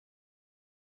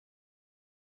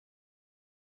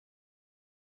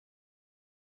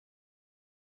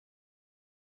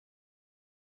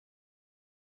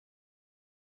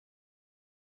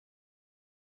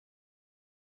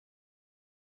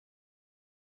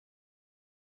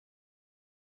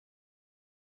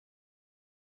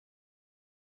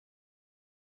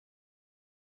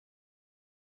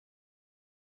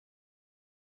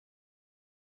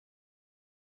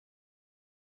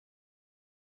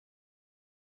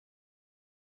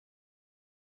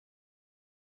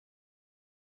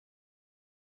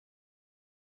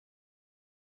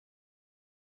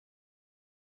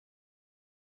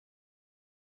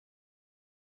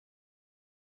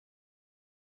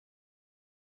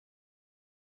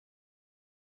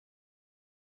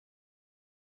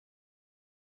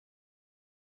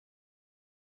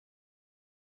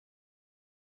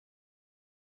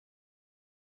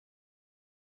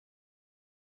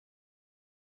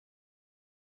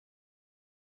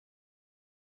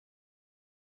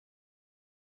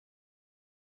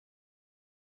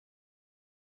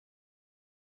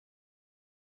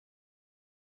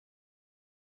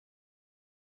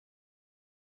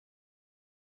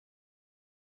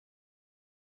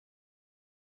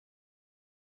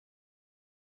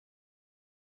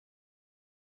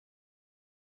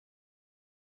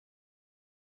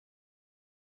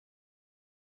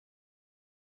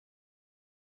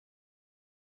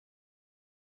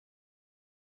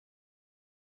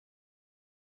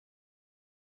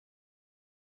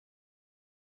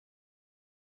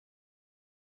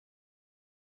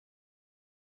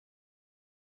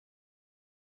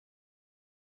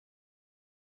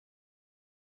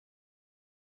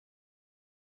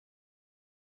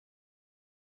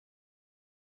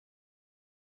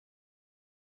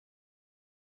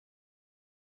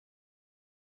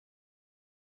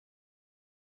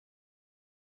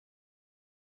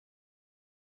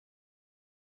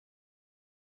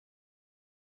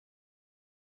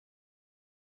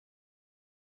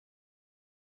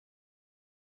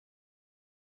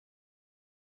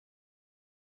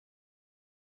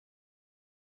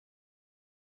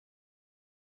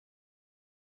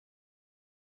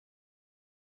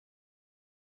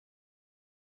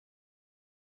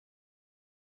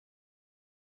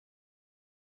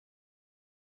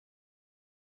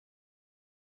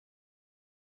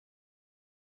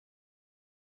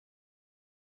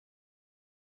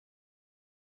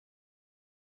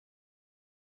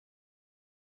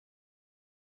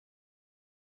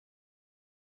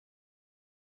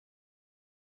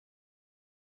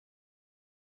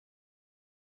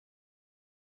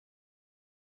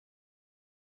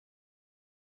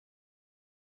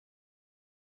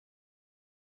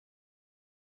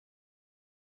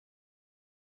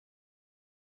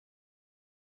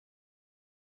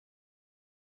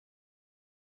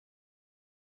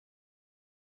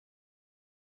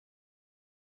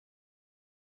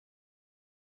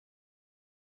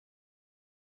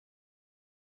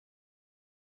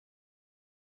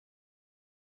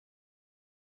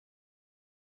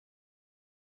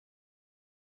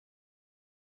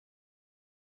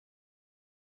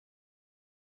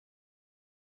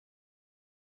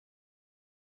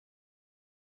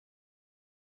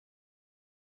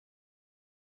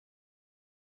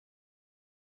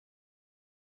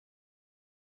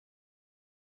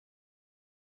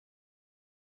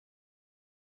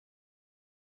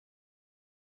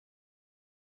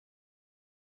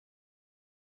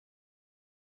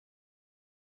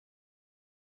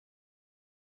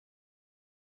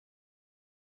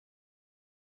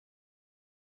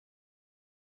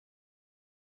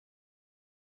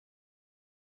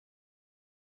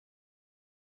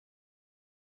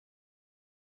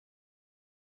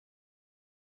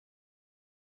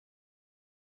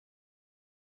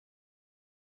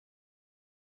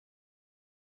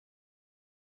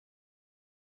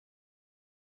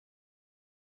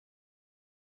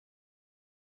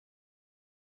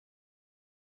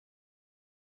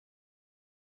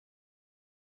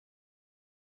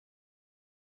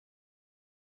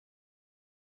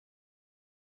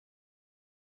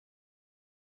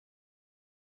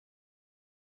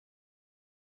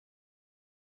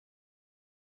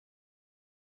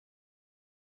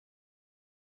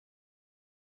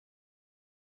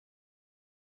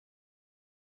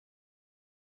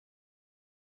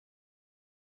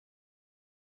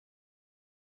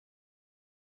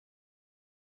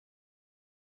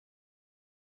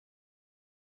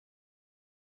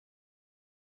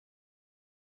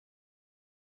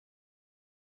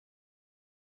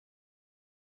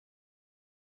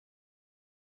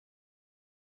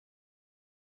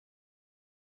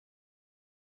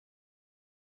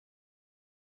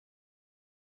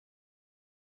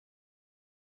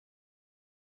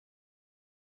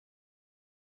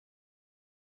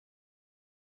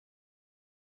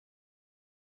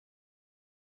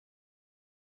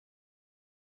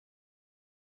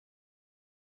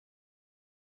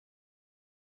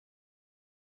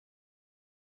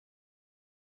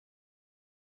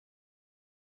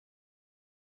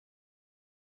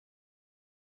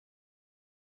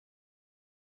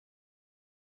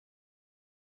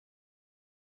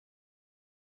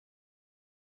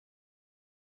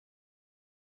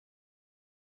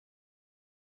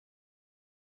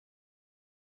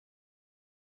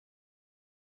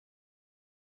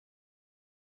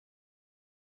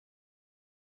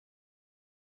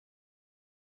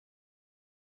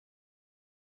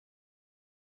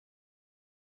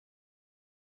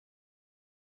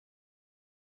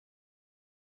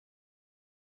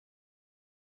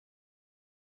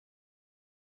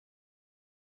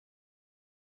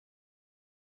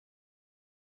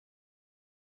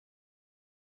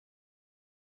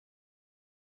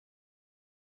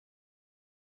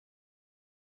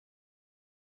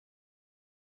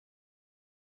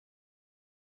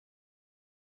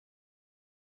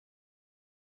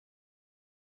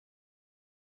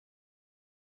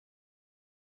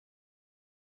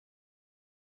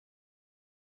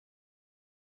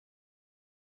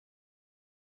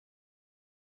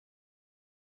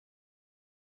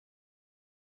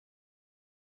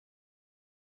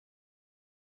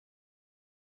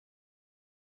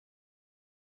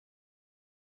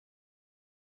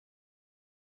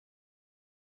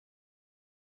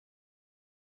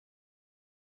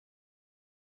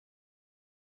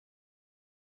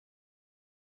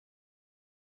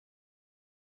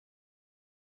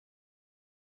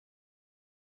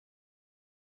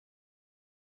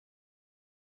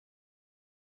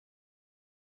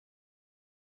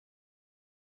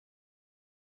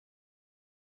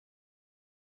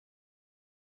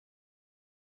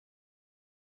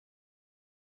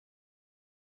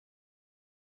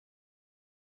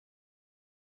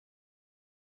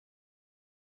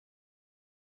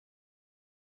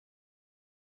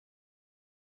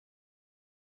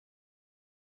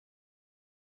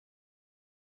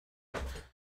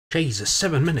Jesus,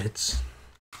 7 minutes.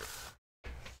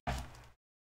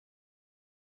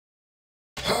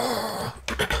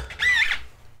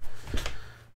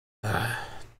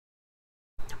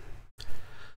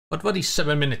 But what is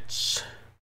 7 minutes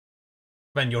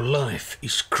when your life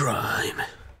is crime?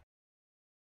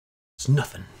 It's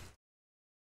nothing.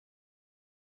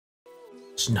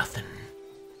 It's nothing.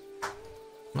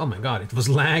 Oh my god, it was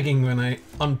lagging when I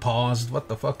unpaused. What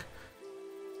the fuck?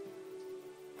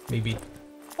 Maybe.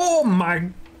 Oh my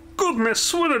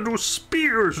goodness, what are those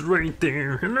spears right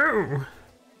there? Hello.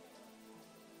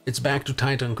 It's back to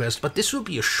Titan Quest, but this will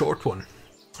be a short one.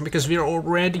 Because we're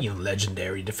already on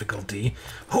legendary difficulty.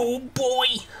 Oh boy!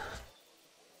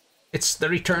 It's the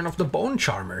return of the Bone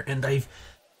Charmer, and I've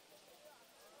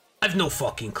no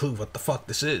fucking clue what the fuck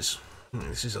this is.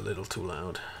 This is a little too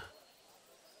loud.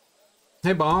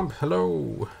 Hey Bob,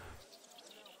 hello.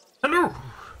 Hello!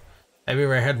 Have you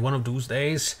ever had one of those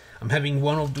days? I'm having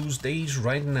one of those days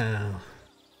right now.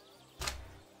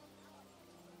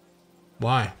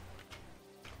 Why?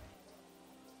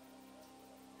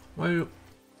 What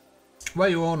are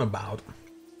you on about?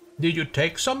 Did you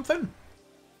take something?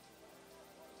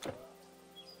 I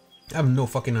have no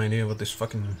fucking idea what this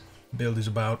fucking build is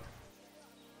about.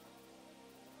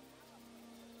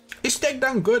 Is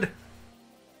takedown good?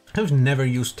 I've never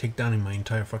used takedown in my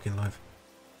entire fucking life.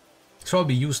 It's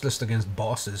probably useless against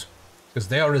bosses, because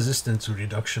they are resistant to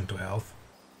reduction to health.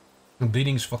 And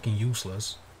bleeding is fucking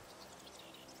useless.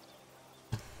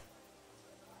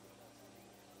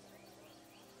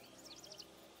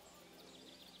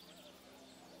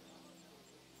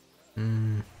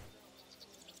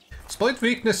 Split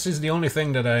weakness is the only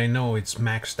thing that I know it's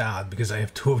maxed out, because I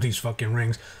have 2 of these fucking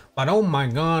rings. But oh my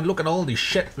god, look at all this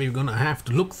shit we're gonna have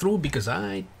to look through, because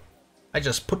I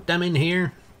just put them in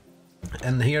here,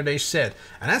 and here they sit.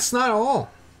 And that's not all.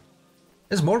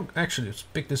 There's more. Actually, let's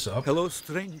pick this up. Hello,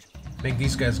 strange. Make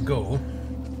these guys go.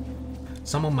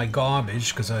 Some of my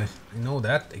garbage, because I know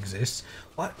that exists.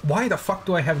 What? Why the fuck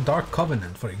do I have Dark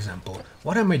Covenant, for example?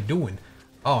 What am I doing?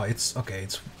 Oh, it's okay.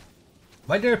 It's.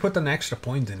 Why did I put an extra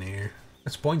point in here?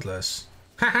 That's pointless.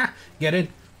 Haha, get it?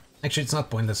 Actually, it's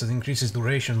not pointless. It increases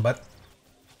duration, but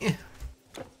I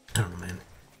don't know, man.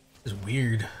 It's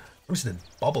weird. What is the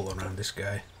bubble around this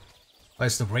guy? Oh,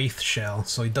 it's the Wraith Shell,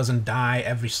 so it doesn't die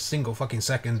every single fucking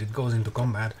second it goes into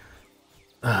combat.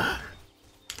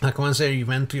 Like once you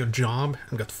went to your job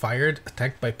and got fired,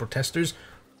 attacked by protesters,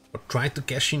 or tried to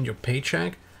cash in your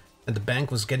paycheck, and the bank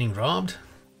was getting robbed.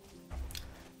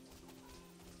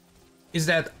 Is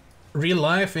that real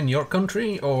life in your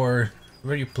country, or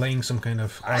were you playing some kind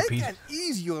of RP? I can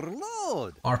ease your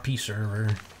load. RP server?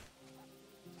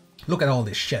 Look at all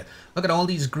this shit. Look at all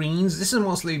these greens. This is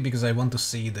mostly because I want to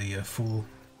see the full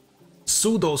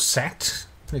pseudo set,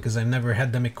 because I've never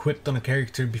had them equipped on a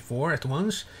character before at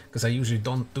once, because I usually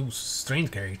don't do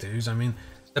strength characters. I mean,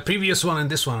 the previous one and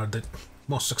this one are the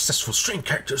most successful strength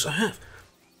characters I have.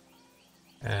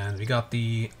 And we got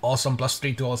the awesome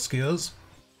 +3 to all skills.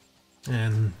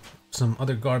 And some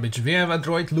other garbage. We have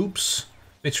Adroit Loops,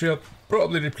 which will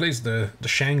probably replace the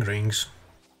Shang Rings.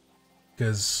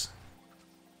 Because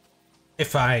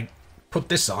if I put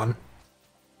this on,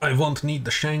 I won't need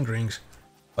the Shang Rings.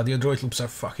 But the Adroit Loops are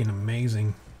fucking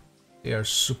amazing. They are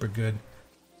super good.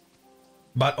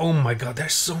 But oh my god,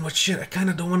 there's so much shit. I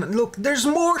kind of don't want to... Look, there's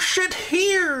more shit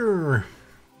here!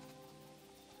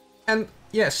 And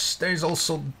yes, there's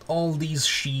also all these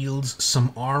shields,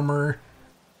 some armor.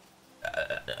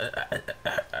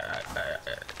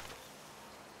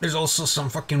 There's also some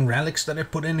fucking relics that I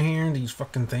put in here, these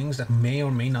fucking things that may or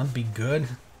may not be good.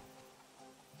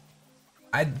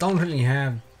 I don't really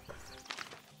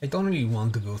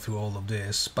want to go through all of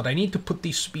this, but I need to put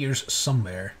these spears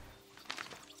somewhere.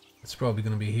 It's probably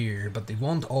gonna be here, but they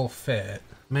won't all fit.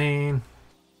 Man,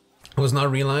 it was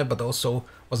not real life, but also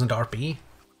wasn't RP.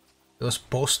 It was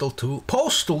Postal 2.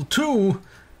 Postal 2?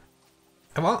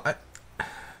 Well,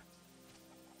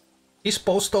 is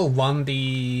Postal 1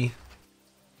 the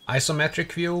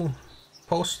isometric view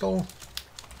Postal?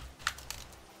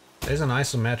 There's an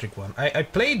isometric one. I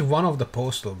played one of the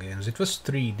Postal games. It was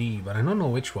 3D, but I don't know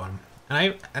which one.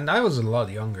 And I was a lot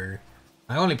younger.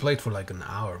 I only played for like an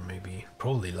hour, maybe.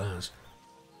 Probably less.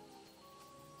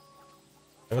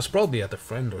 I was probably at a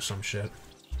friend or some shit.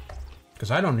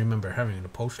 Because I don't remember having the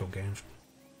Postal games.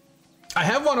 I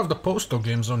have one of the Postal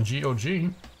games on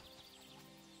GOG.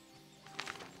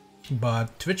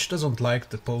 But Twitch doesn't like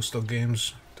the Postal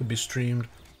games to be streamed.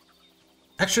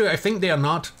 Actually, I think they are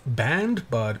not banned,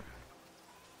 but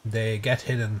they get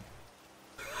hidden.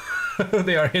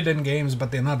 They are hidden games,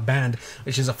 but they're not banned,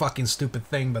 which is a fucking stupid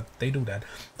thing, but they do that.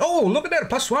 Oh, look at that,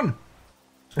 +1!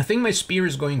 I think my spear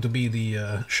is going to be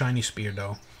the shiny spear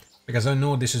though, because I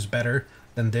know this is better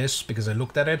than this because I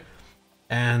looked at it,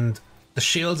 and the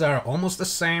shields are almost the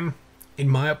same, in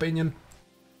my opinion.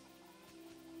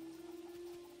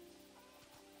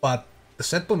 But the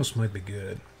set bonus might be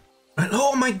good. And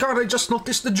oh my god, I just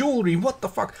noticed the jewelry. What the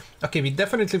fuck? Okay, we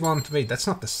definitely want. Wait, that's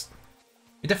not this.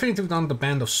 We definitely want the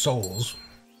Band of Souls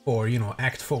for, you know,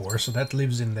 Act 4, so that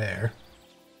lives in there.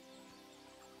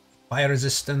 Fire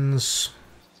resistance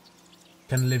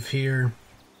can live here.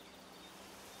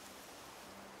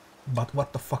 But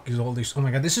what the fuck is all this? Oh my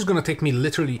god, this is gonna take me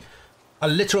literally a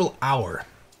literal hour.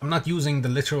 I'm not using the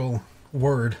literal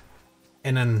word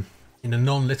in a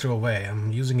non-literal way.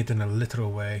 I'm using it in a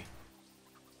literal way.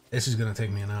 This is gonna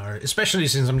take me an hour, especially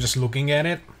since I'm just looking at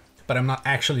it, but I'm not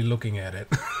actually looking at it.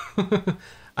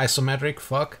 Isometric,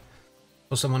 fuck.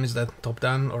 So someone is that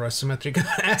top-down or isometric?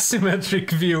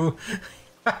 Asymmetric view.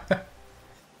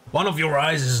 One of your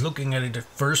eyes is looking at it at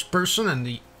first person, and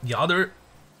the other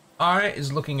eye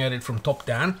is looking at it from top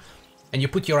down, and you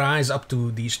put your eyes up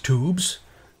to these tubes,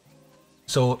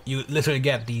 so you literally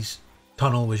get these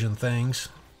tunnel vision things.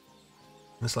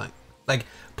 It's like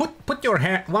put your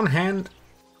one hand,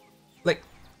 like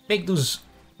make those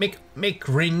make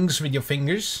rings with your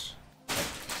fingers,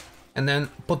 and then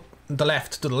put the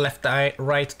left to the left eye,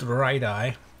 right to the right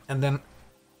eye, and then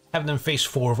have them face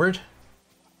forward,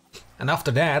 and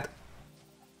after that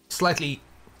slightly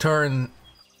turn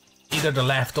either the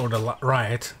left or the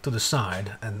right to the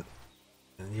side, and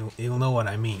you'll know what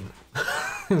I mean.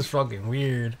 It's fucking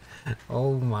weird.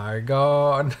 Oh my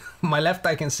god. My left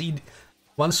eye can see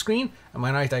one screen, and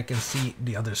my right eye can see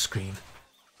the other screen.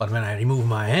 But when I remove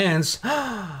my hands,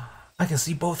 I can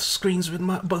see both screens with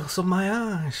both of my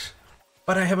eyes.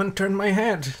 But I haven't turned my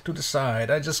head to the side.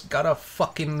 I just got a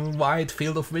fucking wide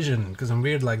field of vision, because I'm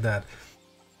weird like that.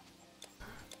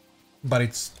 But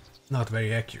it's not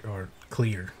very accurate or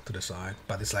clear to the side.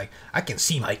 But it's like, I can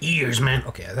see my ears, man.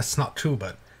 Okay, that's not true,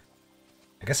 but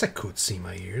I guess I could see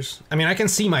my ears. I mean, I can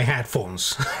see my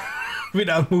headphones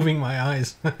without moving my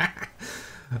eyes.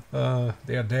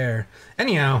 They're there.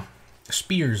 Anyhow,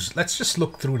 spears. Let's just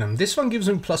look through them. This one gives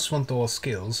him +1 to all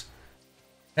skills.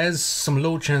 Has some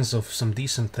low chance of some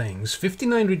decent things.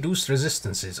 59 reduced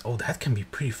resistances. Oh, that can be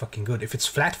pretty fucking good. If it's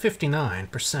flat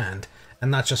 59%, and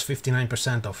not just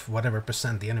 59% of whatever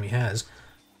percent the enemy has.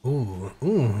 Ooh,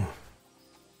 ooh.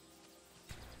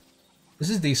 This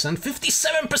is decent.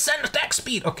 57% attack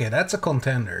speed! Okay, that's a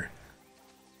contender.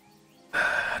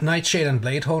 Nightshade and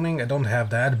Blade Honing, I don't have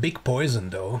that. Big Poison,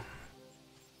 though.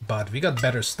 But we got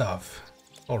better stuff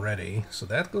already, so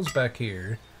that goes back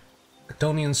here.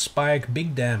 Chthonian Spike,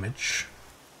 big damage.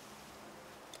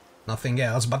 Nothing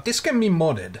else, but this can be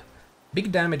modded.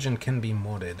 Big damage and can be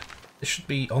modded. This should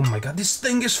be... Oh my god, this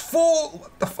thing is full!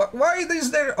 What the fuck? Why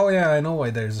is there... Oh yeah, I know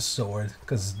why there's a sword.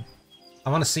 Because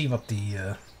I want to see what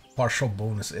the partial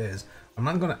bonus is. I'm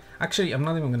not gonna... Actually, I'm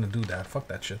not even gonna do that. Fuck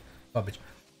that shit. Garbage.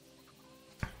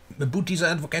 The Booty's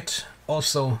Advocate.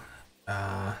 Also,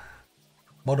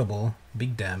 moddable.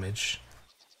 Big damage.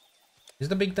 Is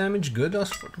the big damage good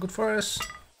for us?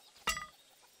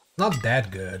 Not that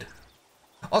good.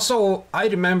 Also, I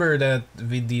remember that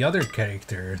with the other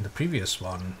character, the previous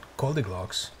one,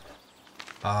 Coldeglox,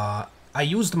 I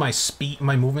used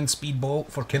my movement speed bow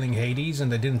for killing Hades,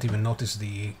 and I didn't even notice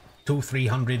the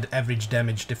 200-300 average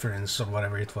damage difference or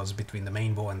whatever it was between the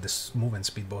main bow and this movement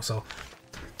speed bow. So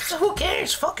who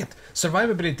cares? Fuck it.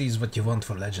 Survivability is what you want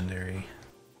for legendary.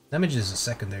 Damage is a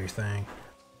secondary thing.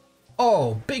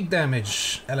 Oh, big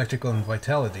damage! Electrical and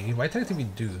Vitality. Vitality we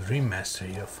do.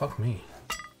 Remaster, yeah, fuck me.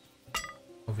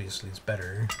 Obviously it's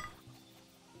better.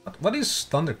 What is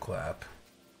Thunderclap?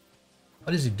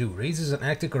 What does he do? Raises an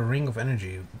active ring of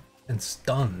energy and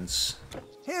stuns.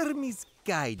 Hermes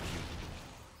guide you.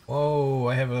 Whoa,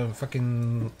 I have a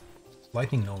fucking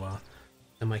Lightning Nova.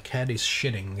 And my cat is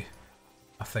shitting,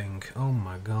 I think. Oh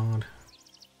my god.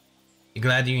 You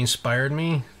glad you inspired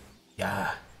me?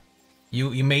 Yeah.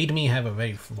 You made me have a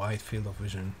very wide field of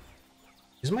vision.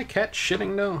 Is my cat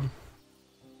shitting though?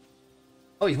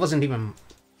 Oh, it wasn't even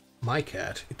my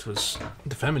cat. It was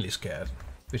the family's cat,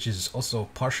 which is also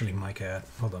partially my cat.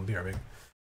 Hold on, be right back.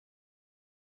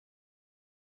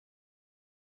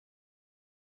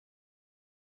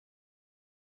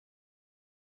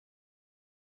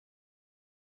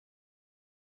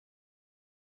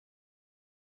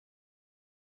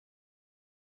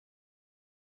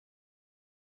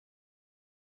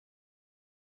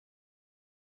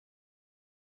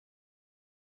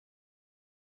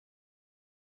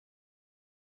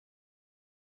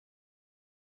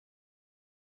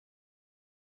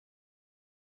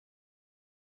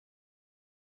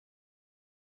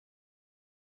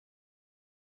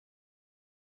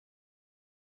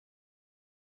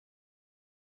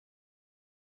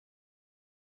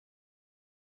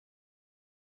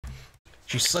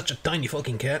 She's such a tiny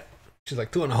fucking cat. She's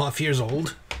like 2.5 years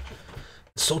old.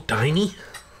 So tiny.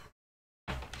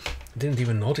 I didn't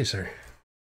even notice her.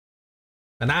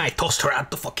 And I tossed her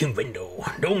out the fucking window.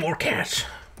 No more cats.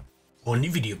 Only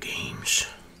video games.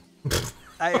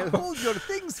 I'll hold your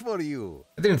things for you.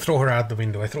 I didn't throw her out the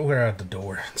window. I threw her out the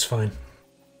door. It's fine.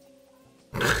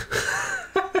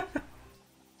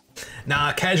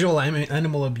 Nah, casual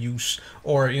animal abuse,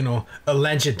 or you know,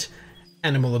 alleged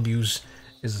animal abuse,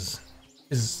 is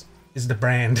the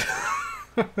brand.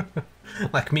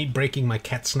 Like me breaking my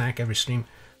cat snack every stream,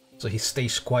 so he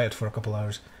stays quiet for a couple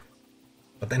hours.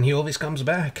 But then he always comes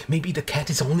back. Maybe the cat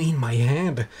is only in my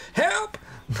hand. Help!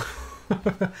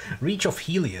 Reach of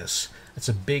Helios. That's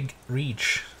a big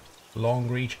reach. Long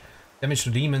reach. Damage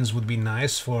to demons would be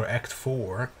nice for Act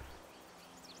 4.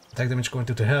 Attack damage going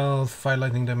to health, fire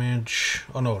lightning damage.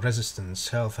 Oh no, resistance,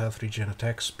 health regen,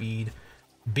 attack speed.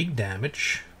 Big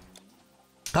damage.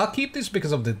 I'll keep this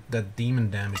because of that demon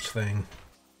damage thing.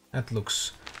 That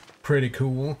looks pretty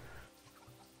cool.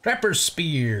 Trapper's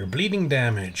Spear, bleeding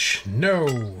damage.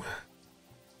 No.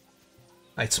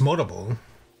 It's modable.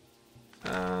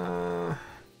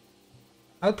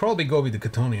 I'll probably go with the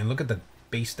Chthonian. Look at the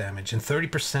base damage and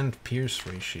 30% pierce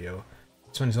ratio.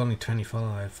 This one is only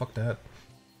 25. Fuck that.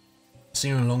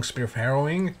 Serum Long Spear of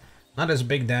Harrowing. Not as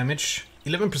big damage.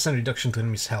 11% reduction to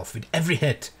enemies' health with every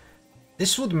hit.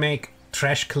 This would make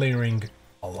trash clearing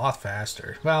a lot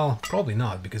faster. Well, probably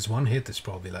not, because one hit is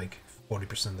probably like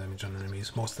 40% damage on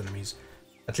enemies. Most enemies.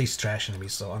 At least trash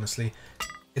enemies, so honestly.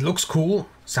 It looks cool.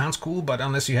 Sounds cool, but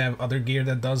unless you have other gear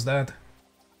that does that,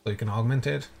 so you can augment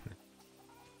it.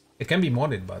 It can be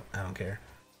modded, but I don't care.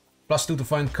 +2 to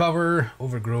find cover.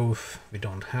 Overgrowth we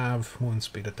don't have. Movement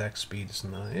speed, attack speed is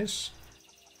nice.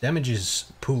 Damage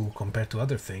is poo compared to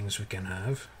other things we can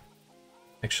have.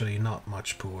 Actually, not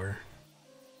much poorer.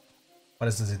 What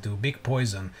does it do? Big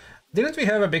poison. Didn't we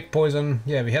have a big poison?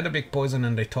 Yeah, we had a big poison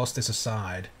and they tossed this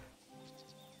aside.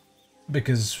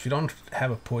 Because we don't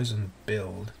have a poison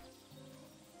build.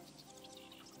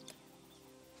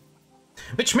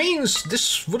 Which means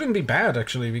this wouldn't be bad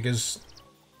actually, because...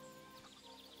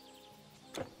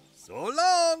 So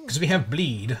long! Because we have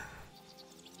bleed.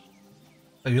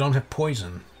 But we don't have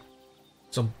poison.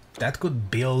 So that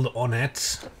could build on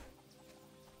it.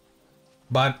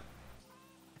 But...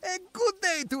 A good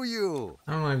day to you!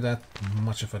 I don't have that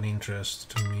much of an interest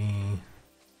to me.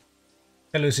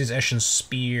 Elusive's Ashen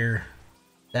Spear.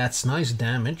 That's nice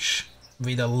damage.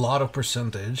 With a lot of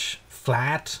percentage.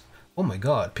 Flat. Oh my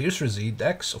god. Pierce Resist,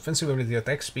 Dex, offensive ability,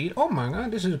 attack speed. Oh my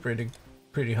god, this is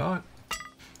pretty hot.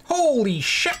 Holy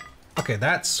shit! Okay,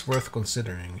 that's worth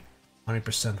considering.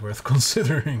 100% worth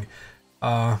considering.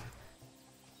 Oh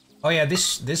yeah,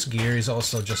 this gear is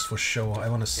also just for show. I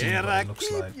want to see what it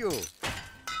looks like.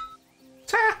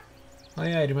 Oh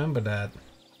yeah, I remember that.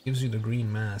 Gives you the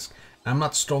green mask. I'm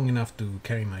not strong enough to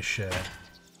carry my shit.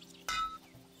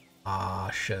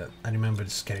 Ah shit, I remember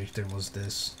this character was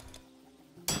this.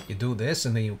 You do this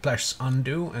and then you press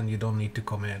undo and you don't need to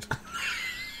commit.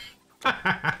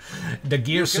 The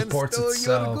gear supports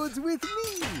itself. Your goods with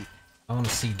me. I want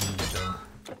to see these though.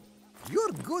 Your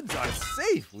goods are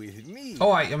safe with me.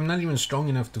 Oh, I'm not even strong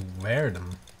enough to wear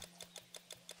them.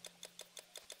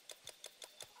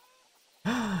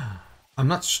 I'm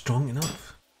not strong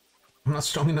enough. I'm not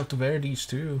strong enough to wear these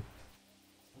too.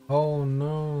 Oh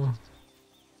no.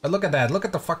 But look at that. Look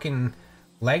at the fucking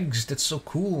legs. That's so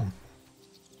cool.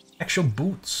 Actual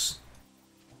boots.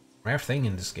 Rare thing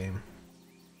in this game.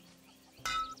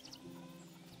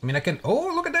 I mean, I can...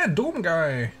 Oh, look at that Doom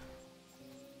guy.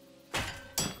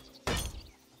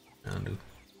 Oh, dude.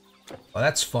 Well,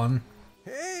 that's fun.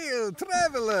 Hail,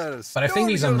 travelers! But I think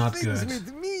these are not good.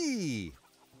 With me.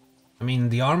 I mean,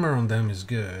 the armor on them is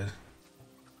good.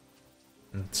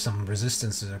 And some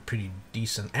resistances are pretty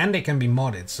decent. And they can be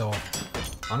modded, so...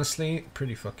 Honestly,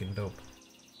 pretty fucking dope.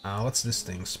 What's this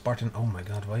thing? Spartan... Oh my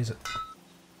god, why is it...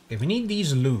 Okay, we need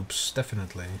these loops,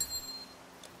 definitely.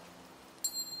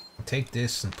 Take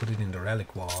this and put it in the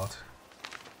relic vault.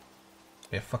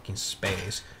 We have fucking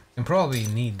space. And probably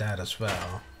need that as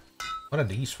well. What are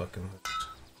these fucking loops?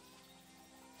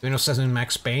 Windows says in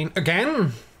Max Payne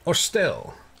again? Or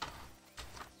still?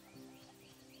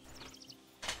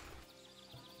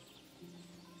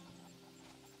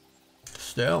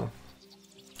 Still.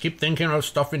 Keep thinking of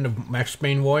stuff in the Max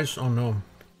Payne voice? Oh no.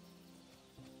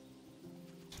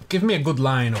 Give me a good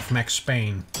line of Max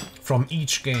Payne from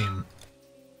each game.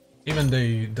 Even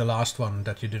the last one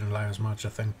that you didn't like as much, I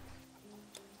think.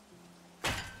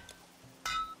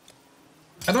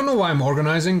 I don't know why I'm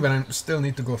organizing, but I still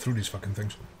need to go through these fucking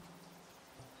things.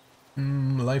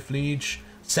 Life Leech.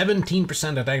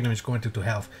 17% attack damage converted to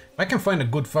health. If I can find a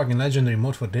good fucking legendary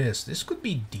mode for this, this could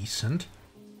be decent.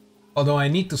 Although I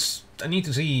need to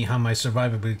see how my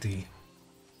survivability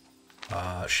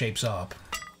shapes up.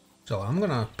 So I'm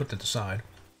gonna put it aside.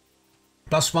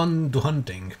 +1 to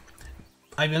hunting.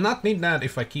 I will not need that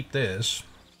if I keep this,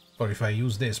 or if I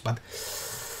use this, but...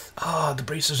 the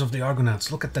Bracers of the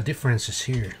Argonauts, look at the differences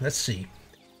here. Let's see.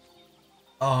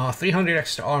 300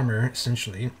 extra armor,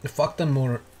 essentially. The fuck ton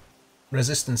more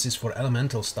resistances for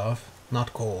elemental stuff,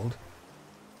 not cold.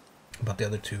 But the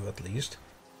other two, at least.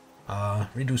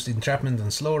 Reduced entrapment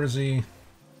and slow resi.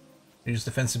 Reduced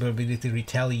defensive ability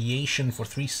retaliation for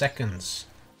 3 seconds.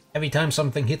 Every time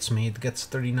something hits me, it gets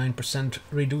 39%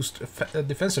 reduced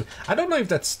defensive. I don't know if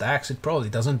that stacks, it probably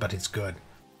doesn't, but it's good.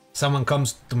 Someone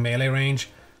comes to melee range,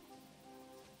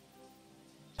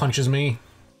 punches me,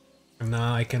 and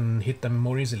now I can hit them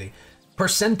more easily.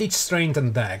 Percentage strength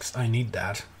and dex, I need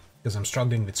that, because I'm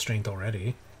struggling with strength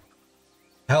already.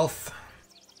 Health,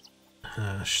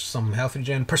 some health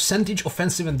regen. Percentage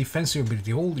offensive and defensive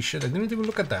ability, holy shit, I didn't even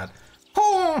look at that.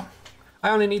 Oh! I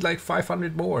only need like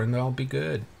 500 more and I'll be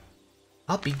good.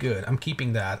 I'll be good. I'm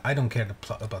keeping that. I don't care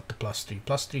about the +3.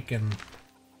 +3 can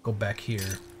go back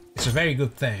here. It's a very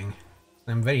good thing.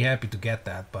 I'm very happy to get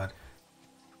that, but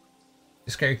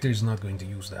this character is not going to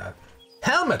use that.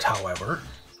 Helmet, however,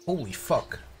 holy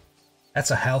fuck.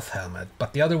 That's a health helmet,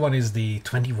 but the other one is the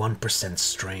 21%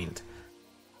 strength.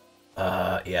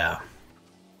 Yeah.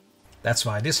 That's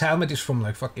why. This helmet is from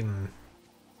like fucking...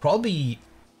 probably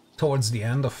towards the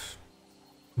end of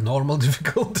normal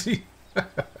difficulty.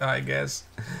 I guess.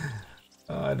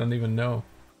 I don't even know.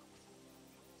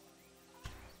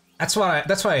 That's why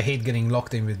I hate getting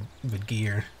locked in with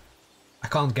gear. I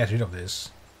can't get rid of this.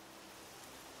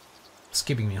 It's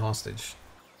keeping me hostage.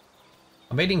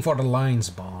 I'm waiting for the lines,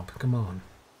 Bob. Come on.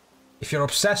 If you're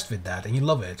obsessed with that and you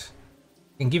love it,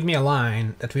 you can give me a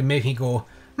line that will make me go,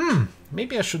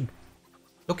 maybe I should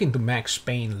look into Max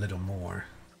Payne a little more.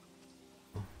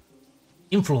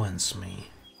 Influence me.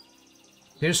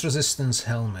 Pierce resistance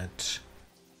helmet.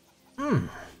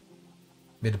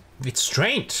 With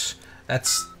strength.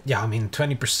 That's, yeah, I mean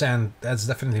 20%, that's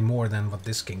definitely more than what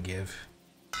this can give.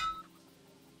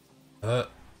 I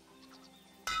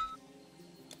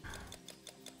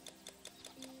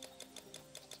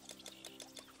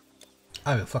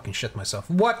will fucking shit myself.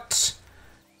 What?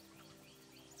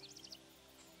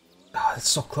 Oh, it's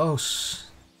so close.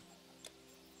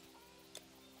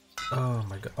 Oh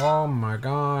my god. Oh my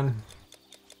god.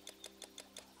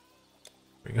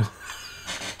 There we go.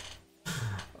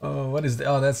 Oh, what is the...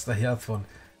 oh, that's the health one.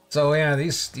 So yeah,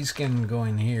 these can go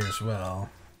in here as well.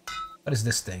 What is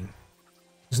this thing?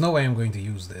 There's no way I'm going to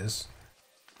use this.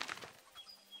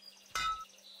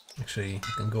 Actually, you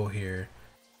can go here.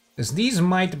 Because these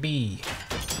might be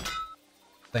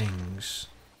things.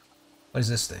 What is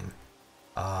this thing?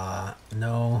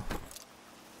 No.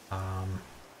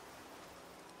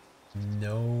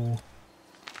 No.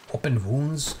 Open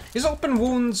wounds? Is open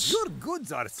wounds... Your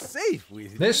goods are safe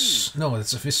with this? No,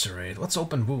 it's eviscerate. What's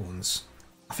open wounds?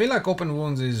 I feel like open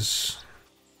wounds is...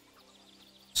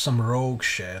 some rogue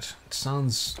shit. It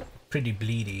sounds pretty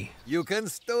bleedy. You can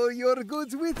store your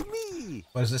goods with me.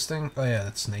 What is this thing? Oh yeah,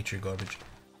 that's nature garbage.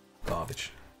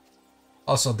 Garbage.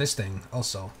 Also, this thing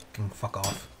also can fuck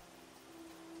off.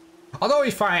 Although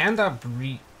if I end up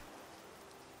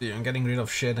getting rid of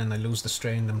shit and I lose the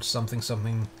strain and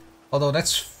something. Although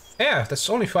that's... yeah, that's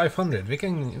only 500. We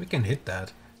can hit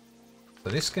that. So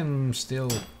this can still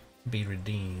be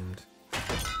redeemed.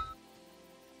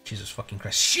 Jesus fucking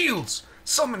Christ. Shields!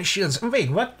 So many shields! And wait,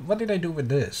 what did I do with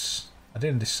this? I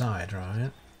didn't decide,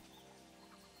 right?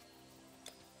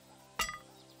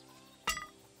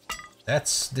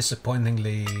 That's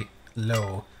disappointingly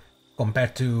low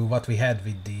compared to what we had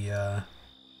with the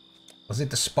was it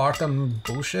the Spartan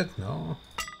bullshit? No.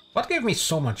 What gave me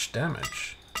so much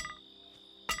damage?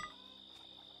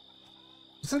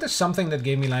 Isn't there something that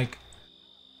gave me like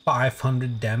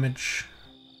 500 damage?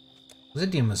 Was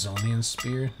it the Amazonian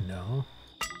spear? No.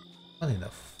 What in the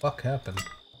fuck happened?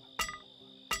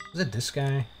 Was it this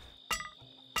guy?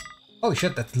 Holy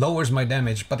shit, that lowers my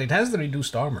damage, but it has the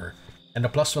reduced armor and the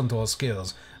 +1 to all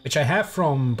skills, which I have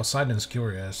from Poseidon's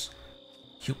Cuirass.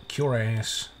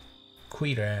 Cuirass.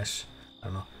 I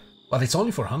don't know. But it's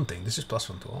only for hunting. This is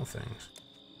 +1 to all things.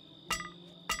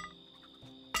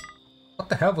 What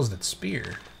the hell was that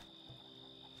spear?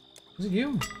 Was it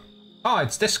you? Oh,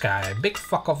 it's this guy. Big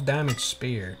fuck off damage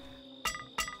spear.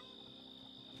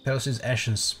 Pelos'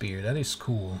 Ashen Spear. That is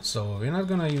cool. So we're not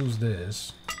gonna use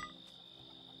this.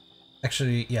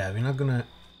 Actually, yeah, we're not gonna...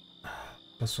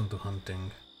 +1 to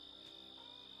hunting.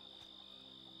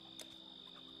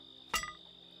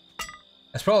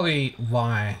 That's probably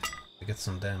why I get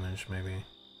some damage, maybe.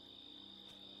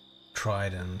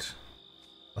 Trident.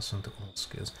 Listen to all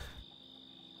skills.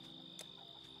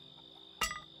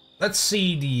 Let's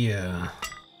see the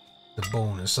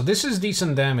bonus. So this is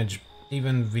decent damage,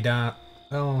 even without...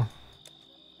 Well...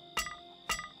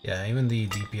 Yeah, even the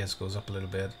DPS goes up a little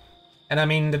bit. And I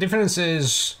mean, the difference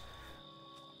is...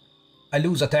 I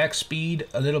lose attack speed,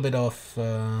 a little bit of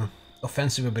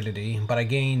offensive ability, but I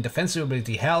gain defensive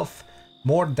ability, health,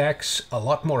 more dex, a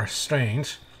lot more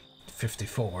strength,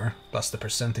 54, plus the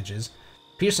percentages,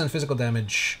 pierce and physical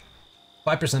damage,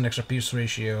 5% extra pierce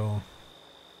ratio,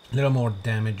 a little more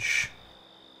damage.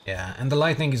 Yeah, and the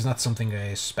lightning is not something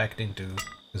I spec'd into,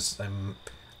 because I'm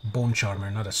Bone Charmer,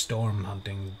 not a storm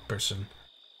hunting person.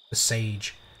 A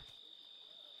sage.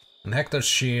 And Hector's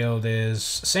shield is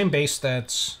same base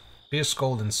stats, pierce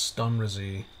cold and stun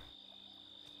resi.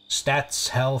 Stats,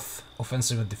 health,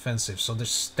 offensive and defensive. So there's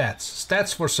stats.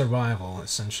 Stats for survival,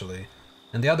 essentially.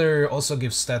 And the other also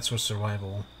gives stats for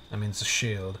survival. I mean, it's a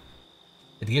shield.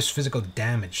 It gives physical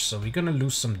damage, so we're gonna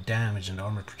lose some damage and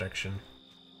armor protection.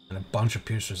 And a bunch of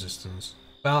pierce resistance.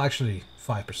 Well, actually,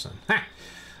 5%. Ha!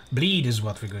 Bleed is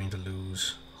what we're going to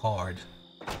lose. Hard.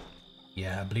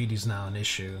 Yeah, bleed is now an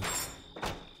issue.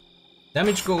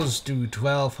 Damage goes to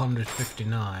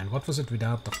 1259. What was it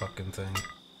without the fucking thing?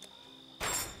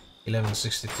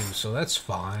 1162, so that's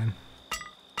fine.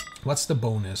 What's the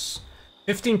bonus?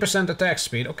 15% attack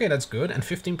speed. Okay, that's good. And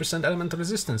 15% elemental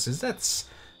resistances. That's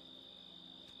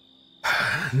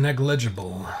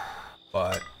negligible.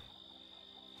 But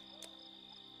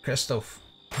Crest of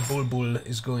Bulbul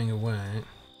is going away.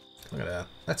 Look at that.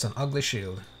 That's an ugly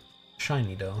shield.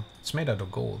 Shiny though. It's made out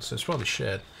of gold, so it's probably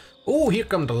shit. Oh, here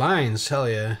come the lines. Hell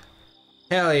yeah.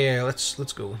 Hell yeah, let's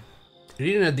go.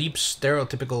 Reading a deep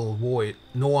stereotypical voice,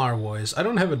 noir voice. I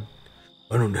don't have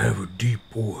a deep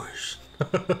voice.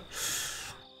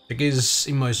 Because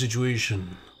in my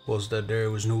situation was that there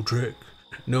was no trick.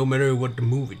 No matter what the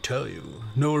movie tell you.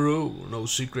 No rule, no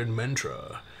secret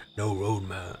mantra, no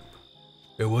roadmap.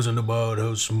 It wasn't about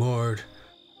how smart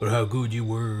or how good you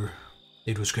were.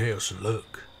 It was chaos and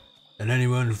luck. And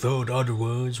anyone who thought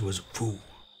otherwise was a fool.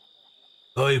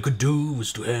 All you could do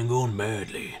was to hang on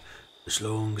madly, as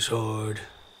long as hard.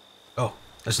 Oh,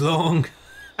 as long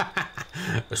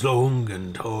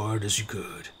and hard as you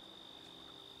could.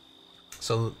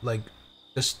 So, like,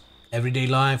 just everyday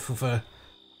life of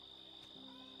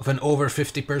an over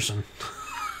 50 person.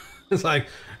 It's like,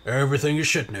 everything is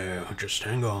shit now, just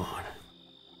hang on.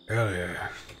 Hell yeah.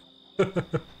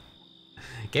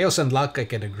 Chaos and luck I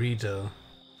can agree to.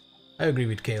 I agree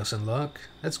with chaos and luck,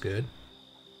 that's good.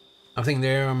 I think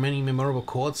there are many memorable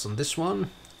quotes on this one.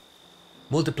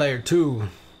 Multiplayer 2.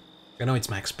 I know it's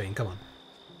Max Payne, come on.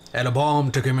 Had a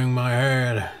bomb took him in my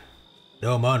head.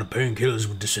 No amount of painkillers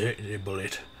would disable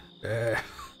it.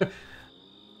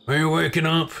 When you're waking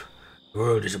up, the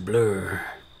world is a blur.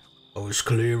 What was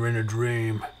clear in a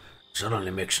dream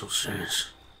suddenly makes no sense.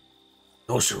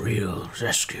 No surreal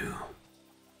rescue.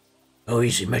 No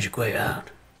easy magic way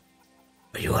out.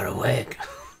 But you are awake.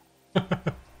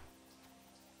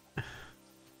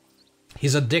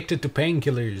 He's addicted to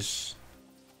painkillers.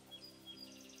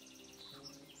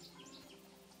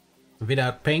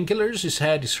 Without painkillers, his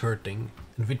head is hurting.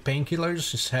 And with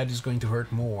painkillers, his head is going to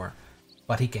hurt more.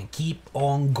 But he can keep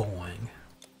on going.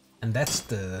 And that's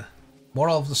the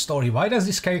moral of the story. Why does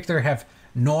this character have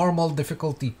normal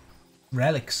difficulty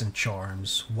relics and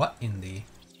charms? What in the...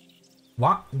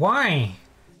 What? Why?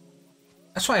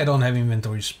 That's why I don't have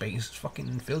inventory space. It's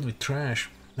fucking filled with trash.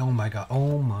 Oh my god,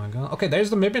 oh my god. Okay, there's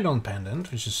the Myrmidon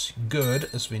pendant, which is good,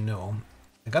 as we know.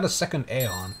 I got a second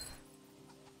Aeon.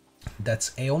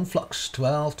 That's Aeon Flux.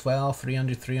 12, 12,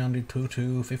 300, 300,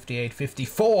 22, 58,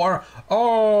 54.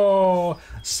 Oh!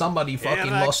 Somebody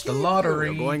fucking lost the lottery.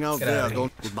 You're going out there,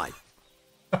 don't goodbye.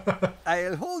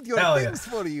 I'll hold your things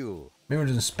for you.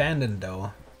 Myrmidon's pendant,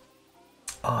 though.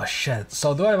 Oh shit.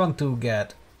 So do I want to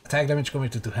get attack damage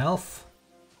converted to health?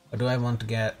 Or do I want to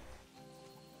get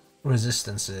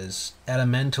resistances?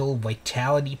 Elemental,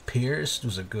 vitality, pierce,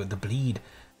 those are good. The bleed.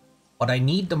 What I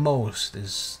need the most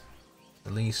is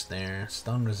the least there.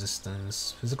 Stun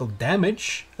resistance, physical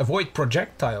damage, avoid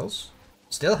projectiles.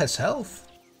 Still has health.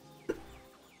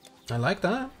 I like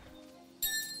that.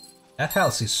 That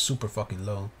health is super fucking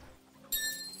low.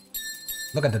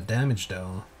 Look at the damage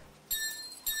though.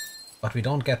 But we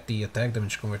don't get the attack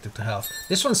damage converted to health.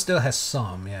 This one still has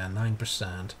some, yeah,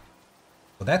 9%.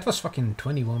 But that was fucking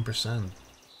 21%.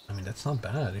 I mean, that's not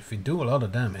bad if we do a lot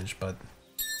of damage, but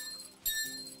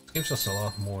it gives us a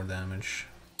lot more damage.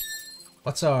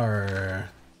 What's our...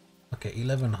 Okay,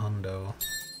 11 hundo,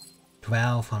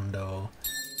 12 hundo.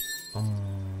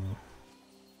 I'll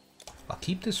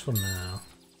keep this for now.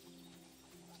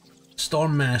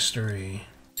 Storm Mastery.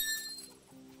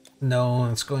 No,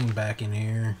 it's going back in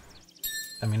here.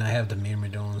 I mean, I have the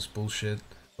Myrmidons, bullshit.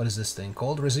 What is this thing?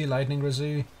 Cold Resi, Lightning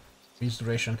Resi? Freeze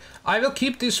duration. I will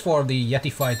keep this for the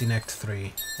Yeti fight in Act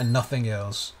 3, and nothing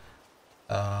else.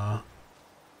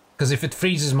 Because if it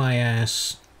freezes my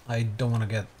ass, I don't want to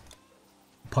get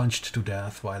punched to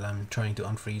death while I'm trying to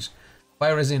unfreeze.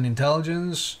 Fire Resi and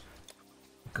Intelligence.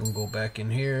 We can go back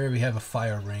in here. We have a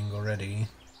Fire Ring already.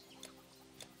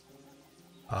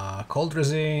 Cold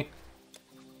Resi.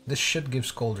 This shit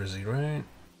gives Cold Resi, right?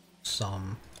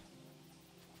 Some.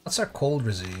 What's our Cold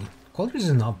Resi? Cold Resi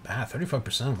is not bad,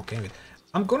 35% I'm okay with.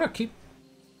 I'm gonna keep...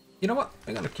 You know what?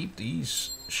 I'm gonna keep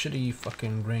these shitty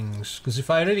fucking rings. Because if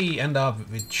I really end up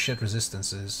with shit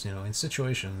resistances, you know, in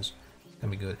situations, it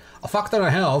can be good. A fuck ton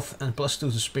of health and +2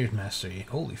 to Spirit Mastery.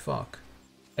 Holy fuck.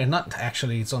 And not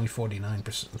actually, it's only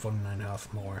 49%, 49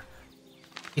 health more.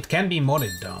 It can be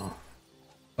modded though.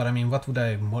 But I mean, what would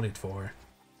I mod it for?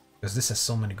 Because this has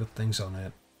so many good things on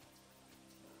it.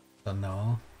 Don't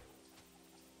know.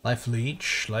 Life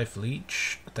Leech,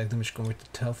 attack damage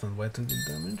converted to health and vitality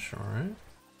damage, alright.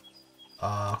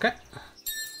 Okay.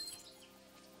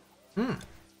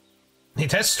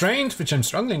 It has strength, which I'm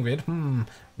struggling with.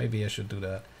 Maybe I should do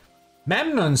that.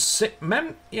 Memnon,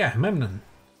 Memnon.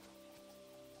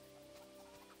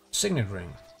 Signet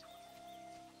Ring.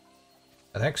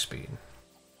 Attack speed.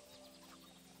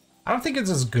 I don't think it's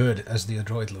as good as the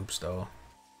Adroit Loops, though.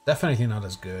 Definitely not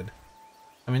as good.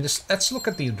 I mean, just let's look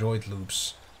at the Adroit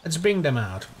Loops. Let's bring them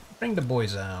out. Bring the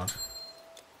boys out.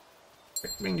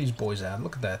 Bring these boys out.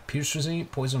 Look at that. Pierce Resi,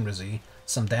 Poison Resi,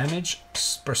 some damage,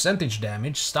 percentage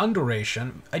damage, stun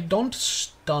duration. I don't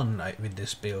stun with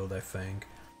this build, I think.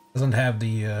 Doesn't have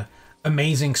the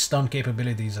amazing stun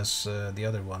capabilities as the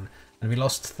other one. And we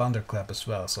lost Thunderclap as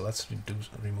well, so let's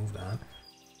remove that.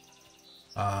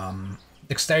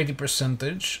 Dexterity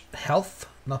percentage, health,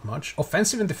 not much.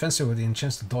 Offensive and defensive with the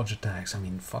chance to dodge attacks. I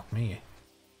mean, fuck me.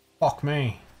 Fuck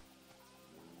me.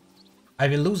 I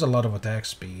will lose a lot of attack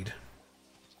speed.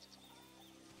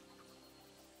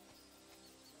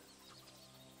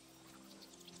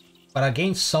 But I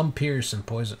gain some Pierce and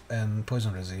Poison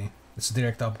Resi. It's a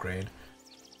direct upgrade.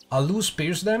 I'll lose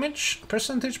Pierce damage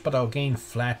percentage, but I'll gain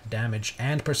flat damage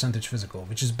and percentage physical,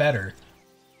 which is better.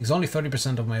 Because only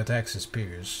 30% of my attacks is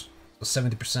Pierce. So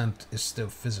 70% is still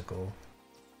physical.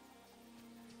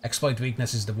 Exploit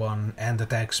weakness is the one, and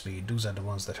attack speed. Those are the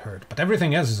ones that hurt. But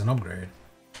everything else is an upgrade.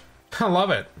 I love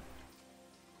it.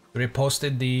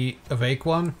 Reposted the Awake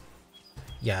one?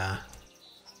 Yeah.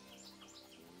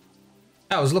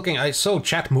 I was looking, I saw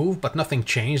chat move, but nothing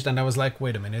changed, and I was like,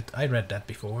 wait a minute, I read that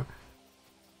before.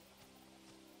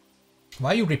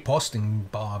 Why are you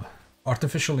reposting, Bob?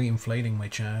 Artificially inflating my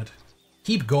chat.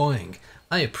 Keep going.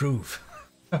 I approve.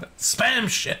 Spam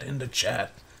shit in the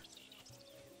chat.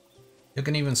 You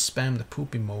can even spam the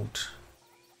poop emote.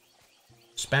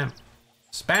 Spam.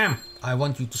 Spam! I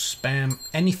want you to spam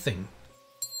anything.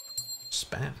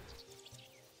 Spam.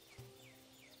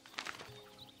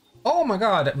 Oh my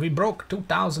god, we broke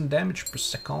 2000 damage per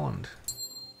second.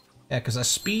 Yeah, because our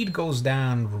speed goes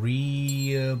down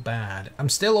real bad. I'm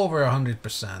still over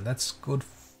 100%. That's good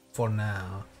for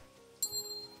now.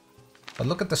 But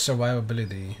look at the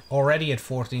survivability. Already at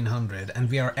 1400, and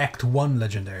we are Act 1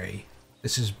 legendary.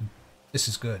 This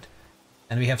is good.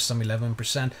 And we have some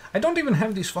 11%. I don't even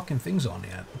have these fucking things on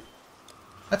yet.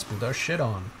 Let's put our shit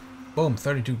on. Boom,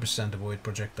 32% avoid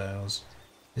projectiles.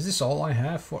 Is this all I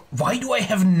have for... Why do I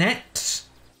have net?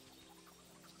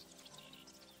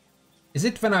 Is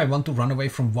it when I want to run away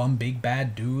from one big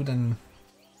bad dude and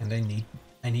I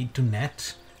need to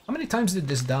net? How many times did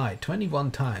this die?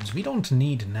 21 times. We don't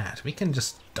need net. We can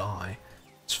just die.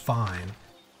 It's fine.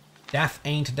 Death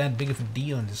ain't that big of a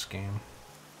deal in this game.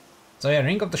 So yeah,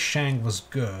 Ring of the Shank was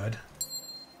good.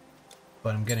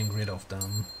 But I'm getting rid of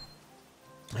them.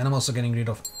 And I'm also getting rid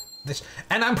of this.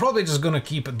 And I'm probably just gonna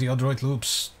keep the Adroit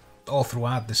Loops all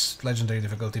throughout this legendary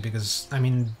difficulty because, I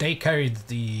mean, they carried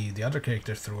the other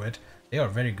character through it. They are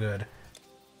very good.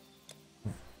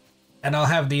 And I'll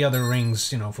have the other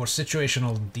rings, you know, for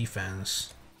situational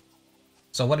defense.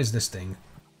 So what is this thing?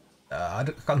 I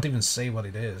can't even say what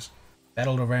it is.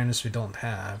 Battle awareness we don't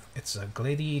have. It's a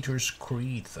Gladiator's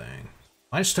Creed thing.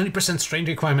 Minus 20% strength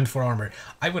requirement for armor.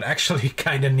 I would actually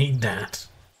kind of need that.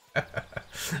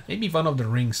 Maybe one of the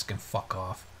rings can fuck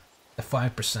off. The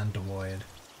 5% avoid.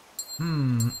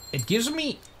 It gives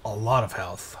me a lot of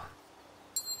health.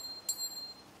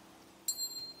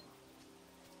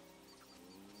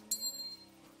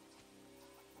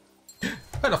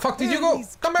 Where the fuck did you go?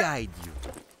 Come back!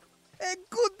 A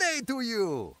good day to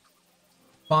you!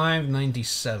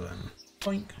 597.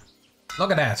 Boink.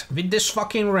 Look at that. With this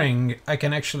fucking ring, I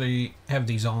can actually have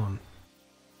these on.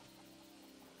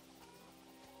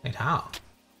 Wait, how?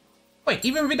 Wait,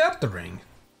 even without the ring?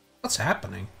 What's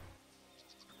happening?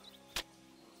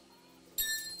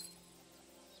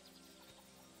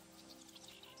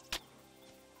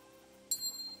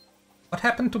 What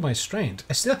happened to my strength?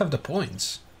 I still have the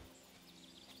points.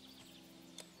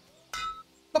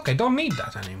 Look, I don't need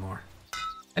that anymore.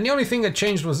 And the only thing that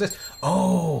changed was this.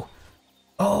 Oh!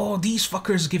 Oh, these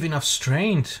fuckers give enough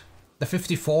strength. The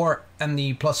 54 and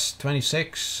the plus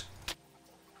 26.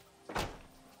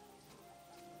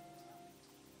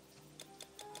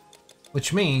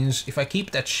 Which means, if I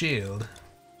keep that shield...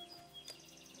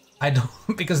 I don't...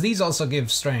 because these also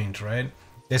give strength, right?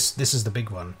 This is the big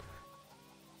one.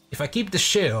 If I keep the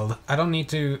shield, I don't need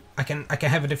to... I can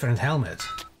have a different helmet.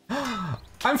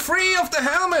 I'm free of the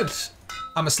helmet!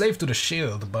 I'm a slave to the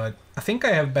shield, but I think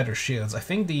I have better shields. I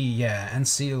think the, yeah,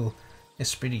 End-Seal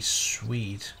is pretty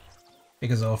sweet.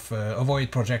 Because of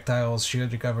avoid projectiles,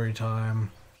 shield recovery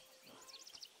time.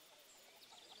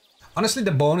 Honestly,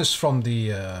 the bonus from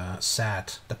the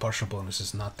SAT, the partial bonus,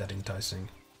 is not that enticing.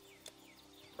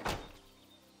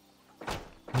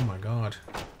 Oh my god.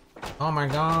 Oh my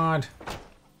god!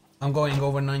 I'm going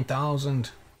over 9,000.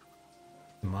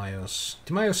 Timaeus.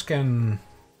 Timaeus can...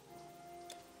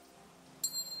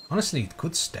 Honestly, it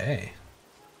could stay.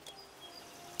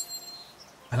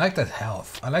 I like that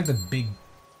health. I like that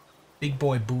big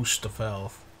boy boost of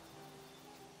health.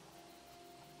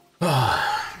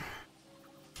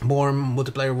 More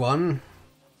multiplayer 1.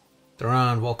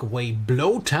 Duran, walk away,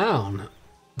 blow town.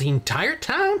 The entire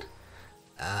town?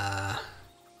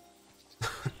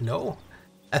 No.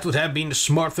 That would have been the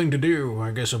smart thing to do.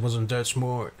 I guess I wasn't that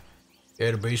smart. He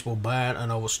had a baseball bat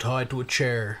and I was tied to a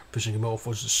chair. Pissing him off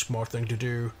was the smart thing to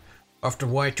do. After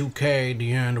Y2K,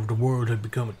 the end of the world had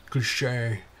become a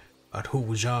cliche. But who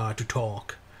was I to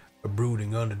talk? A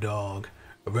brooding underdog.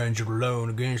 Avenger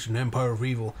alone against an empire of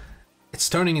evil. It's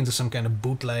turning into some kind of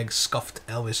bootleg scuffed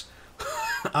Elvis.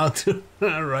 Out to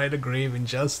right a grave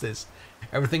injustice.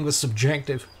 Everything was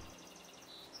subjective.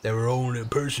 They were only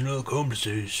personal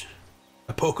accomplices.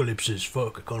 Apocalypses,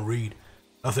 fuck, I can't read.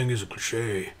 Nothing is a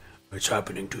cliche. It's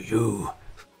happening to you.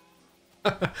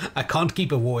 I can't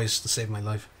keep a voice to save my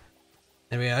life.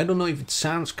 Anyway, I don't know if it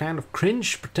sounds kind of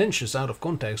cringe, pretentious out of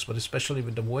context, but especially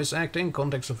with the voice acting,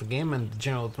 context of the game, and the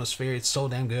general atmosphere, it's so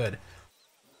damn good.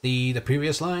 The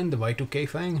previous line, the Y2K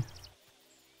thing.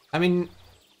 I mean...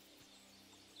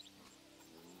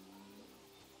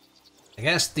 I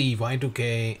guess the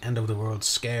Y2K end of the world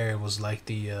scare was like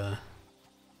the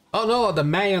oh no, the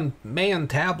Mayan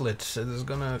tablet is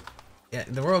gonna... Yeah,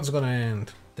 the world's gonna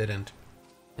end. Didn't.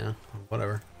 Yeah,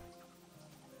 whatever.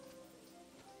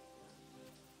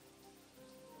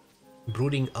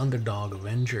 Brooding underdog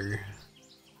Avenger.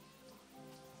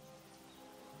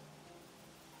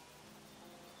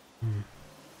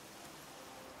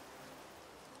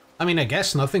 I mean, I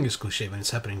guess nothing is cliche when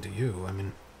it's happening to you. I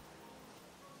mean...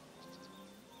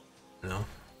 You know.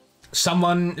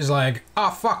 Someone is like,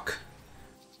 ah, fuck!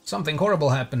 Something horrible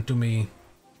happened to me.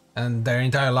 And their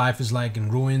entire life is like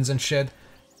in ruins and shit.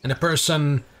 And a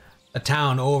person a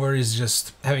town over is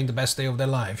just having the best day of their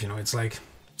life, you know, it's like,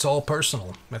 it's all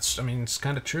personal. That's, I mean, it's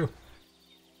kind of true.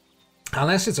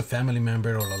 Unless it's a family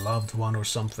member or a loved one or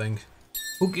something.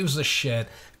 Who gives a shit?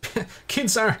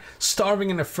 Kids are starving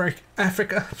in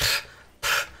Africa.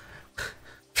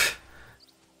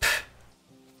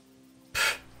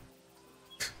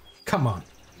 Come on.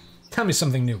 Tell me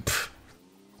something new.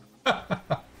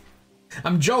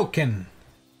 I'm joking.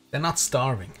 They're not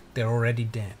starving. They're already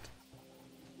dead.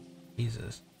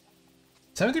 Jesus.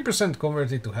 70%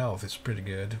 converted to health is pretty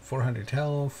good. 400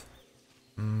 health.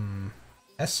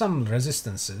 Has some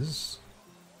resistances.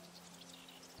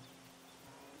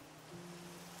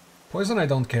 Poison I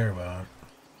don't care about.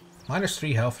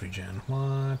 -3 health regen.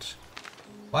 What?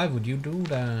 Why would you do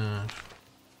that?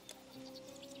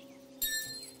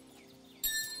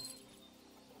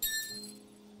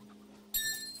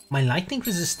 My lightning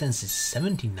resistance is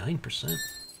 79%.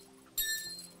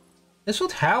 This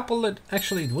would help a lot.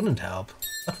 Actually, it wouldn't help.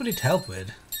 What would it help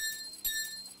with?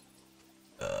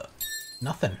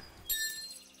 Nothing.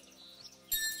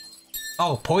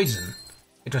 Oh, poison.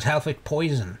 It would help with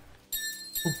poison.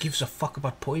 Who gives a fuck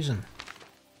about poison?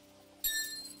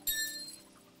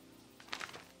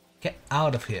 Get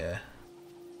out of here.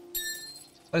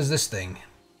 What is this thing?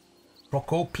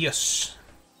 Procopius.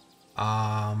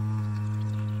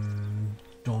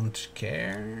 Don't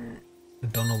care.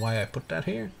 Don't know why I put that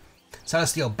here.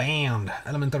 Celestial Band.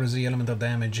 Elemental resist, elemental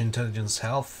damage, intelligence,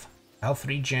 health. Health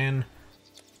regen.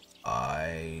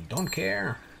 I don't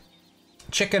care.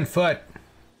 Chicken foot.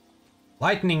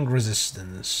 Lightning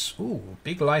resistance. Ooh,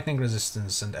 big lightning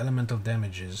resistance and elemental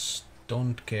damages.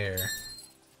 Don't care.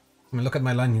 I mean, look at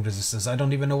my lightning resistance. I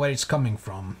don't even know where it's coming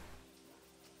from.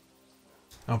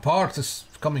 Now, part is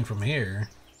coming from here.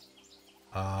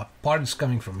 Part is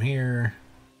coming from here.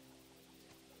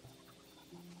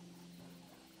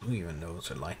 Who even knows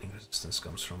where lightning resistance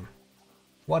comes from?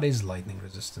 What is lightning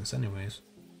resistance, anyways?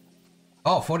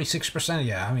 Oh, 46%.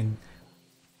 Yeah, I mean,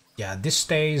 yeah, this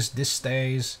stays. This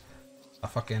stays.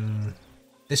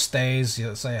 This stays.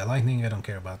 Yeah, so yeah, lightning I don't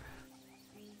care about.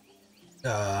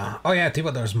 Oh yeah,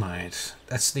 Tibadar's Might.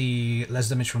 That's the less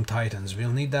damage from Titans.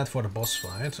 We'll need that for the boss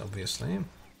fight, obviously.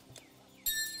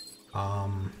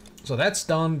 So that's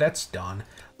done, that's done.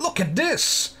 Look at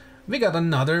this! We got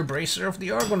another Bracer of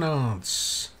the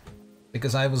Argonauts!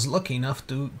 Because I was lucky enough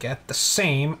to get the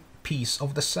same piece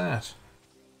of the set.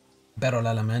 Better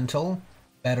Elemental,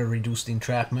 better Reduced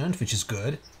Entrapment, which is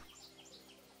good.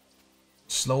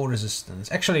 Slow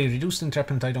Resistance. Actually, Reduced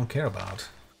Entrapment I don't care about.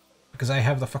 Because I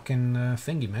have the fucking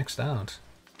thingy maxed out.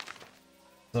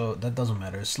 So that doesn't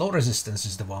matter. Slow Resistance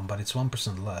is the one, but it's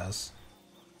 1% less.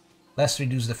 Less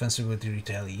reduced defensive with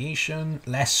retaliation.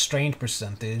 Less strain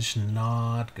percentage.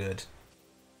 Not good.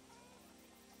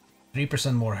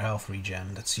 3% more health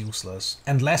regen. That's useless.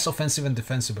 And less offensive and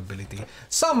defensive ability.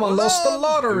 Someone lost the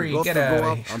lottery! Get out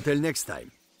of here. Until next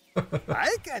time.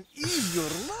 I can ease your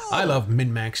load. I love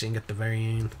min-maxing at the very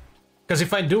end. Because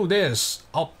if I do this,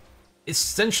 I'll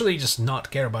essentially just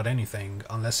not care about anything.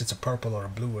 Unless it's a purple or a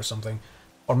blue or something.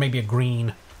 Or maybe a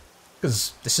green.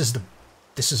 Because this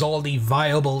is all the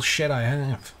viable shit I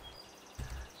have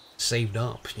saved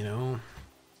up, you know.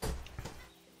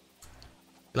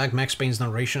 Like Max Payne's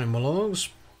narration and monologues?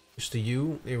 Just to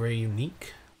you, they're very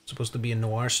unique. It's supposed to be a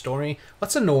noir story.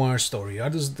 What's a noir story? Are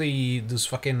those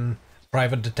fucking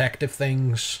private detective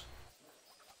things?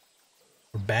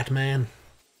 Or Batman?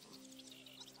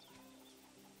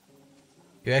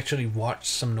 You actually watch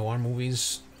some noir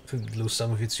movies to lose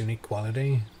some of its unique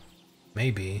quality?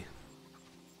 Maybe.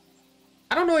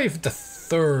 I don't know if the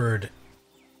third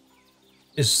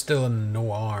is still a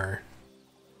noir.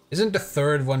 Isn't the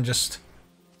third one just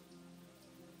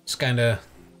kinda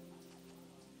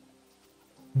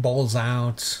balls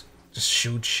out, just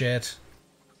shoot shit,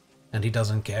 and he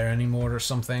doesn't care anymore or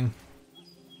something?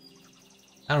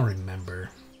 I don't remember.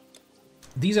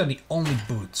 These are the only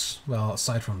boots, well,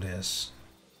 aside from this.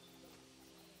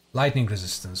 Lightning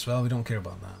resistance, well, we don't care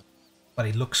about that. But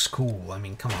it looks cool, I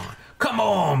mean, come on. Come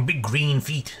on, big green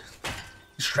feet!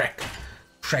 Shrek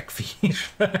feet,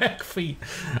 Shrek feet.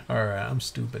 Alright, I'm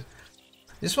stupid.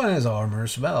 This one has armor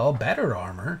as well, better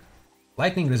armor.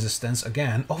 Lightning resistance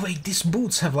again. Oh wait, these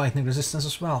boots have lightning resistance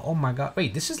as well. Oh my god,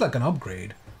 wait, this is like an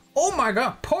upgrade. Oh my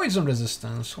god, poison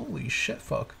resistance. Holy shit,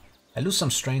 fuck. I lose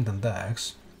some strength and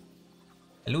dex.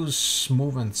 I lose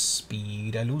movement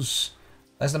speed. I lose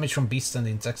less damage from beasts and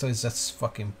insectoids. That's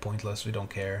fucking pointless, we don't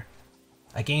care.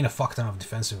 I gain a fuck ton of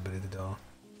defensive ability though.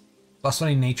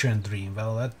 +1 in nature and dream.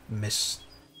 Well, that missed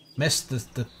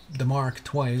the mark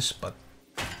twice, but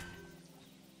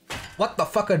what the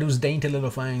fuck are those dainty little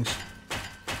fangs?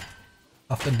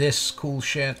 After this cool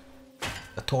shit,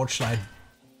 the torchlight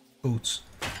boots.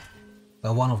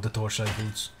 Well, one of the torchlight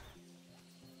boots.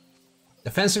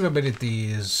 Defensive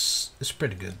ability is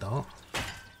pretty good though.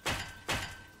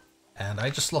 And I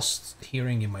just lost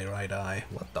hearing in my right eye.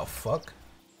 What the fuck?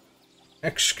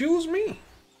 Excuse me?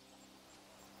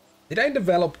 Did I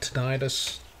develop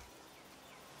tinnitus?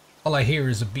 All I hear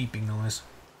is a beeping noise.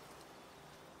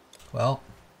 Well,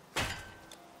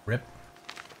 rip.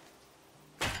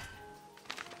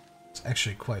 It's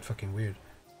actually quite fucking weird.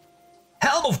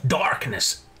 Helm of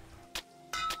Darkness!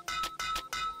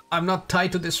 I'm not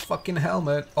tied to this fucking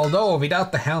helmet. Although,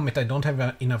 without the helmet, I don't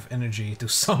have enough energy to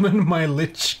summon my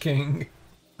Lich King.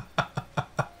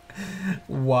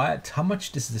 What? How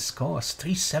much does this cost?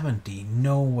 370?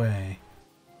 No way.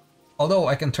 Although,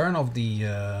 I can turn off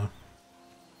the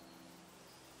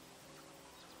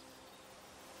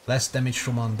less damage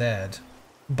from undead.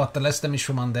 But the less damage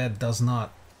from undead does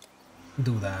not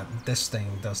do that. This thing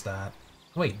does that.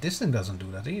 Wait, this thing doesn't do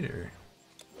that either.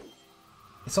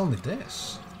 It's only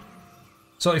this.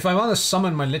 So if I want to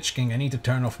summon my Lich King, I need to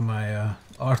turn off my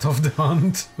Art of the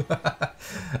Hunt.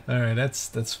 Alright,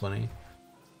 that's funny.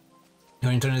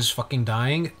 Your internet is fucking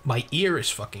dying? My ear is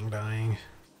fucking dying.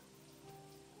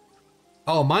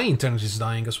 Oh, my internet is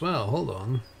dying as well. Hold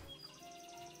on.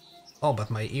 Oh, but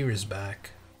my ear is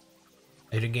back.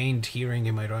 I regained hearing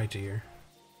in my right ear.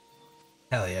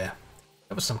 Hell yeah.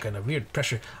 That was some kind of weird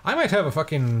pressure. I might have a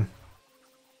fucking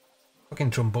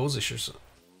thrombosis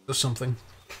or something.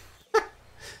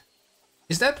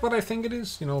 Is that what I think it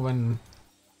is? You know, when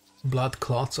blood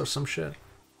clots or some shit?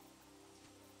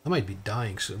 I might be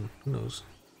dying soon. Who knows?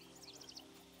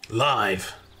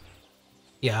 Live!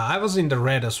 Yeah, I was in the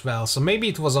red as well, so maybe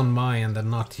it was on my end and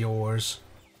not yours.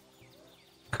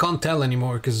 I can't tell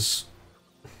anymore because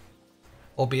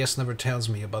OBS never tells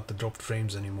me about the dropped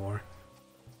frames anymore.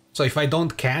 So if I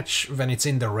don't catch when it's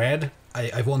in the red,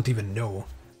 I won't even know.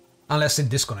 Unless it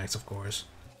disconnects, of course.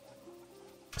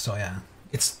 So yeah,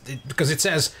 because it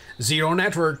says 0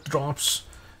 network drops,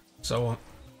 so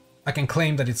I can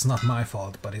claim that it's not my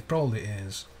fault, but it probably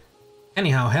is.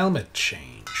 Anyhow, helmet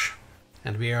change.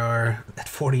 And we are at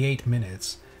 48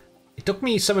 minutes. It took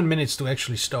me 7 minutes to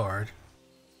actually start.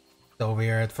 So we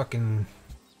are at fucking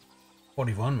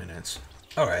 41 minutes.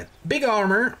 Alright, big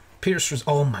armor, pierce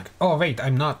oh my, oh wait,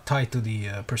 I'm not tied to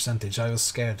the percentage. I was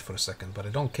scared for a second, but I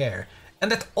don't care.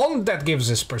 And that all that gives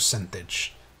is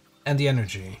percentage. And the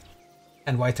energy.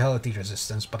 And vitality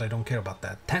resistance, but I don't care about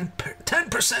that.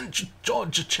 10%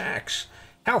 dodge attacks.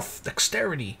 Health,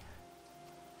 dexterity.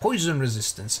 Poison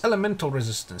resistance, elemental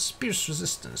resistance, pierce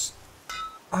resistance.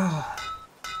 Look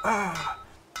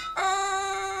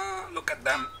at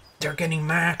them. They're getting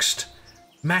maxed.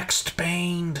 Maxed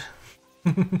pained.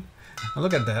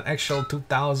 Look at that, actual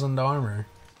 2000 armor.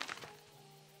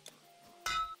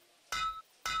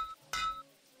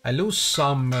 I lose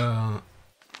some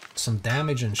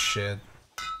damage and shit.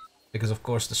 Because of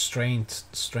course the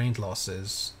strength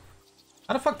losses.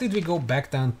 How the fuck did we go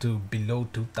back down to below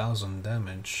 2000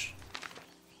 damage?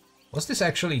 Was this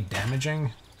actually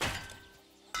damaging?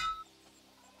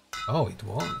 Oh, it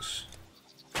was.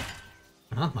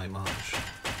 Not my much.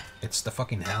 It's the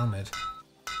fucking helmet.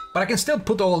 But I can still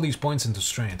put all these points into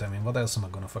strength. I mean, what else am I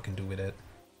gonna fucking do with it?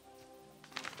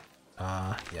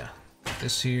 Yeah.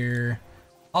 This here...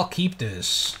 I'll keep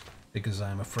this, because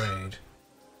I'm afraid.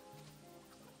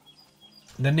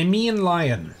 The Nemean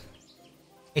Lion.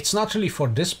 It's not really for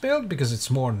this build, because it's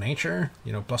more nature.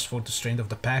 You know, +4 to strength of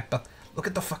the pack, but look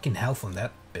at the fucking health on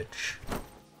that bitch.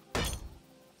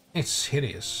 It's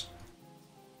hideous.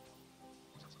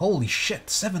 Holy shit,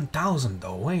 7000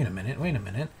 though. Wait a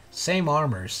minute. Same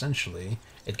armor, essentially.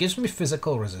 It gives me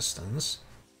physical resistance.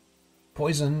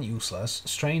 Poison, useless.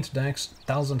 Strength, dex,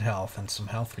 1000 health, and some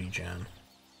health regen.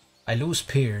 I lose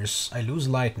pierce, I lose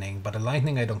lightning, but the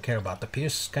lightning I don't care about. The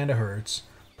pierce kinda hurts.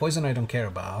 Poison I don't care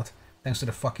about, thanks to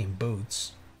the fucking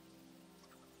boots.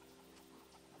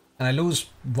 And I lose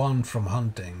 1 from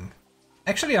hunting.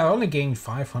 Actually, I only gained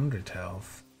 500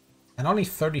 health. And only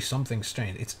 30 something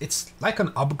strength. It's like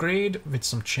an upgrade with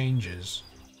some changes.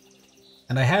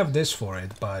 And I have this for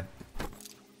it, but...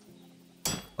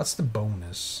 What's the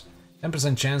bonus?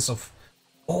 10% chance of...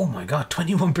 Oh my god,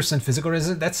 21% physical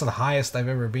resistance? That's the highest I've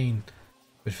ever been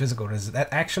with physical resistance.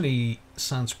 That actually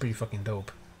sounds pretty fucking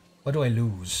dope. What do I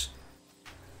lose?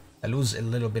 I lose a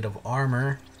little bit of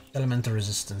armor, elemental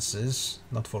resistances,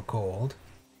 not for cold.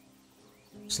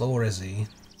 Slow resi.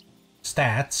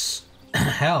 Stats,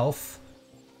 health,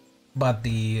 but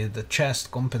the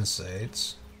chest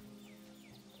compensates.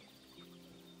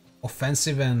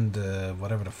 Offensive and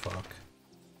whatever the fuck.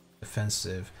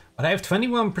 Defensive. But I have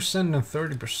 21% and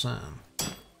 30%.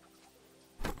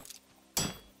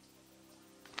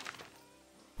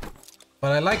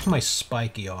 But I like my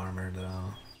spiky armor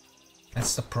though.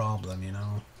 That's the problem, you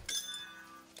know.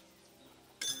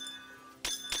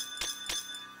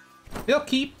 We'll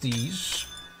keep these.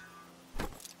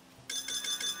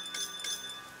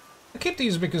 I keep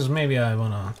these because maybe I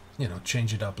wanna, you know,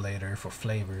 change it up later for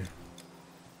flavor.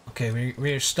 Okay,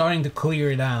 we're starting to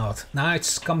clear it out. Now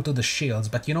it's come to the shields,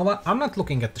 but you know what? I'm not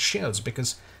looking at the shields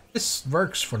because this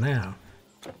works for now.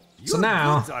 So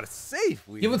now, are safe,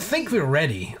 you would think we're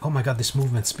ready. Oh my god, this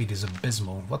movement speed is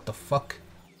abysmal. What the fuck?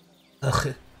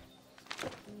 Ugh.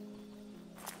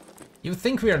 You would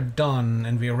think we are done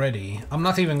and we're ready. I'm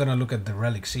not even gonna look at the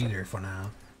relics either for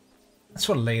now. That's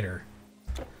for later.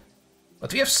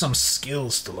 But we have some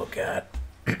skills to look at.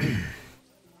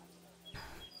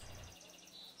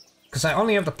 Because I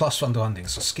only have the +1 to hunting,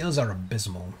 so skills are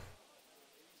abysmal.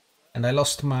 And I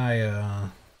lost my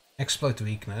exploit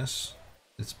weakness.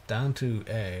 It's down to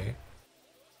A.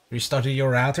 Restarted your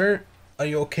router? Are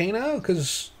you okay now?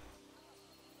 Because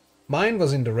mine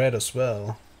was in the red as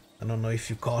well. I don't know if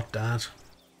you caught that.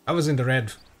 I was in the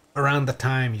red around the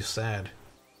time you said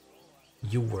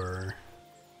you were.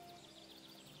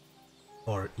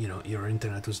 Or, you know, your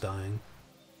internet was dying.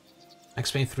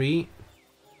 Max Payne 3.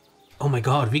 Oh my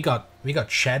god, we got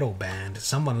shadow banned.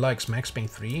 Someone likes Max Payne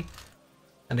 3.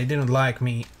 and they didn't like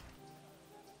me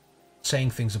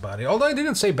saying things about it. Although I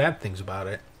didn't say bad things about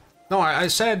it. No, I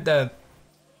said that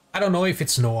I don't know if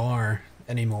it's noir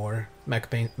anymore, Max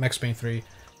Payne 3,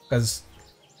 because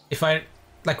if I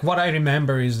like what I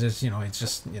remember is this, you know, it's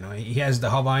just, you know, he has the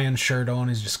Hawaiian shirt on,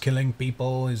 he's just killing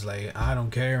people, he's like, I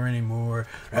don't care anymore.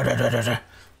 But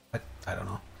I don't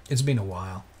know. It's been a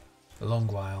while, a long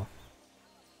while.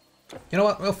 You know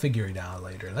what? We'll figure it out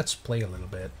later. Let's play a little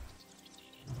bit.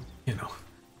 You know,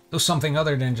 do something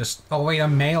other than just, oh wait,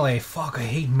 I'm melee. Fuck, I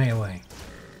hate melee.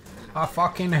 I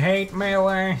fucking hate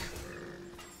melee.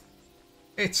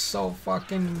 It's so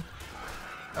fucking...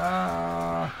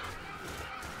 I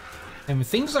mean,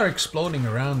 things are exploding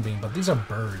around me, but these are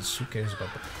birds. Who cares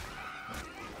about them?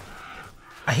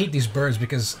 I hate these birds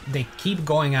because they keep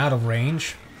going out of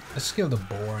range. Let's kill the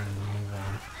boar and move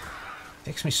on. It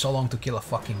takes me so long to kill a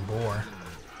fucking boar.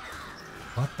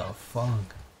 What the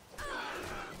fuck?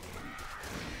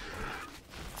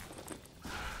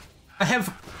 I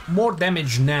have more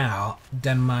damage now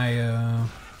than my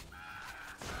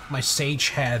my sage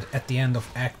had at the end of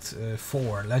Act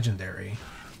 4 Legendary.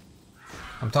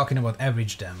 I'm talking about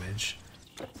average damage.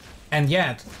 And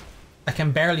yet, I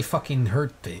can barely fucking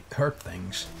hurt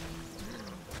things.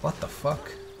 What the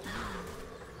fuck?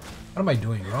 What am I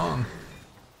doing wrong?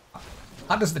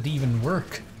 How does that even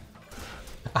work?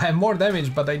 I have more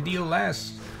damage, but I deal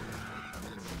less.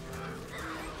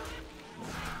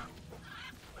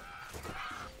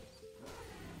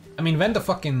 I mean, when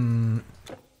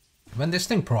this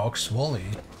thing procs volley,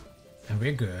 and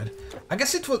we're good. I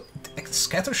guess it will.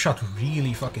 Scattershot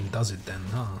really fucking does it then,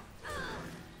 huh?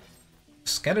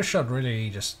 Scattershot really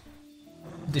just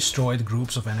destroyed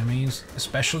groups of enemies,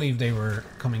 especially if they were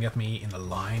coming at me in a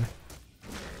line.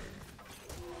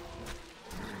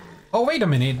 Oh, wait a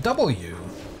minute, W!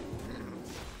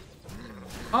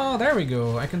 Oh, there we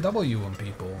go, I can W on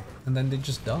people, and then they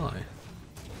just die.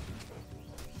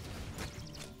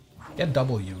 Get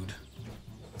W'd.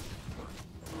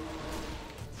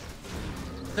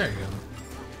 There you go.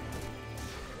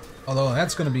 Although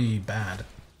that's gonna be bad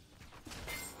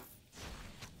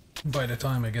by the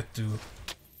time I get to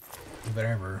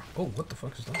wherever. Oh, what the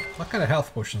fuck is that? What kind of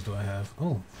health potions do I have?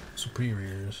 Oh,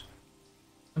 superiors.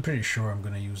 I'm pretty sure I'm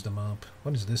gonna use them up.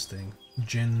 What is this thing?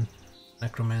 Djinn,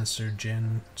 Necromancer,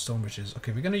 Djinn, Stone Witches.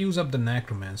 Okay, we're gonna use up the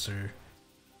Necromancer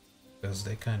because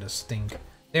they kind of stink.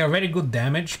 They are very good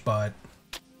damage, but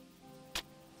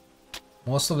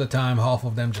most of the time half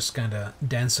of them just kind of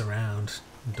dance around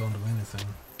and don't do anything.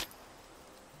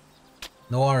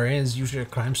 Noir is usually a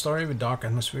crime story with dark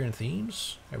atmosphere and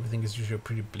themes. Everything is usually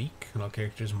pretty bleak, and all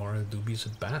characters morally dubious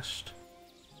at best.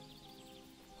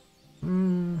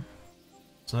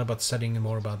 It's not about setting,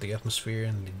 more about the atmosphere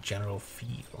and the general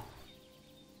feel.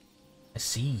 I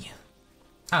see.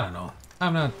 I don't know.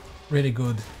 I'm not really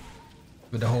good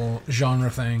with the whole genre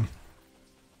thing.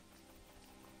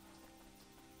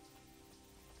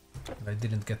 I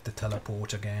didn't get the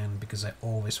teleport again because I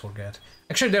always forget.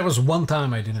 Actually, there was one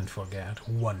time I didn't forget.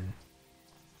 One.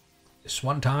 This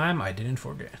one time I didn't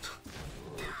forget.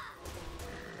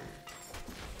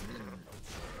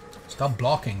 Stop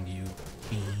blocking, you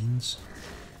beans.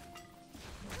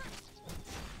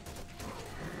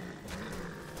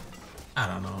 I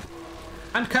don't know.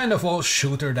 I'm kind of all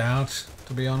shootered out,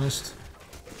 to be honest.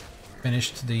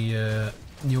 Finished the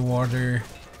New Order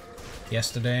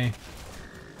yesterday.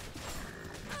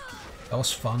 That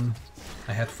was fun.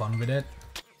 I had fun with it.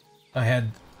 I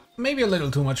had maybe a little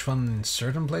too much fun in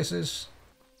certain places.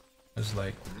 I was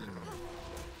like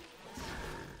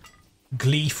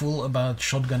gleeful about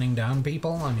shotgunning down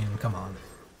people. I mean, come on.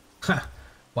 Ha!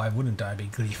 Why wouldn't I be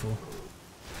gleeful?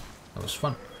 That was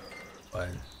fun. But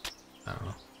I don't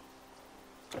know.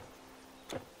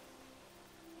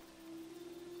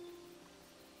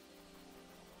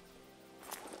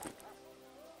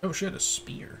 Oh shit, a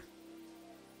spear.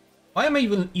 Why am I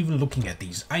even looking at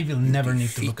these? I will never need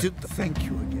to look at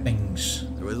things.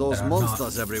 There are those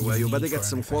monsters everywhere. You better get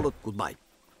some quality. Goodbye.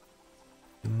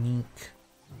 Unique.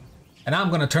 And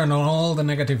I'm gonna turn on all the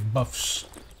negative buffs,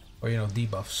 or you know,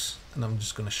 debuffs, and I'm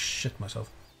just gonna shit myself.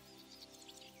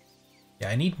 Yeah,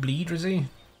 I need bleed, Rizzy.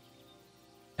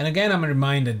 And again, I'm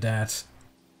reminded that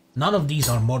none of these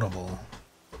are moddable.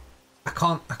 I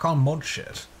can't mod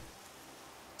shit.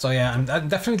 So yeah, I'm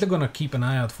definitely gonna keep an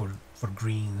eye out for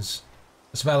greens,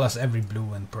 as well as every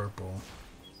blue and purple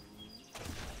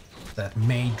that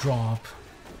may drop.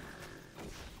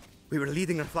 We were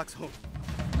leading our flux home.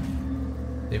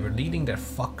 They were leading their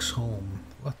fucks home.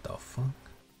 What the fuck?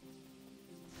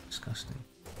 Disgusting.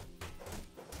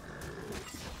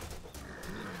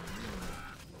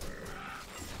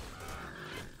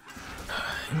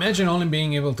 Imagine only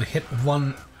being able to hit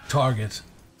one target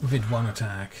with one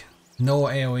attack. No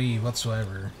AoE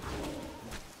whatsoever.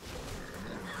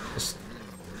 Just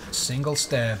single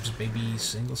stabs, baby,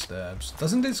 single stabs.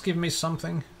 Doesn't this give me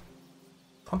something?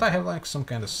 Don't I have like some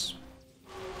kind of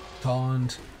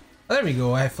taunt? Oh, there we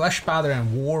go, I have Flesh Powder and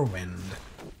Warwind.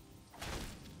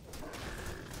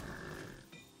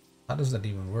 How does that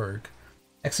even work?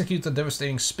 Execute a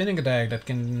devastating spinning attack that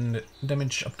can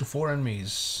damage up to 4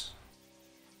 enemies.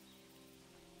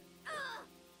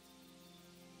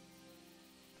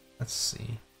 Let's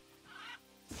see.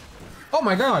 Oh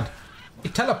my god!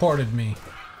 It teleported me!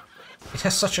 It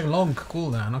has such a long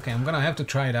cooldown. Okay, I'm gonna have to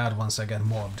try it out once I get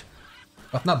mobbed.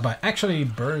 But not by... Actually,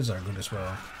 birds are good as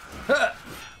well. Ah!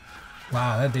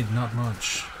 Wow, that did not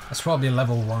much. That's probably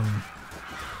level 1.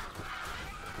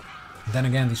 Then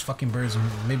again, these fucking birds,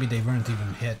 maybe they weren't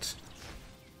even hit.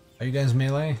 Are you guys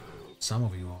melee? Some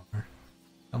of you are.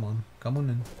 Come on, come on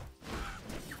in.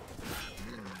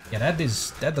 Yeah, that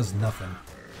does nothing.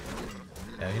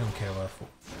 Yeah, you don't care about...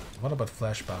 What about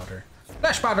Flesh Powder?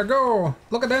 Flesh Powder, go!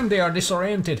 Look at them, they are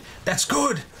disoriented. That's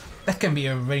good! That can be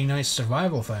a very nice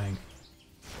survival thing.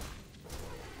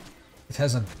 It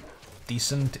has a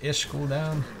decent-ish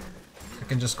cooldown. I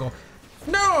can just go...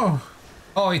 No!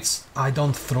 Oh, it's... I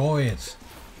don't throw it.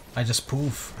 I just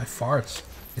poof. I fart.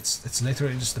 It's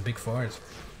literally just a big fart.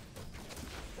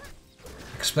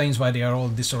 Explains why they are all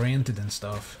disoriented and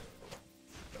stuff.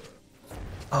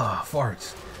 Ah,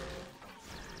 fart.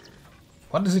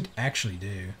 What does it actually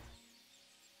do?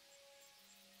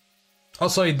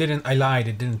 Also, it didn't... I lied,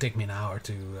 it didn't take me an hour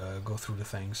to go through the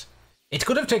things. It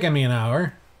could have taken me an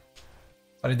hour,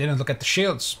 but I didn't look at the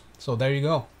shields. So there you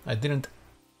go. I didn't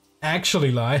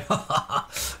actually lie.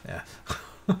 Yeah.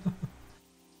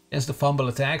 Against the fumble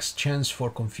attacks, chance for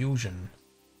confusion.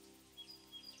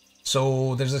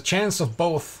 So there's a chance of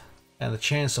both and a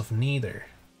chance of neither.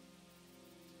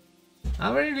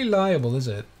 Not very reliable, is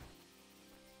it?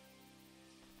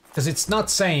 Because it's not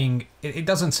saying, it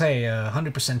doesn't say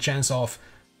 100% chance of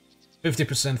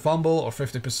 50% fumble or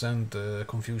 50%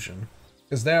 confusion.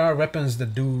 Because there are weapons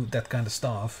that do that kind of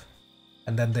stuff,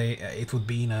 and then it would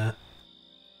be in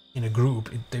a group.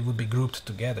 They would be grouped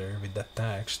together with that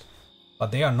text,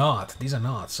 but they are not. These are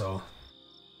not. So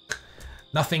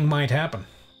nothing might happen.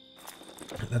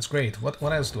 That's great. What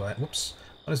else do I? Whoops.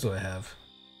 What else do I have?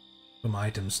 From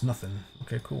items, nothing.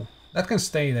 Okay, cool. That can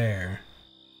stay there.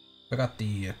 I got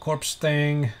the corpse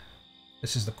thing.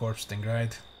 This is the corpse thing,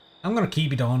 right? I'm gonna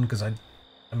keep it on because I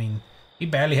mean, we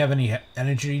barely have any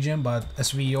energy regen, but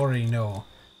as we already know,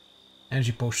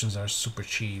 energy potions are super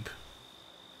cheap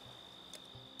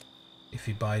if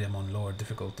you buy them on lower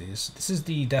difficulties. This is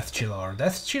the Death Chill Aura.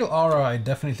 Death Chill Aura I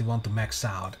definitely want to max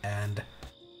out, and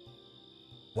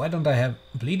why don't I have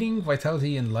Bleeding,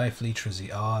 Vitality, and Life Leech?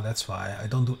 Ah, that's why. I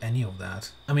don't do any of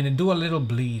that. I mean, I do a little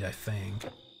bleed, I think.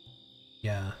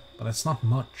 Yeah, but it's not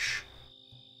much.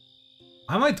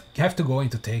 I might have to go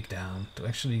into Takedown to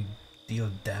actually deal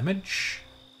damage.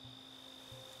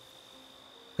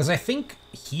 Because I think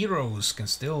heroes can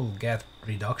still get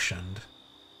reductioned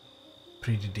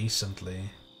pretty decently.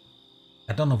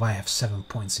 I don't know why I have 7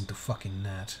 points into fucking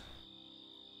net.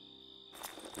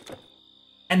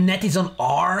 And net is on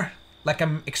R? Like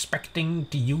I'm expecting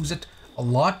to use it a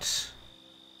lot?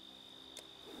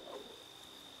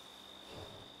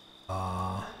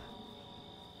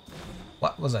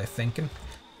 What was I thinking?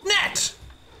 Net!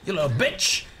 You little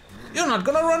bitch! You're not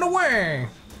gonna run away!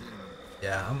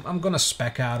 Yeah, I'm gonna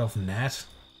spec out of net.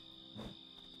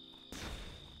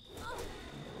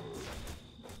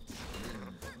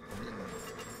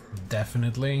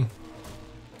 Definitely.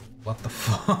 What the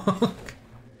fuck?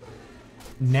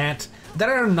 Net.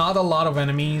 There are not a lot of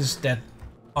enemies that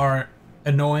are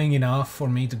annoying enough for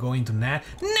me to go into net.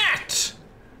 Net!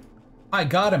 I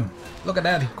got him. Look at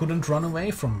that, he couldn't run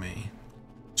away from me.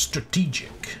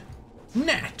 Strategic.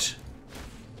 Net.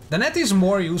 The net is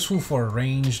more useful for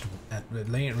ranged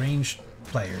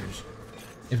players,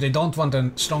 if they don't want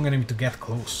a strong enemy to get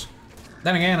close.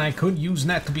 Then again, I could use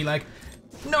net to be like,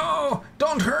 no,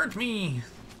 don't hurt me!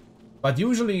 But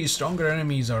usually stronger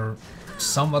enemies are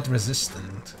somewhat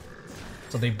resistant,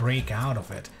 so they break out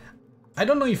of it. I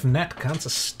don't know if net counts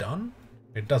as stun?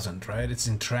 It doesn't, right? It's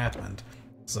entrapment.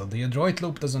 So the Adroit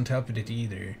Loop doesn't help with it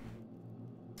either.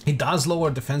 It does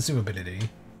lower defensive ability.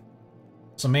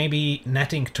 So maybe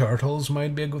netting turtles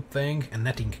might be a good thing, and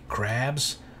netting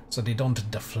crabs, so they don't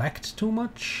deflect too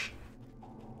much.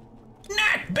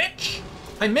 Net, bitch!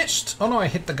 I missed! Oh no, I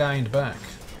hit the guy in the back.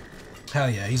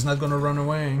 Hell yeah, he's not gonna run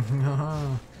away.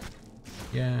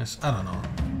 Yes, I don't know.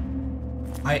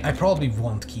 I probably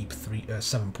won't keep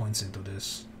 7 points into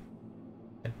this.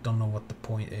 I don't know what the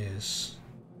point is.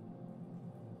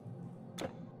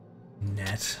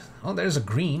 Net. Oh, there's a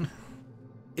green.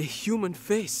 A human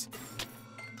face.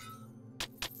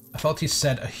 I thought he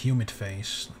said a humid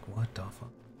face. Like, what the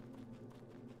fuck?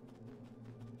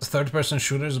 The third-person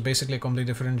shooter is basically a completely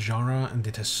different genre and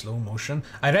it has slow motion.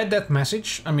 I read that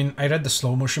message. I mean, I read the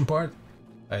slow motion part.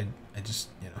 I just,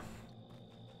 you know.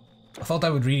 I thought I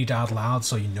would read it out loud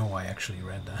so you know I actually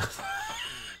read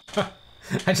that.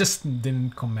 I just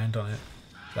didn't comment on it.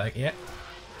 Like, yeah.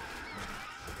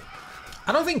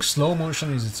 I don't think slow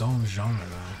motion is its own genre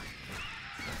though.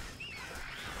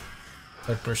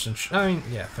 Third-person I mean,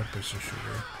 yeah, third-person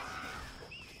shooter.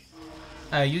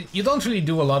 You don't really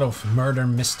do a lot of murder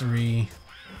mystery.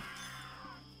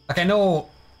 Like, I know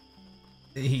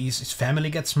his family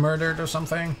gets murdered or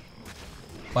something,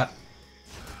 but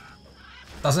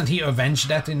doesn't he avenge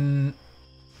that in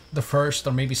the first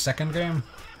or maybe second game?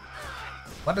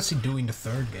 What does he do in the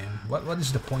third game? What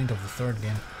is the point of the third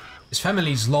game? His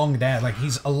family is long dead. Like,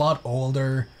 he's a lot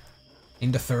older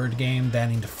in the third game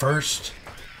than in the first.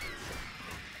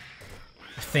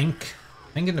 I think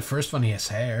in the first one he has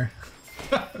hair.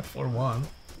 For one.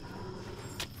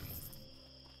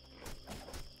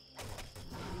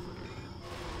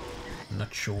 I'm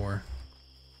not sure.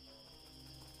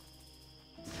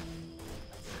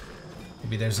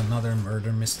 Maybe there's another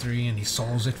murder mystery and he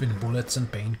solves it with bullets and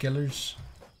painkillers.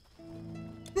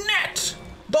 Net!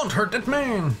 Don't hurt that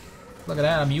man! Look at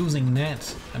that, I'm using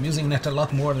net. I'm using net a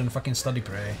lot more than fucking study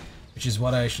prey, which is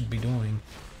what I should be doing.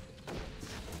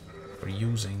 Or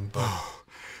using, but...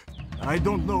 I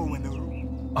don't know when to...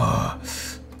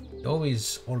 He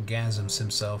always orgasms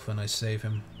himself when I save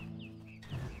him.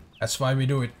 That's why we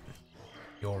do it.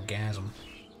 The orgasm.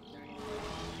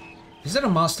 Is that a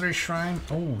mastery shrine?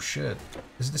 Oh shit.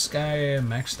 Is this guy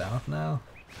maxed out now?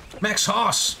 Max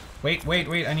Haas! Wait,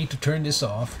 I need to turn this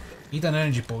off. Eat an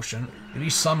energy potion,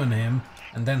 resummon him,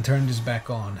 and then turn this back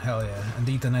on. Hell yeah. And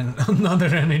eat another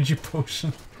energy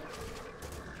potion.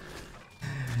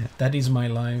 That is my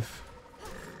life.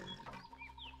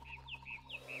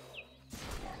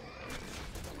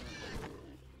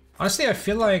 Honestly, I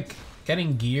feel like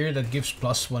getting gear that gives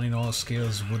 +1 in all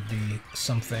skills would be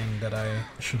something that I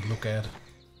should look at.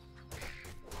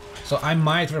 So I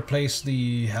might replace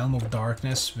the Helm of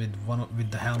Darkness with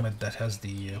the helmet that has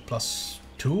the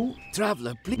 +2.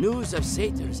 Traveler, please. News of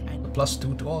satyrs and... The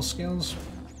 +2 to all skills.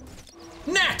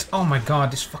 Net! Oh my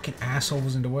god, this fucking asshole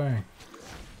was in the way.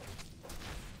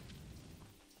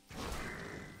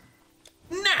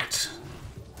 Net!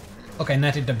 Okay,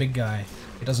 Net is the big guy.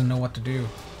 He doesn't know what to do.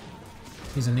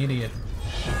 He's an idiot.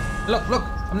 Look,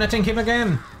 I'm netting him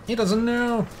again. He doesn't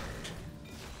know.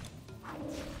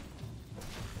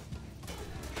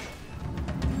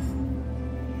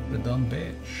 The dumb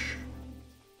bitch.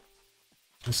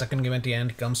 The second game at the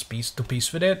end, he comes to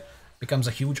peace with it, becomes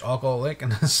a huge alcoholic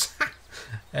and has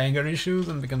anger issues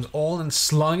and becomes old and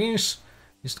sluggish.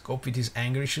 He used to cope with his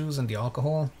anger issues and the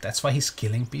alcohol. That's why he's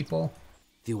killing people.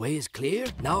 The way is clear.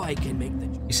 Now I can make the...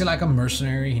 Is he like a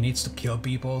mercenary? He needs to kill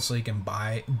people so he can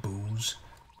buy booze.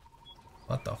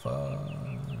 What the fuck?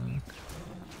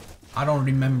 I don't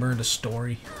remember the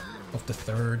story of the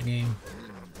third game.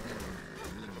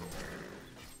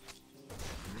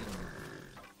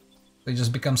 He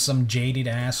just becomes some jaded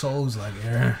asshole who's like,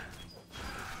 yeah,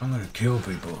 I'm gonna kill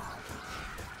people.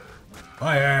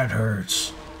 My head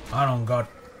hurts.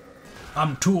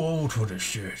 I'm too old for this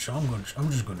shit, so I'm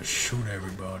just gonna shoot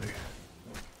everybody.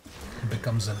 He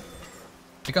becomes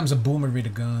a boomer with a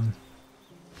gun.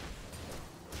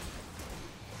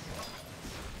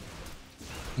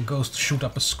 He goes to shoot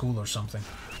up a school or something.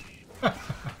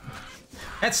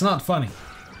 That's not funny.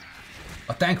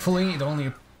 But thankfully, it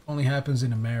only happens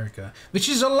in America, which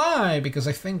is a lie because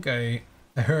I think I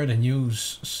heard a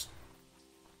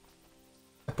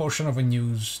portion of a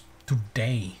news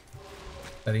today.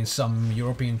 That in some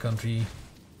European country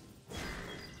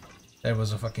there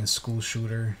was a fucking school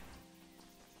shooter.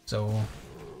 So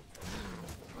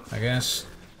I guess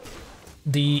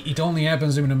the it only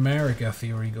happens in America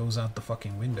theory goes out the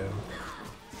fucking window.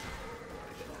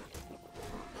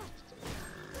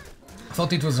 I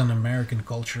thought it was an American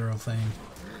cultural thing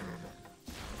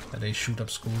that they shoot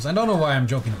up schools. I don't know why I'm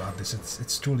joking about this.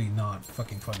 It's truly not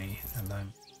fucking funny,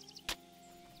 and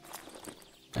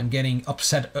I'm getting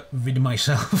upset with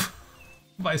myself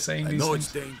by saying these things.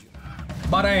 It's dangerous.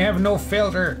 But I have no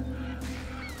filter.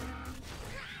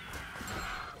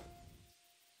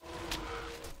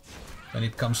 When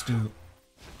it comes to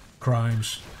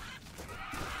crimes.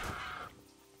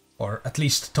 Or at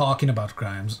least talking about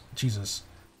crimes. Jesus.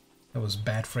 That was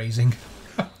bad phrasing.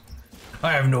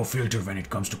 I have no filter when it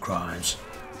comes to crimes.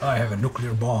 I have a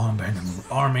nuclear bomb and I'm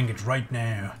arming it right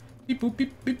now. Beep boop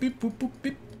beep beep beep boop boop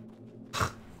beep.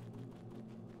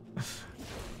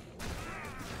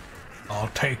 I'll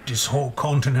take this whole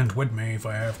continent with me if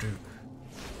I have to.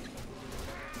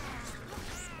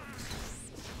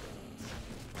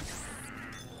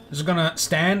 Just gonna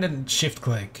stand and shift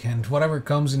click, and whatever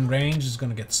comes in range is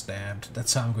gonna get stabbed.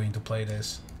 That's how I'm going to play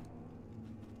this.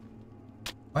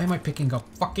 Why am I picking up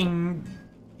fucking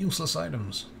useless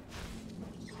items?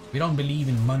 We don't believe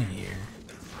in money here.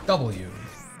 W. There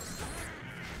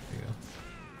you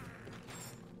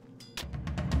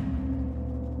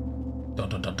go. Dun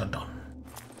dun dun dun dun.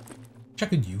 Wish I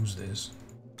could use this.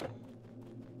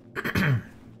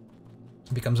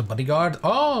 Becomes a bodyguard.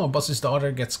 Oh, boss's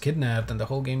daughter gets kidnapped and the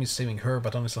whole game is saving her,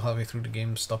 but honestly halfway through the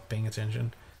game stop paying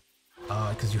attention.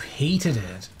 Because you hated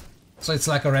it. So it's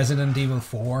like a Resident Evil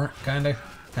 4 kind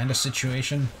of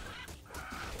situation.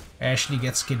 Ashley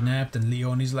gets kidnapped and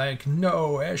Leonie's like,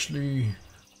 no, Ashley,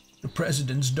 the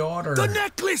president's daughter. The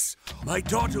necklace! My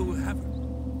daughter will have...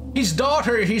 His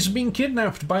daughter, he's been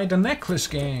kidnapped by the Necklace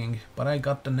Gang. But I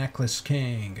got the Necklace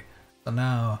King. So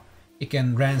now he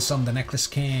can ransom the Necklace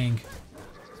King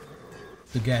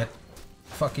to get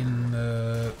fucking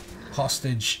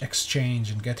hostage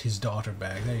exchange and get his daughter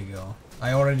back. There you go.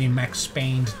 I already Max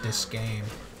Payned this game.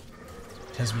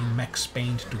 It has been Max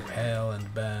Payned to hell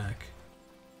and back.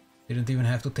 Didn't even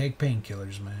have to take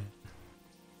painkillers, man.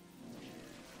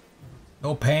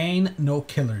 No pain, no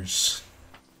killers.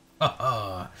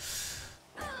 Haha.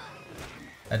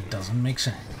 That doesn't make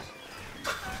sense.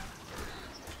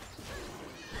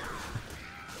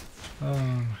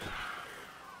 I'm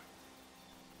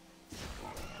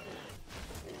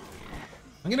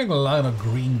getting a lot of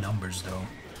green numbers though.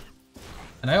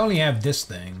 And I only have this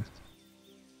thing,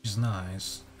 which is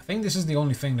nice. I think this is the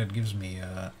only thing that gives me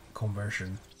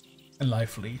conversion and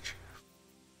life leech.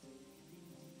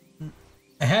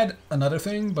 I had another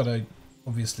thing, but I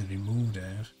obviously removed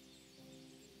it.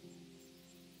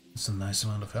 It's a nice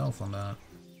amount of health on that.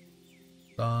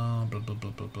 Blah blah blah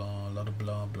blah blah blah, a lot of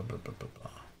blah blah blah blah blah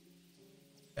blah.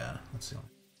 Yeah, that's the only.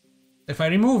 If I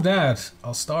remove that,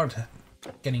 I'll start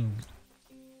getting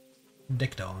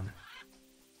dicked on.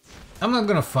 I'm not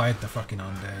gonna fight the fucking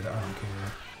undead, I don't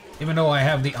care. Even though I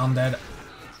have the undead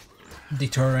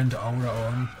deterrent aura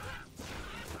on,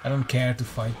 I don't care to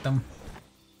fight them.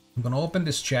 I'm gonna open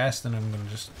this chest and I'm gonna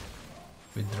just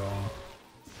withdraw.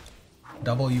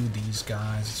 W these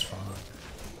guys, it's fine.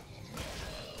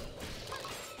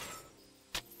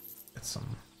 Get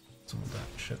some of that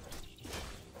shit.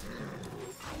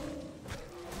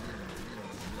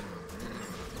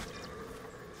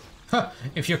 Huh,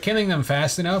 if you're killing them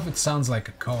fast enough, it sounds like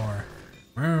a car.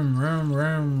 Vroom, vroom,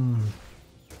 vroom.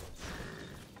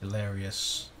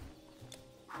 Hilarious.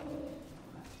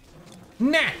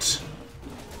 Net!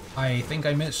 I think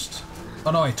I missed.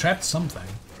 Oh no, I trapped something.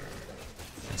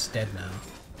 It's dead now.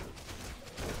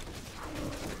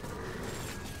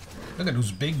 Look at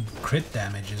those big crit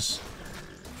damages.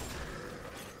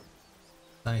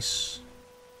 Nice.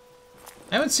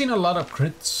 I haven't seen a lot of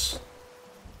crits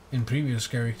in previous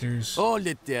characters. Hold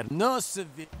it there, no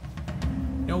civil.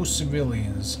 No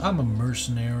civilians. I'm a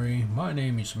mercenary. My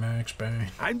name is Max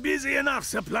Payne. I'm busy enough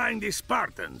supplying the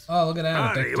Spartans. Oh, look at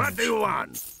that. Hurry, what do you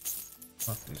want?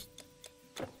 Fuck this.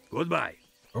 Goodbye.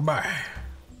 Goodbye.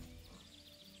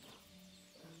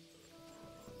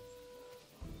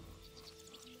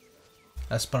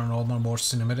 That's paranormal, more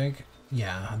cinematic?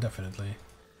 Yeah, definitely.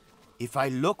 If I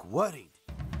look worried.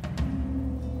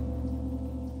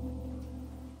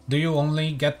 Do you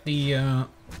only get the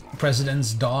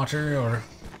president's daughter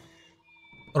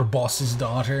or boss's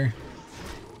daughter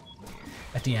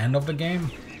at the end of the game?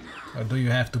 Or do you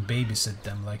have to babysit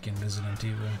them like in Resident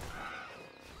Evil?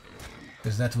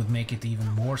 Because that would make it even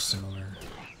more similar.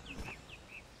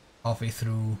 Halfway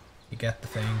through, you get the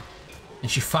thing. And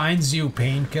she finds you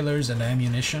painkillers and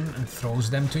ammunition and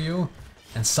throws them to you.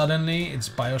 And suddenly, it's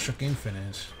Bioshock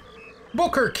Infinite.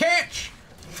 Booker, catch!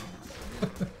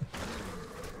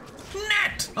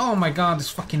 Net! Oh my god, this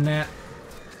fucking net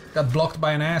got blocked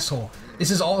by an asshole.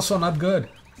 This is also not good.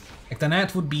 Like, the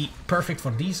net would be perfect for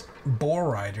these boar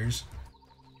riders.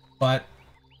 But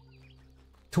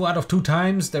 2 out of 2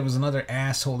 times, there was another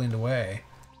asshole in the way.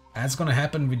 That's gonna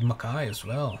happen with Makai as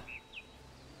well.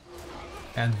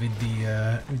 And with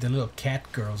the little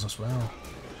cat girls as well.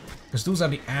 Because those are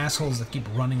the assholes that keep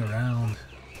running around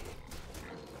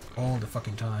all the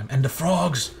fucking time. And the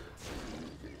frogs!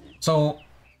 So,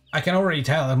 I can already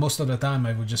tell that most of the time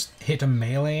I would just hit a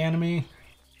melee enemy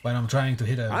when I'm trying to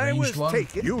hit a ranged one.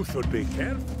 You should be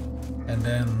careful. And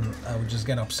then I would just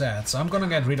get upset. So I'm gonna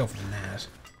get rid of the net.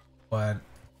 But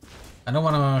I don't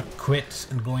want to quit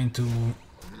and go into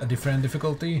a different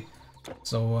difficulty,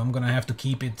 so I'm gonna have to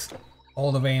keep it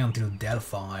all the way until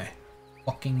Delphi.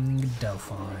 Fucking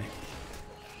Delphi.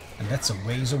 And that's a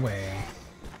ways away.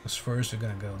 Because first we're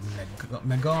gonna go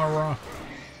Megara,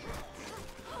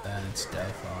 then it's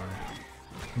Delphi.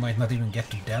 Might not even get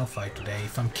to Delphi today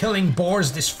if I'm killing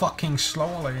boars this fucking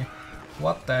slowly.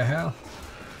 What the hell?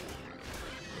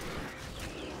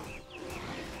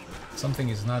 Something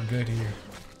is not good here.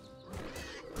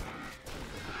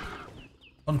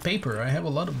 On paper, I have a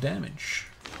lot of damage.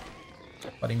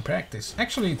 But in practice,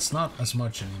 actually it's not as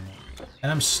much anymore.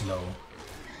 And I'm slow.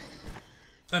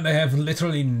 And I have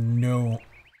literally no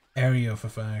area of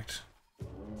effect.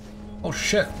 Oh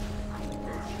shit.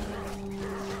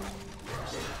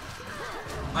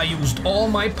 I used all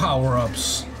my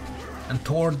power-ups and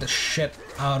tore the shit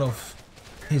out of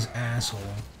his asshole.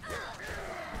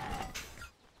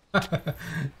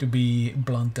 To be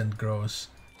blunt and gross.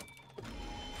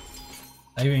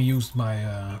 I even used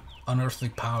my unearthly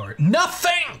power.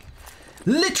 Nothing!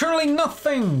 Literally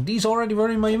nothing! These already were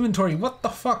in my inventory. What the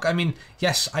fuck? I mean,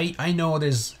 yes, I know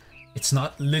it's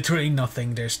not literally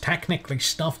nothing. There's technically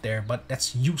stuff there, but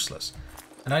that's useless.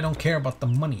 And I don't care about the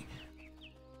money.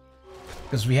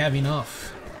 Because we have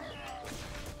enough.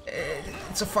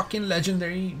 It's a fucking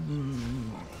legendary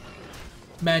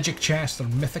magic chest or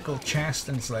mythical chest,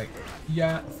 and it's like,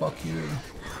 yeah, fuck you.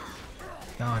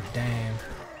 God damn.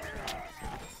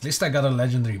 At least I got a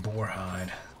legendary boar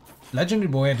hide.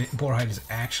 Legendary boar hide is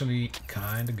actually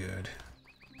kinda good.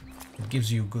 It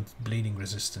gives you good bleeding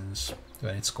resistance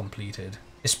when it's completed.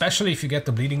 Especially if you get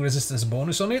the bleeding resistance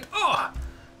bonus on it. Oh!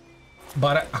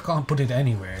 But I can't put it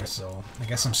anywhere, so I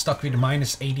guess I'm stuck with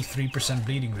minus 83%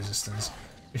 bleeding resistance.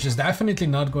 Which is definitely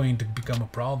not going to become a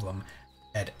problem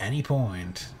at any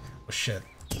point. Oh shit.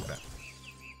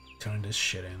 Turn this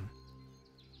shit in.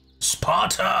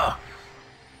 Sparta!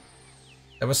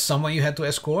 There was someone you had to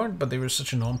escort, but they were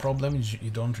such a non-problem you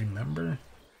don't remember?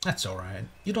 That's alright.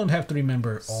 You don't have to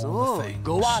remember all the things.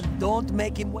 Go on, don't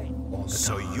make him wait. All the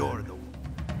So time. you're the...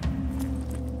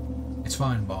 It's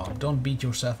fine, Bob. Don't beat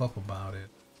yourself up about it.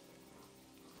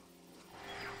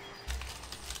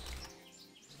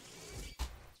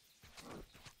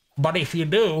 But if you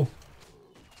do,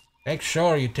 make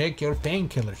sure you take your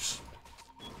painkillers.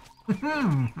 I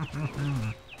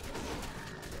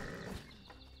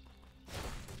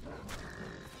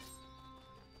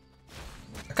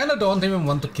kinda don't even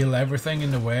want to kill everything in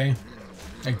the way.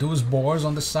 Like those boars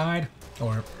on the side,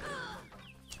 or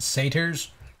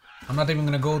satyrs. I'm not even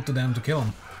gonna go to them to kill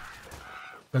them.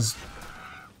 Because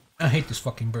I hate these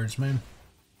fucking birds, man.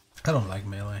 I don't like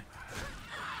melee.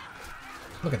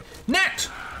 Look at it. Net!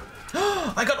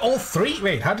 I got all three?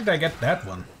 Wait, how did I get that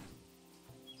one?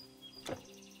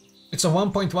 It's a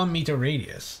 1.1 meter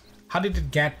radius. How did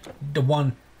it get the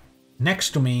one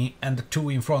next to me and the two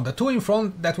in front? The two in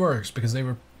front, that works, because they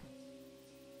were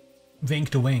wing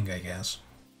to wing, I guess.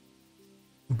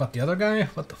 But the other guy?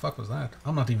 What the fuck was that?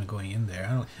 I'm not even going in there.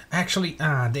 I don't... Actually,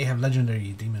 they have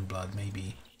legendary demon blood,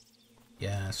 maybe.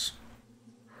 Yes.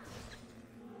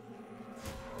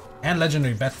 And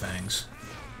legendary bat fangs.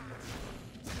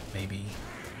 Maybe.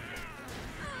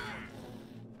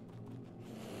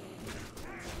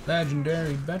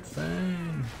 Legendary bat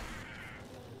fang.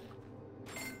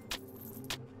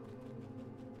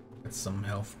 Get some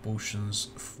health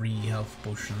potions, free health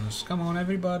potions. Come on,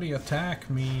 everybody, attack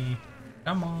me.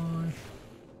 Come on.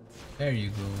 There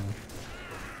you go.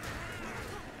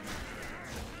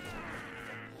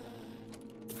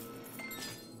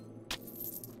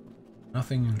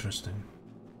 Nothing interesting.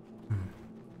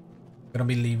 Gonna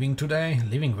be leaving today?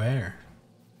 Leaving where?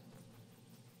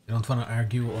 You don't wanna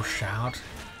argue or shout?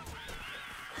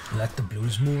 Let the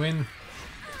blues move in?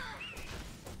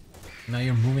 Now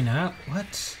you're moving out?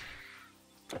 What?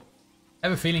 I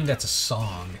have a feeling that's a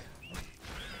song.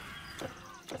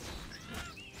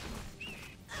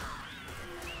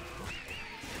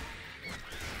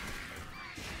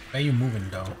 Where are you moving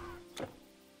though?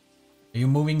 Are you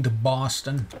moving to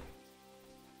Boston?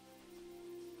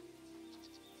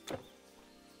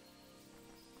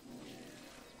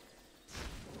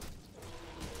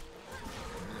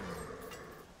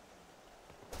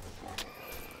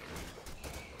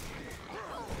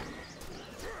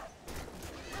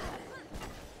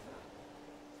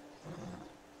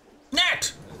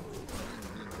 Net!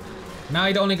 Now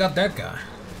I'd only got that guy.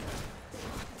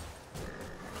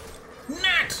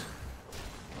 Net!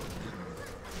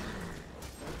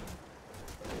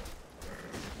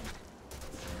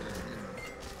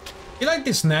 I feel like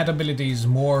this net ability is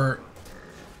more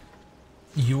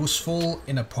useful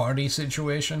in a party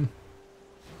situation.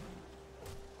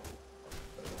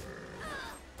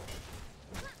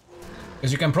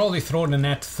 Because you can probably throw the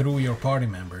net through your party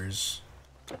members.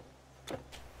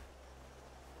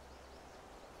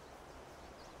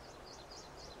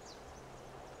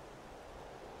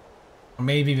 Or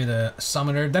maybe with a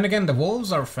summoner. Then again, the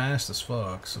wolves are fast as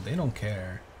fuck, so they don't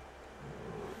care.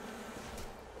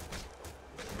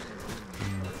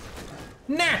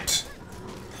 Net!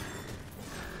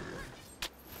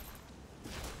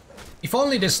 If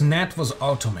only this net was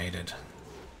automated.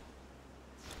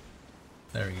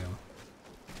 There we go.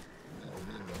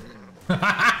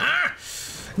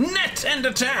 Net and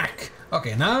attack!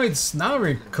 Okay, now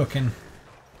we're cooking.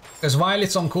 Because while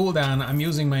it's on cooldown, I'm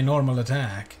using my normal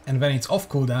attack. And when it's off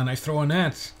cooldown, I throw a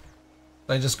net. So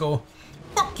I just go,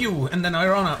 fuck you! And then I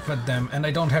run up at them, and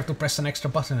I don't have to press an extra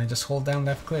button, I just hold down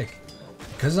left click.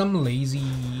 Because I'm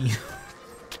lazy.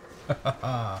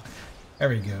 There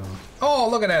we go. Oh,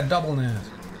 look at that, double net.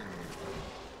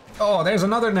 Oh, there's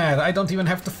another net. I don't even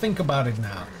have to think about it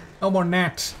now. No more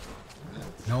net.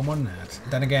 No more net.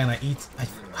 Then again,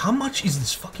 how much is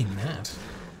this fucking net?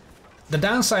 The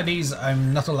downside is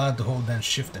I'm not allowed to hold down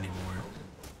shift anymore.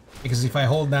 Because if I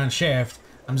hold down shift,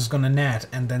 I'm just gonna net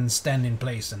and then stand in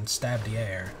place and stab the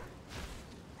air.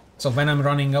 So when I'm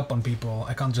running up on people,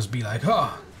 I can't just be like,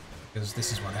 oh, because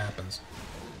this is what happens.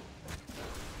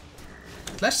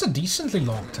 That's a decently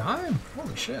long time.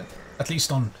 Holy shit. At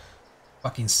least on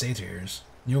fucking Satyrs.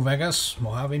 New Vegas,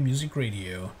 Mojave Music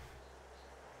Radio.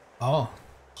 Oh.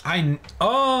 I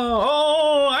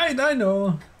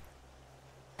know.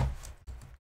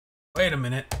 Wait a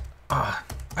minute.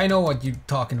 I know what you're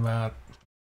talking about.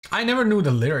 I never knew the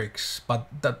lyrics, but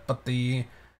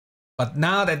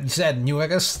now that you said New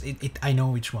Vegas, I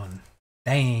know which one.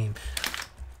 Damn.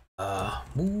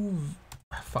 Move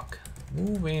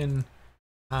in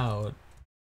out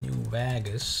New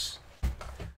Vegas.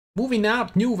 Moving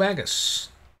out New Vegas.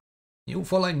 You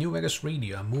follow New Vegas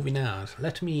Radio. I'm moving out.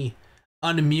 Let me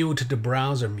unmute the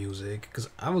browser music because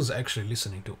I was actually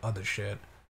listening to other shit.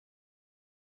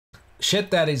 Shit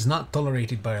that is not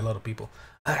tolerated by a lot of people.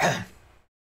 There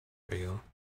you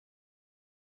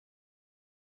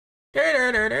go.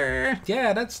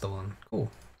 Yeah, that's the one.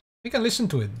 Cool. We can listen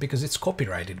to it because it's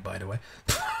copyrighted, by the way.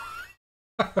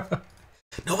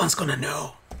 No one's gonna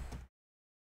know.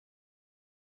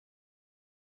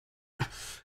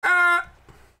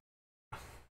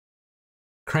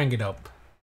 Crank it up.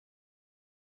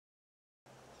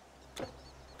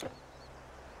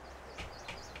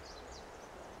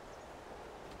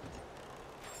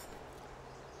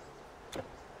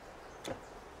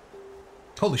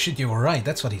 Holy shit, you were right,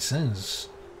 that's what he says.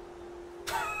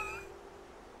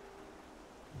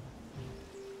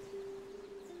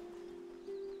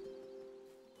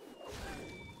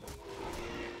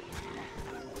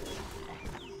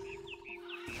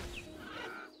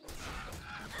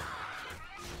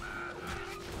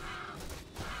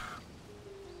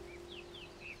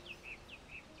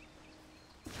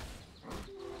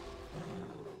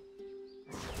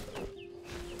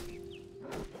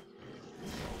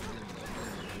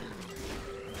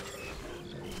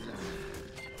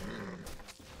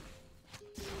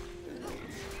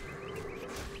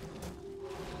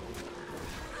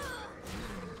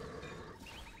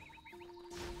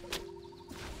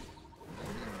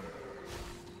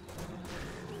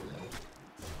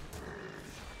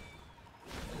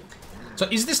 So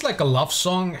is this like a love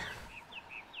song?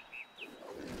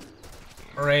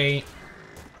 Or a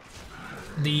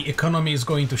the economy is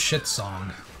going to shit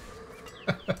song?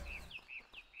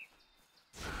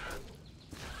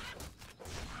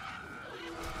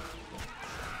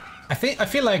 I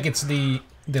feel like it's the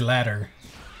latter.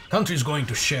 Country's going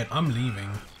to shit, I'm leaving.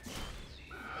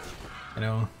 You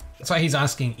know, that's why he's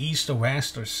asking east or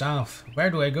west or south.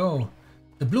 Where do I go?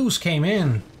 The blues came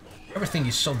in. Everything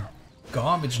is so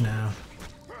garbage now.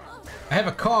 I have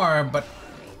a car, but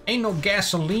ain't no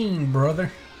gasoline,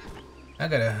 brother. I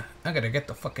gotta get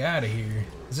the fuck out of here.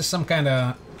 Is this some kind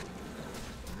of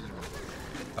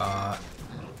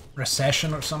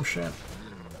recession or some shit?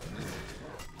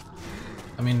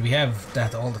 I mean, we have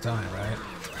that all the time, right?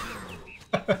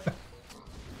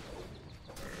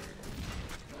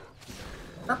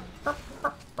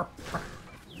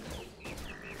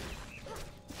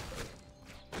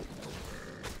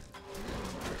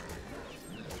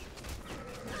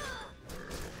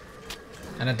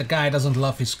 And that the guy doesn't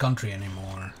love his country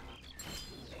anymore.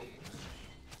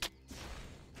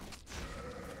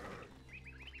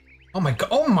 Oh my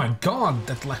god,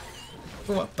 that like,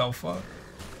 what the fuck?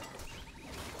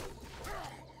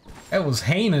 That was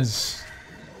heinous.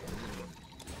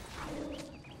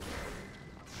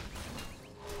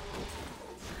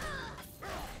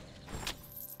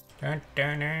 Dun,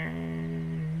 dun,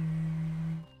 dun.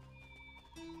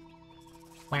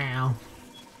 Wow.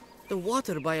 The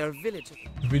water by our village.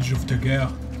 Bridge of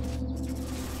Tegea.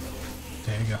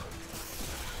 Tegea.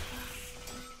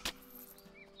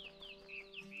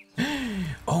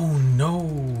 Oh no,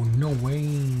 no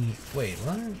way. Wait,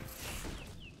 what?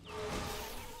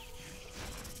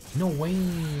 No way.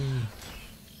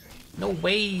 No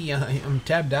way. I'm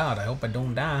tabbed out. I hope I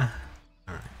don't die.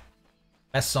 Alright.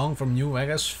 Best song from New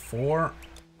Vegas 4.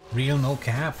 Real no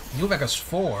cap. New Vegas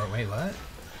 4. Wait, what?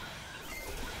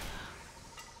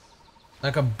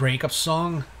 Like a breakup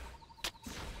song?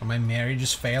 Or my marriage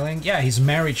is failing? Yeah, his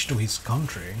marriage to his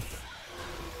country.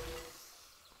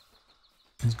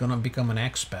 He's gonna become an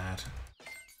expat.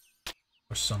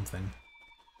 Or something.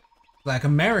 Like,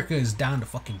 America is down the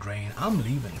fucking drain. I'm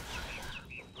leaving.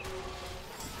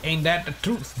 Ain't that the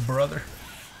truth, brother?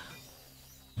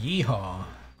 Yeehaw.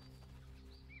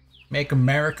 Make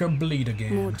America bleed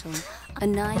again. Mortal. A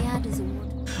naiad is a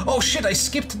mortal. Oh shit, I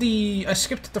skipped the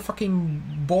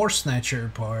fucking boar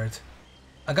snatcher part.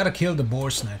 I gotta kill the boar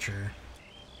snatcher.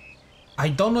 I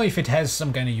don't know if it has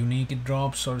some kind of unique it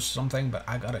drops or something, but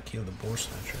I gotta kill the boar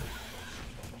snatcher.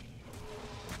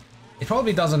 It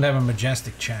probably doesn't have a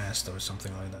majestic chest or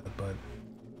something like that, but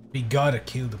we gotta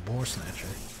kill the boar snatcher.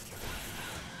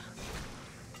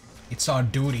 It's our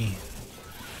duty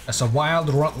as a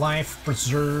wildlife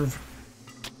preserve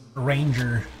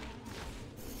ranger.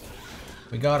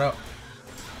 We gotta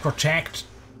protect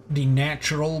the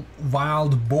natural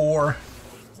wild boar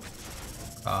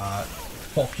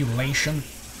population,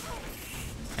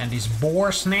 and this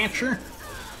boar snatcher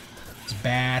is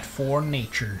bad for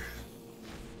nature.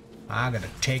 I gotta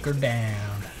take her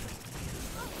down.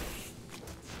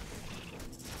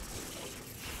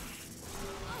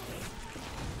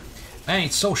 Man,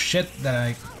 it's so shit that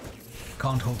I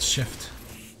can't hold shift.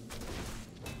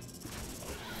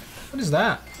 What is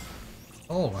that?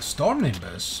 Oh, a storm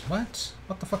nimbus. What?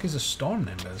 What the fuck is a storm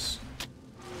nimbus?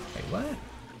 Wait, what?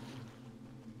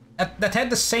 That had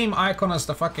the same icon as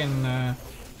the fucking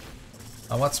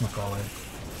whatchamacallit?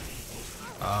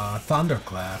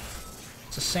 Thunderclap.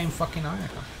 It's the same fucking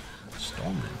icon.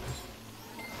 Storm nimbus.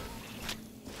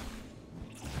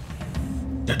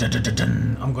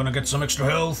 I'm gonna get some extra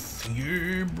health.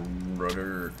 Yeah,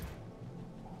 brother.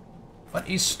 What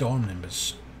is Storm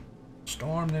Nimbus?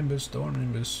 Storm Nimbus, Storm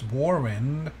Nimbus,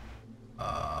 Warwind.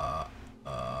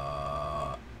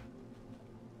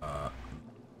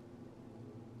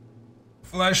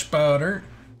 Flash powder.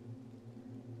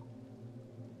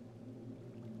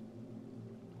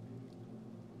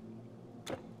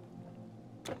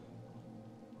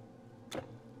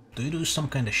 Do you do some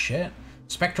kind of shit?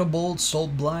 Spectral Bolt, Soul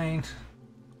Blind,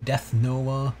 Death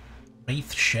Nova,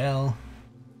 Wraith Shell.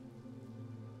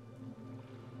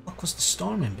 What was the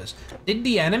Storm Nimbus? Did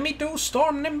the enemy do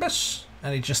Storm Nimbus?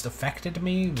 And it just affected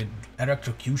me with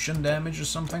electrocution damage or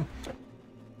something?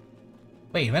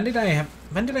 Wait, when did I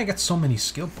get so many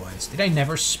skill points? Did I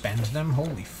never spend them?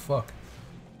 Holy fuck.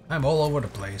 I'm all over the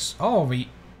place. Oh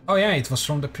yeah, it was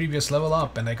from the previous level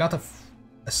up and I got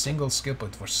a single skill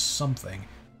point for something.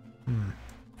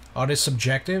 Are they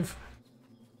subjective?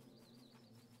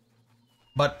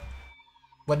 But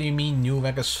what do you mean New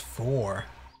Vegas 4?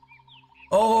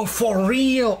 Oh, for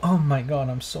real! Oh my god,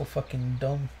 I'm so fucking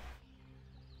dumb.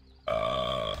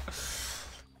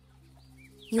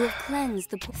 You have cleansed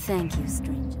the... Thank you,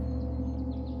 stranger.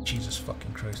 Jesus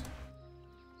fucking Christ.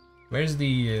 Where's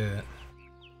the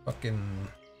fucking...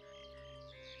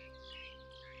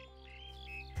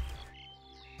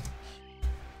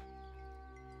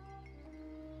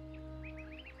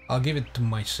 I'll give it to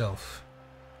myself.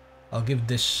 I'll give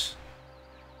this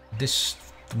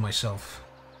to myself.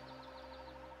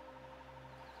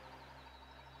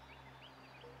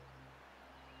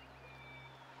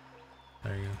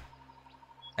 There you go.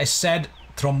 I said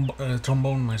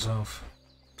trombone myself.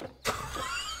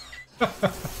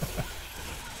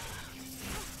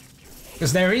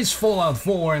 Because there is Fallout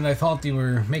 4 and I thought you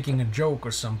were making a joke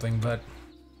or something, but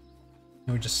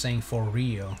you were just saying for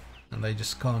real. And I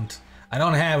just can't. I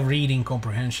don't have reading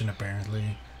comprehension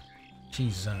apparently.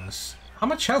 Jesus. How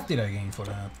much health did I gain for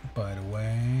that, by the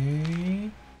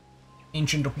way?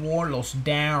 Ancient of War, Lost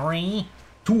Dowry.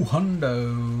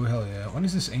 200. Hell yeah. When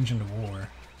is this Ancient of War?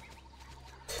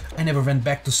 I never went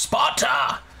back to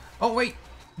Sparta! Oh wait,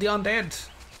 the undead.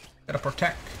 Gotta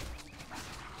protect.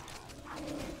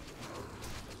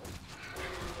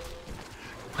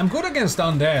 I'm good against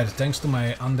undead, thanks to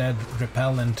my undead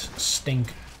repellent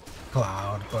stink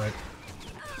cloud, but...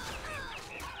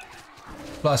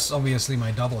 Plus, obviously,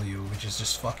 my W, which is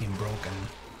just fucking broken.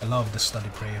 I love the Study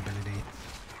Prey ability.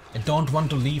 I don't want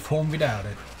to leave home without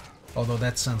it. Although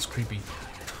that sounds creepy.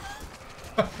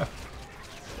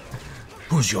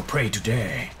 Who's your prey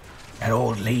today? That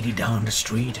old lady down the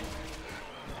street?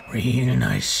 Real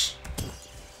nice.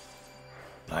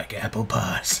 Like apple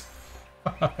pies.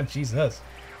 Jesus.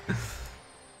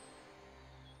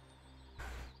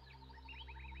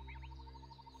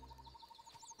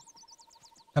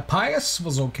 Hippias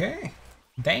was okay.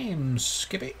 Damn,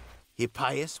 Skippy.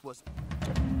 Hippias was...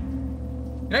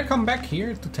 Did I come back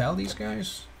here to tell these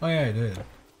guys? Oh yeah, I did.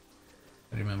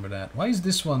 I remember that. Why is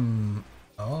this one...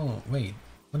 Oh, wait.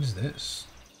 What is this?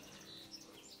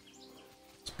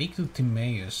 Speak to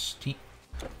Timaeus.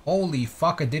 Holy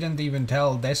fuck, I didn't even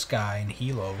tell this guy in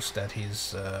Helos that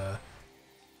he's...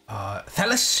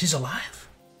 Thales, he's alive.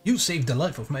 You saved the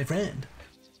life of my friend.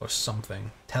 Or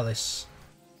something. Thales.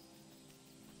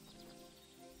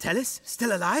 Tellus,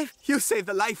 still alive? You saved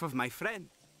the life of my friend.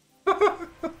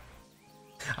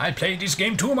 I played this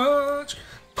game too much.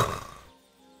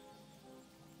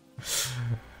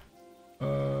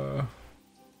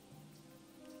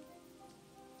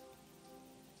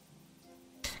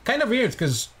 Kind of weird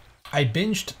because I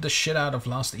binged the shit out of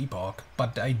Last Epoch,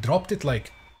 but I dropped it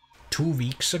like 2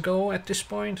 weeks ago at this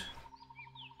point.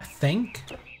 I think.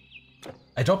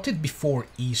 I dropped it before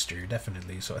Easter,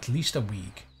 definitely, so at least a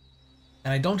week.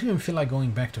 And I don't even feel like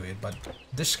going back to it, but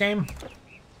this game,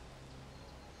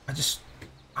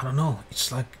 I don't know,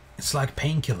 it's like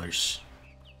painkillers.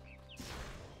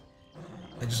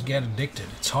 I just get addicted.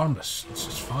 It's harmless. It's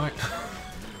just fine.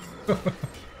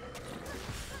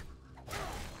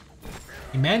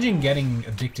 Imagine getting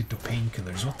addicted to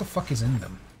painkillers. What the fuck is in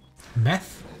them?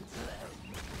 Meth?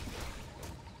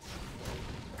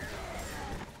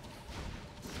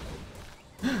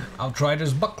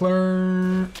 Outriders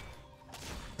Buckler.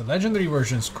 The legendary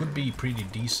versions could be pretty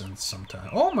decent sometimes.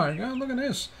 Oh my god, look at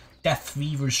this. Death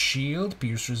Weaver's Shield,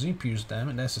 Pierce Resist, Pierce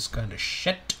Damage. This is kind of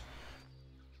shit.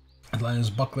 Atlantis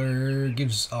Buckler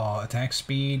gives attack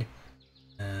speed,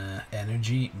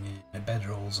 energy. Bad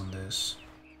rolls on this.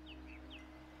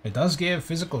 It does give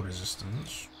physical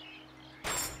resistance.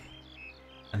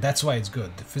 And that's why it's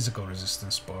good, the physical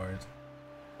resistance part.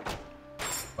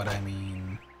 But I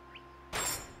mean...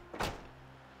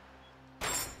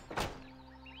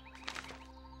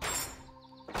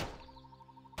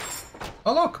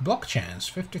 Oh look, block chance,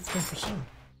 53%.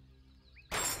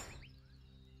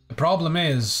 The problem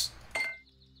is,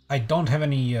 I don't have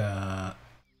any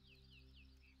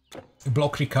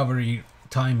block recovery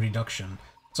time reduction.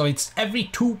 So it's every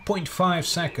 2.5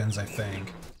 seconds, I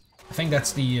think. I think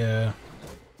that's the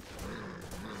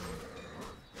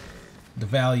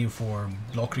value for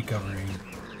block recovery.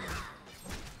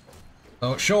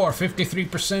 So sure,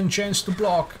 53% chance to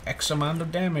block, X amount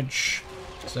of damage.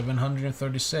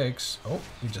 736. Oh,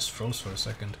 we just froze for a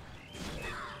second.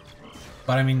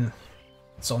 But I mean,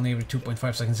 it's only every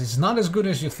 2.5 seconds. It's not as good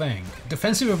as you think.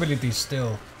 Defensive ability is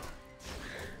still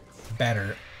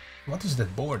better. What is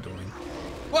that boar doing?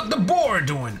 What the boar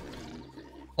doing?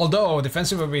 Although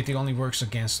defensive ability only works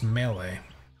against melee,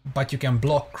 but you can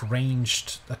block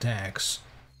ranged attacks,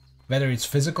 whether it's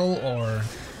physical or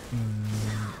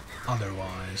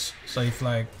otherwise. So if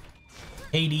like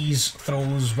Hades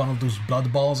throws one of those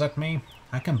blood balls at me,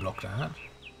 I can block that.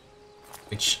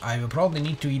 Which I will probably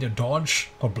need to either dodge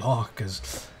or block,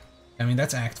 because I mean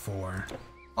that's Act 4.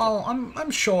 Oh,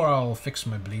 I'm sure I'll fix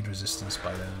my bleed resistance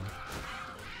by then.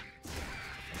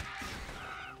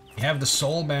 You have the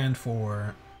soul band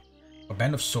for, or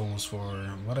band of souls for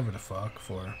whatever the fuck,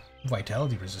 for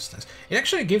vitality resistance. It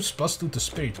actually gives +2 to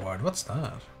Spirit Ward. What's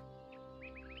that?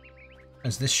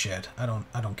 It's this shit. I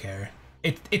don't care.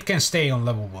 It can stay on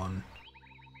level 1.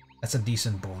 That's a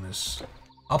decent bonus.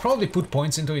 I'll probably put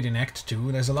points into it in Act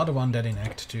 2. There's a lot of undead in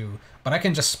Act 2, but I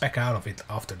can just spec out of it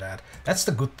after that. That's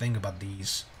the good thing about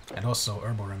these. And also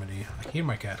Herbal Remedy. I hear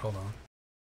my cat, hold on.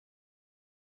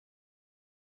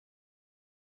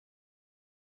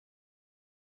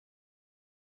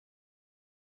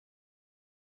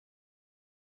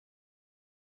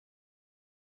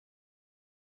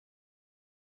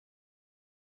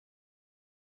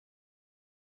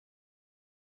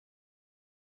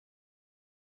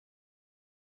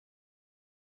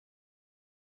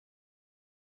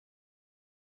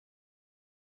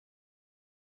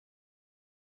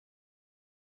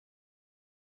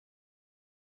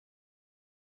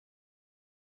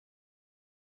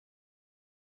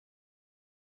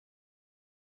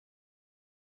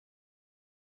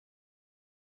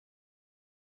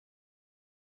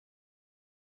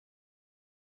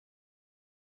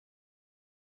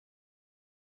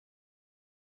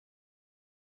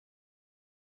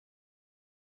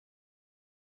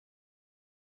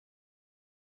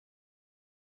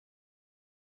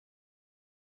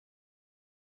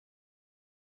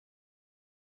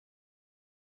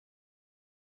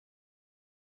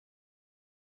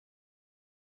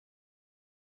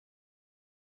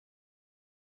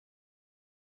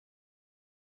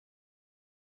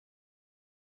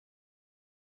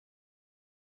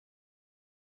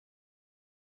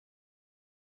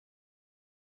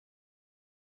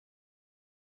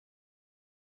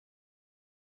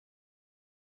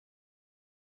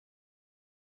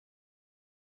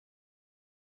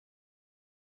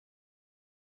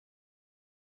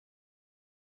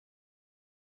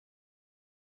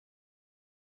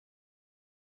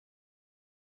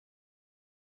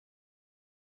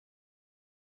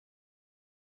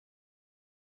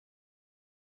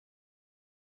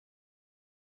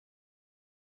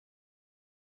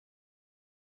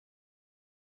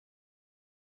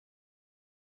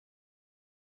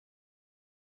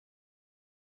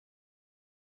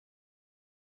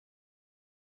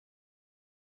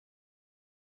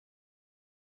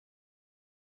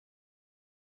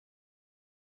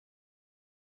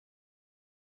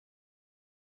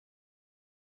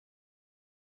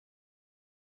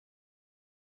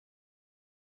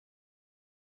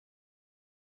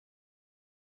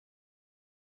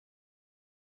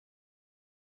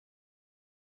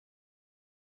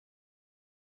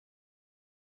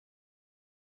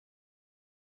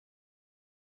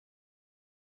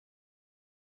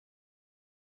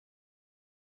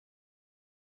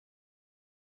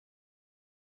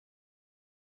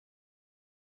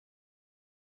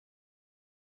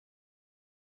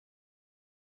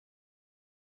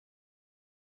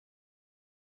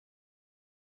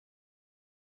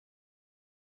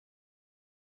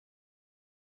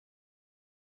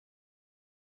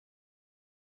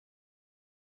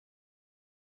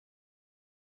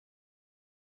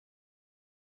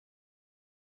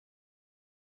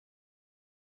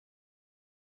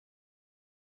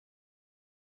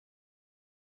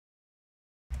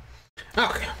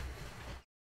 Okay.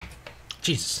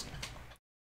 Jesus.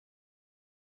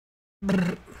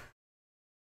 Brrr.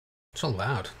 So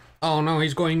loud. Oh no,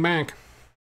 he's going back.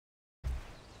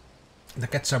 The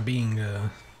cats are being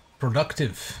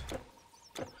productive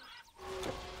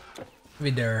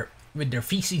with their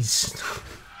feces.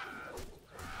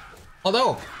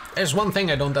 Although, there's one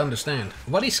thing I don't understand.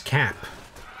 What is cap?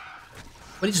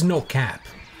 What is no cap?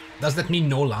 Does that mean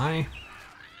no lie?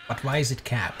 But why is it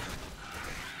cap?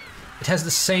 It has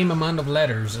the same amount of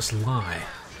letters as lie.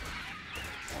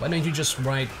 Why don't you just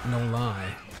write no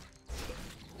lie?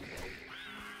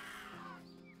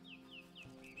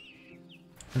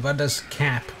 And what does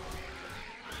cap?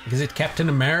 Is it Captain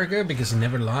America because he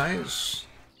never lies?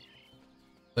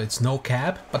 So it's no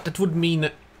cap, but that would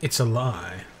mean it's a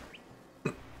lie.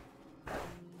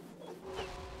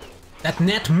 That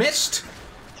net missed?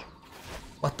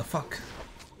 What the fuck?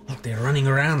 Look, they're running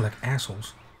around like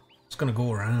assholes. It's gonna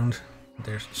go around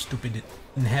their stupid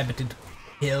inhabited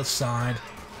hillside.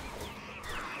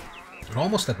 We're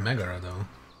almost at Megara though,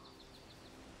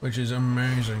 which is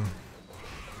amazing.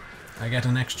 I get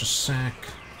an extra sack.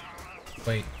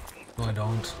 Wait, no I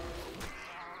don't.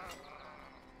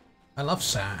 I love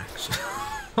sacks.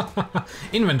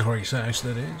 Inventory sacks,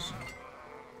 that is.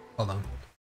 Hold on.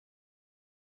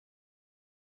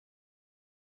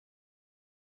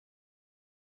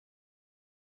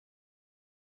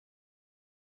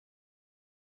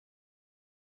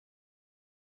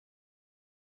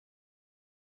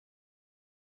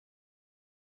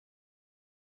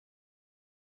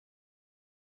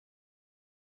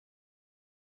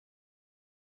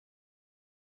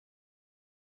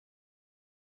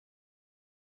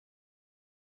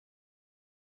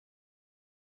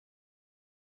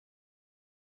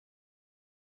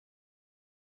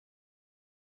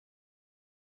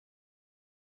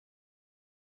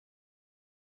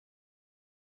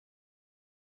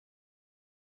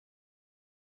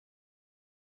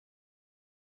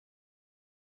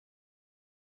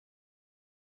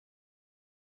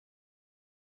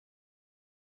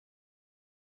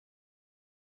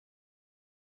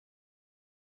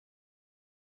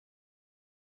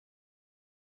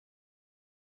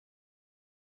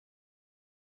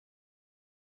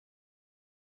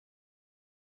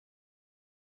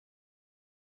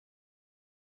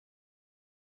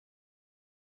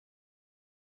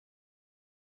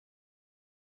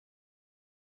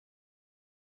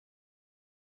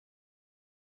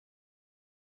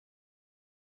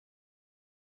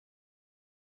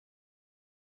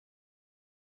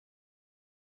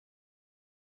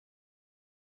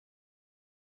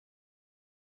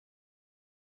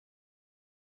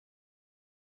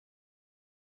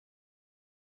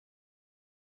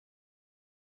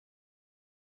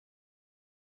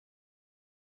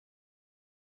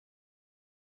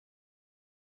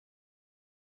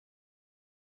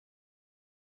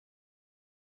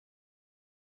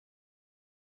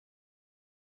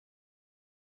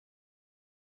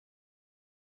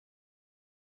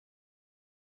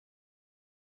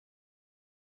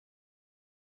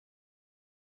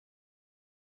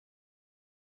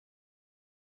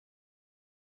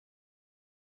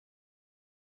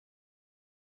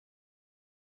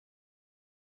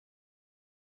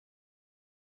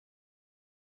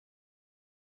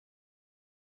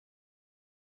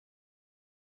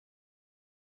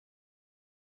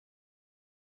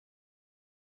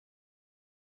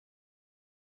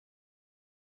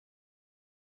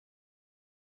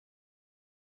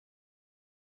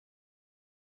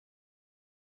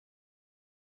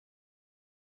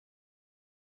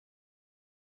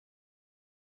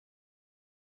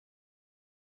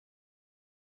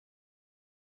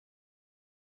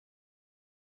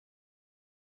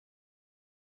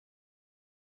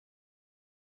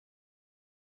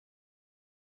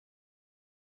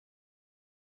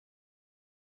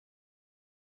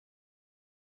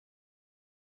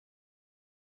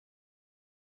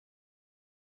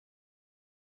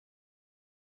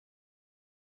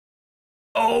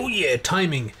 Oh yeah,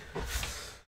 timing.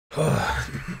 Cats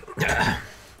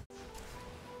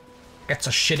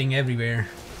are shitting everywhere.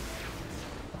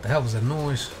 What the hell was that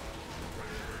noise?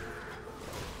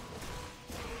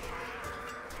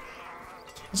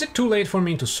 Is it too late for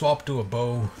me to swap to a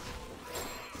bow?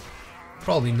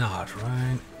 Probably not,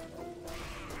 right?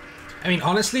 I mean,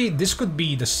 honestly, this could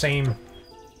be the same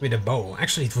with a bow.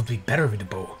 Actually, it would be better with a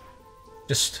bow.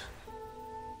 Just...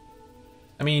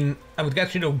 I mean, I would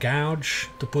get rid of Gouge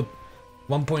to put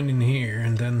 1 point in here,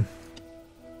 and then...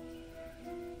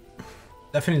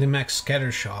 definitely max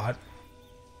Scatter Shot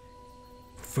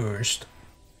first.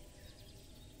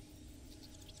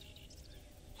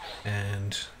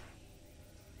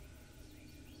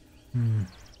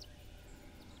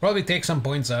 Probably take some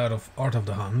points out of Art of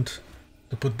the Hunt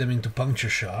to put them into Puncture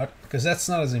Shot, because that's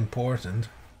not as important.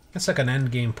 That's like an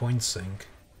endgame point sink.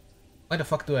 Why the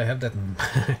fuck do I have that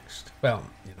maxed? Well,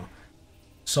 you know,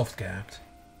 soft capped.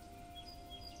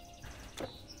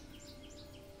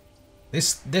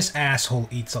 This asshole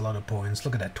eats a lot of points.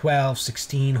 Look at that, 12,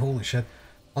 16, holy shit.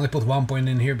 Only put 1 point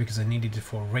in here because I needed it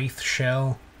for Wraith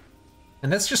Shell.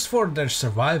 And that's just for their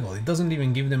survival. It doesn't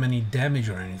even give them any damage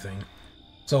or anything.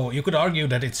 So you could argue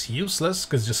that it's useless,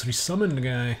 because just resummon the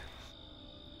guy.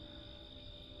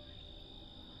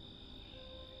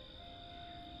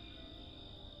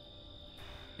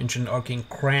 Ancient Arcane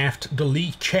Craft, the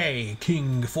Liche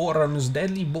King forms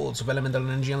deadly bolts of elemental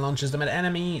energy and launches them at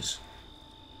enemies.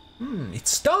 It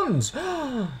stuns!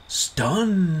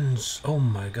 Stuns! Oh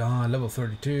my god, level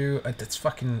 32. That's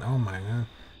fucking... oh my god.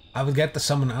 I will get the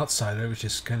Summon Outsider, which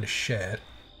is kind of shit.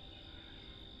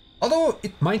 Although,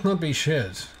 it might not be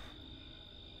shit.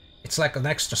 It's like an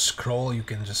extra scroll you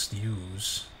can just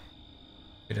use.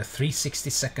 With a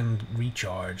 360-second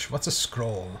recharge. What's a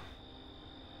scroll?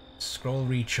 Scroll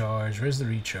recharge. Where's the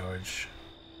recharge?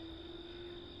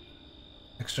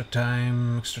 Extra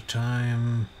time, extra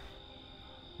time.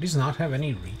 Does not have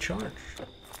any recharge.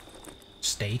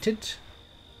 Stated.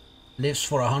 Lives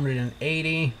for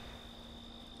 180.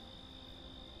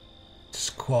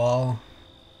 Squall.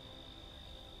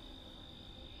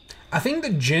 I think the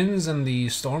Djinns and the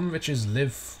Storm Witches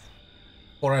live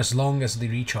for as long as the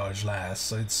recharge lasts,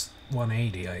 so it's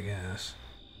 180, I guess.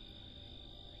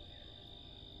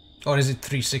 Or is it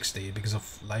 360 because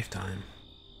of lifetime?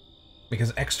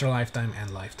 Because extra lifetime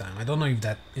and lifetime. I don't know if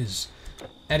that is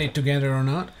added together or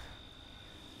not.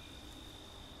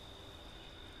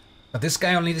 But this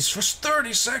guy only lives for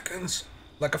 30 seconds!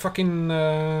 Like a fucking...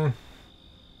 the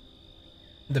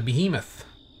Behemoth.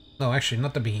 No, actually,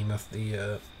 not the Behemoth,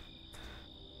 the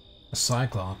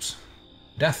Cyclops.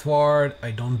 Death Ward,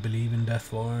 I don't believe in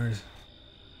Death Ward.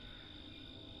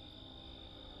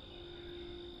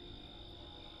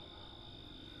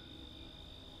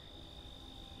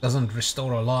 Doesn't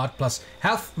restore a lot, plus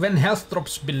health when health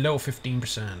drops below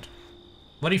 15%.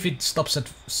 What if it stops at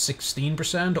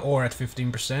 16% or at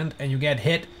 15% and you get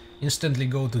hit, instantly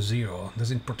go to 0?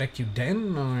 Does it protect you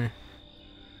then, or...?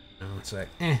 No, it's like,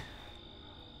 eh.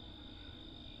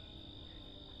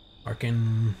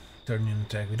 Arcane Turnian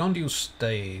attack. We don't use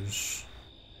staves.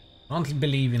 I don't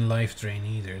believe in life drain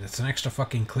either. That's an extra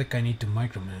fucking click I need to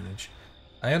micromanage.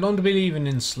 I don't believe in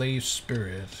enslaved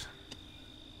spirit.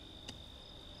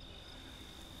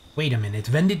 Wait a minute,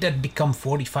 when did that become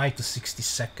 45 to 60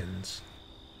 seconds?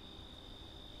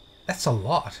 That's a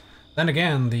lot. Then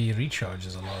again, the recharge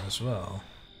is a lot as well.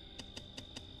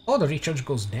 Oh, the recharge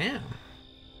goes down.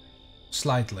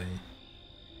 Slightly.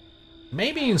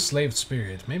 Maybe enslaved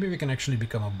spirit. Maybe we can actually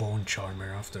become a bone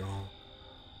charmer after all.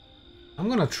 I'm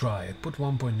gonna try it. Put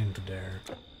 1 point into there.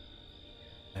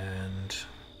 And...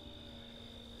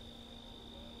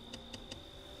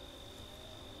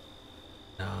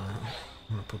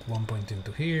 I'm gonna put 1 point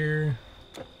into here.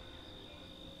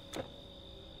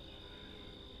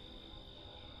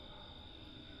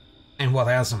 And what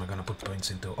else am I gonna put points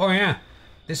into? Oh yeah!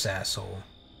 This asshole.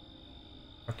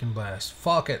 Fucking blast.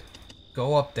 Fuck it.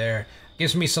 Go up there.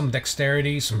 Gives me some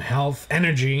dexterity, some health,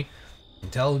 energy,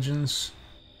 intelligence.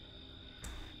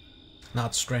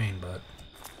 Not strain, but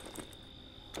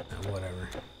whatever.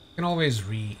 You can always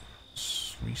re-shit.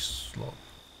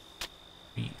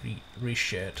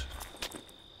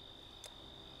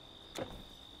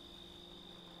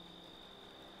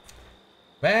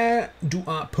 Where do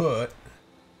I put?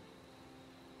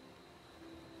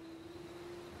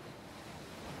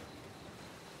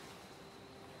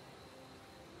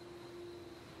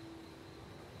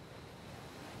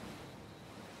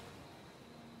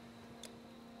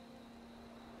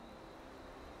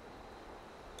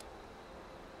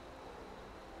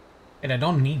 And I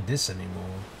don't need this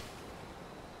anymore.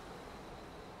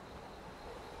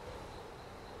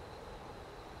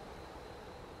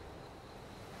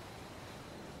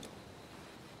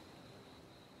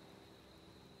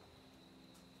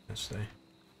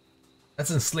 Let's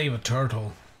enslave a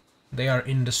turtle. They are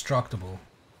indestructible.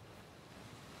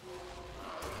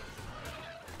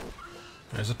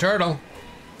 There's a turtle.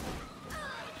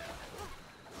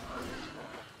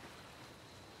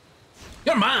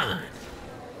 You're mine!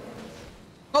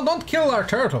 No, don't kill our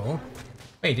turtle.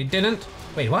 Wait, it didn't?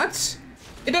 Wait, what?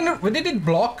 It didn't. Did it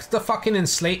block the fucking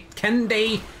enslave? Can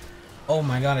they? Oh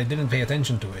my god, I didn't pay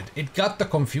attention to it. It got the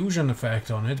confusion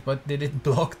effect on it, but did it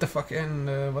block the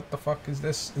fucking... what the fuck is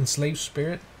this? Enslaved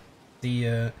spirit?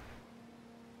 The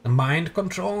mind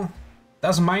control?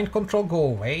 Does mind control go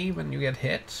away when you get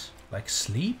hit? Like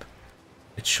sleep?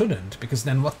 It shouldn't, because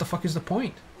then what the fuck is the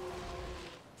point?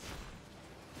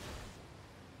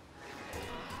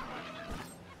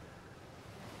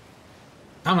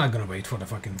 I'm not gonna wait for the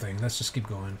fucking thing. Let's just keep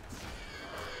going.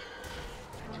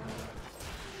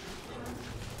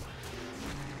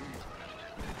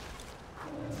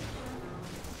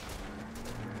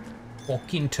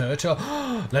 Fucking turtle.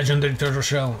 Legendary turtle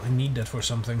shell. I need that for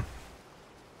something.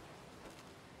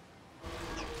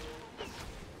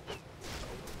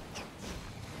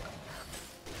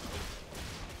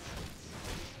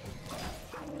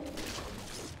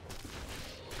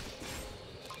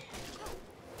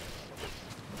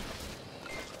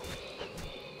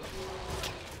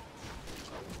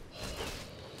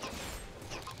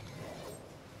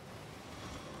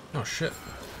 Oh shit.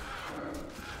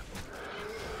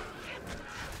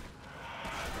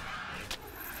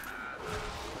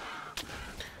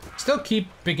 Still keep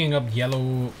picking up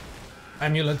yellow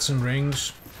amulets and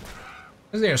rings.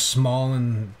 Because they are small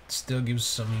and still gives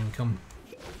some income.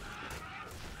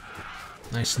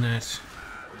 Nice net.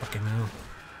 Fucking hell.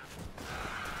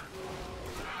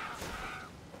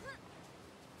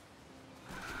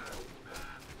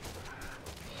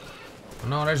 Oh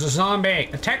no, there's a zombie!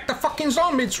 Attack the fucking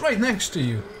zombie! It's right next to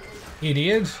you!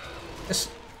 Idiot.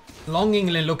 Just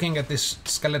longingly looking at this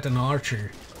skeleton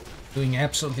archer. Doing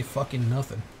absolutely fucking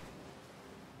nothing.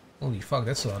 Holy fuck,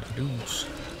 that's a lot of dudes.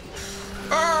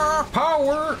 Ah,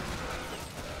 power!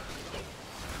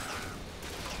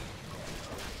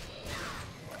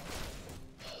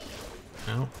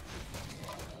 No.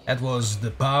 That was the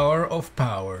power of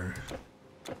power.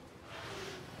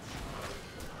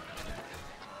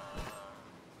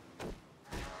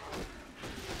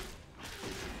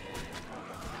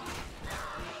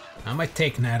 I might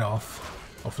take Nat off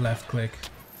left click.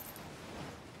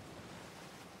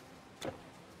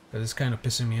 But it's kind of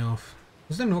pissing me off.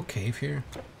 Is there no cave here?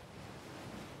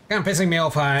 Kind of pissing me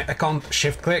off I can't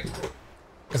shift click.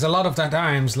 Because a lot of the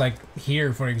times, like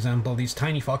here for example, these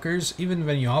tiny fuckers, even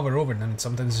when you hover over them, it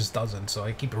sometimes just doesn't. So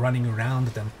I keep running around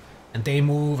them. And they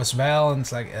move as well, and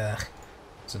it's like, ugh.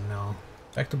 So no.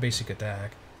 Back to basic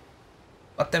attack.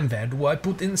 But then where do I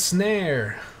put in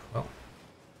snare? Well.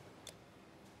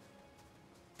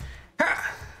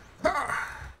 Ha! Ha!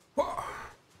 Whoa.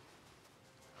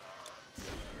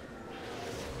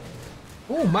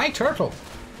 Oh, my turtle!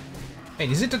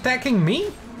 Wait, is it attacking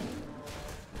me?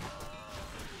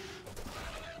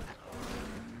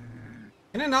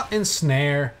 Can I not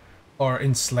ensnare or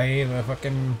enslave a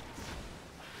fucking...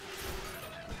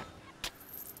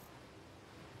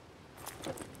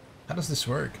 How does this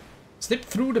work? Slip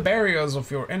through the barriers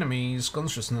of your enemy's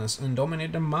consciousness and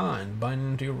dominate their mind, bind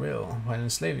into your will. While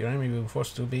enslaved, your enemy will be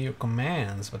forced to obey your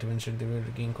commands, but eventually they will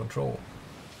regain control.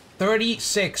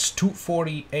 36 to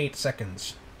 48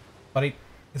 seconds. But it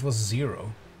was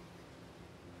 0.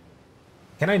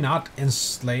 Can I not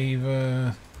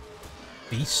enslave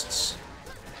beasts?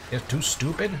 They're too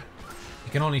stupid?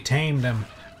 You can only tame them,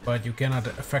 but you cannot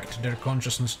affect their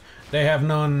consciousness. They have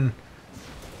none.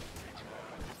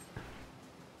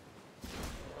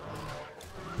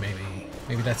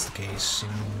 Maybe that's the case, you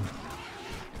know.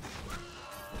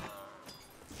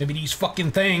 Maybe these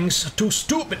fucking things are too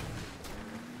stupid.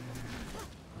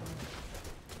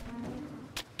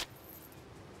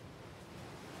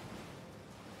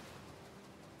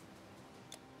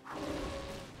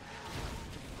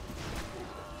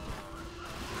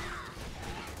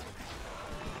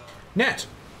 Net!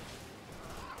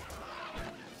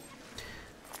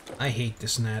 I hate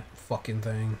this net fucking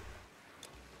thing.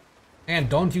 And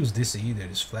don't use this either,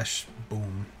 this flash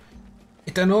boom.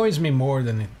 It annoys me more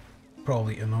than it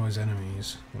probably annoys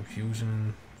enemies. Confusion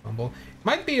and fumble.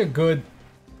 Might be a good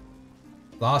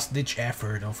last ditch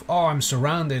effort of, oh, I'm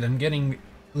surrounded, I'm getting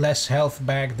less health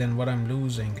back than what I'm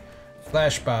losing.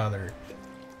 Flash powder.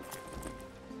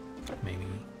 Maybe.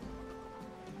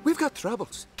 We've got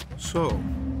troubles. So,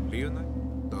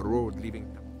 Leonid, the road leaving.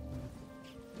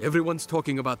 Everyone's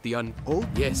talking about the Oh,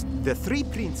 yes, the three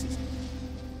princes.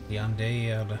 The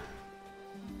undead.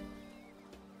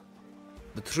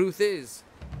 The truth is,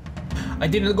 I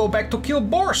didn't go back to kill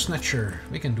Boar Snatcher.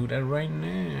 We can do that right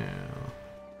now.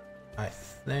 I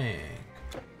think.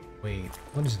 Wait,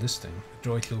 what is this thing?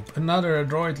 Droid loop. Another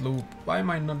droid loop. Why am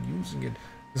I not using it?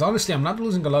 Because honestly, I'm not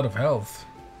losing a lot of health.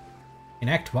 In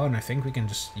Act 1, I think we can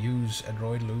just use a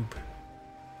droid loop.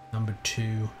 Number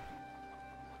 2.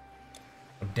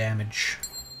 For damage.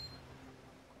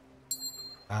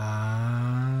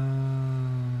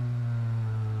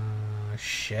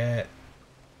 Shit.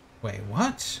 Wait,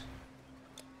 what?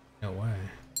 No way.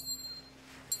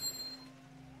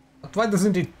 What But why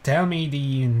doesn't it tell me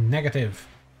the negative?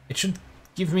 It should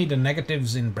give me the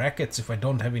negatives in brackets if I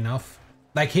don't have enough.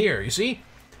 Like here, you see?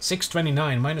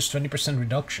 629 minus 20%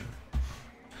 reduction.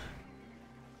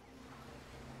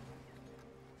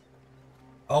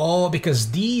 Oh,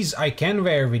 because these I can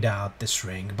wear without this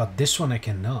ring, but this one I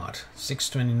cannot.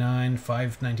 629,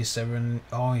 597,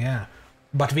 oh yeah.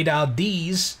 But without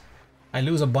these, I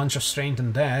lose a bunch of strength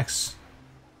and dex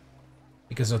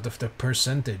because of the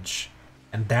percentage.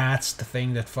 And that's the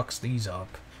thing that fucks these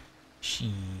up.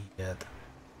 Shit.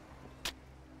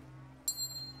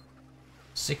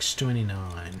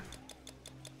 629.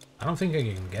 I don't think I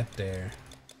can get there.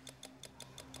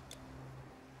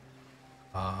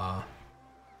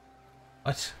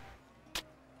 What?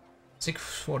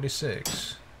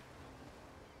 646.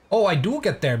 Oh, I do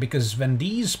get there because when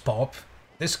these pop,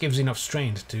 this gives enough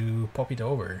strength to pop it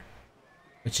over,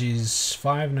 which is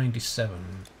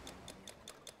 597.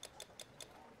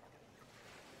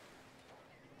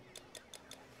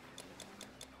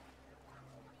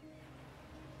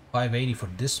 $580 for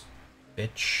this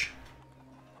bitch.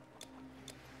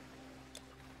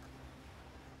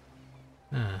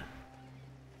 Huh.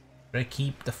 Should I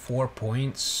keep the 4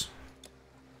 points?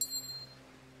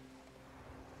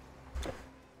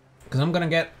 Because I'm gonna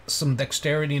get some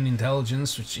dexterity and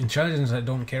intelligence, which intelligence I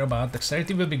don't care about.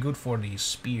 Dexterity will be good for these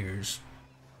spears,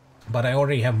 but I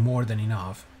already have more than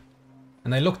enough.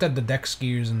 And I looked at the dex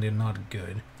gears and they're not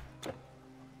good.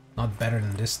 Not better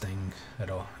than this thing at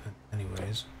all,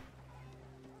 anyways.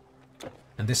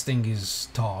 And this thing is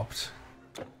topped.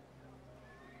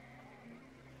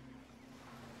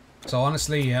 So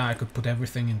honestly, yeah, I could put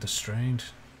everything into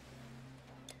strength.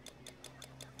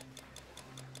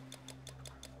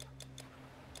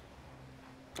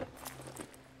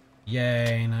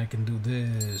 Yay, and I can do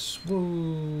this.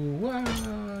 Woo!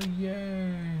 Wow!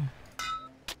 Yay!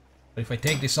 But if I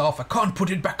take this off, I can't put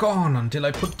it back on until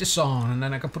I put this on, and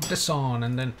then I can put this on,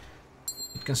 and then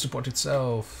it can support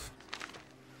itself.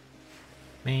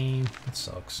 Man, that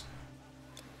sucks.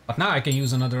 But now I can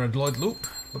use another Adloid loop.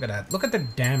 Look at that. Look at the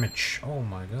damage. Oh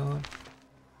my god.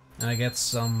 And I get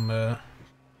some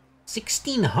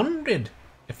 1600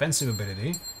 defensive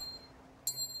ability.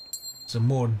 Some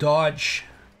more dodge.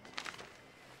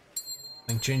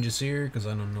 Nothing changes here because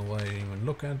I don't know why I even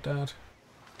look at that.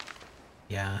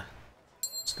 Yeah.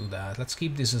 Let's do that. Let's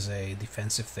keep this as a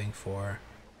defensive thing for...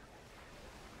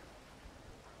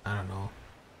 I don't know.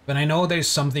 But I know there's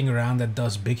something around that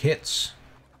does big hits.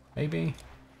 Maybe.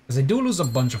 Because I do lose a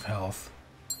bunch of health.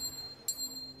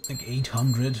 Like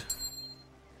 800.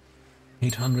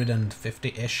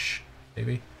 850-ish,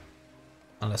 maybe.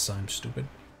 Unless I'm stupid.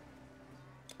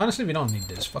 Honestly, we don't need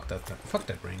this. Fuck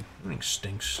that ring. The ring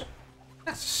stinks.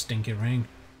 That's a stinky ring.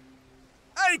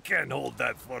 I can hold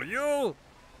that for you.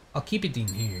 I'll keep it in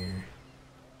here.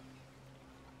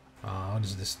 What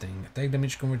is this thing? Attack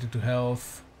damage converted to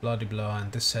health, blah de blah,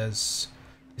 and this has...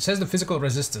 It says the physical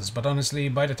resistance, but honestly,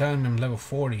 by the time I'm level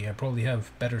 40, I probably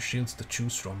have better shields to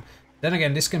choose from. Then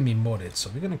again, this can be modded,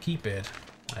 so we're gonna keep it,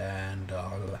 and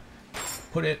I'll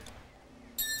put it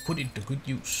to good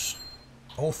use.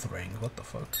 Oath ring, what the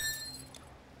fuck?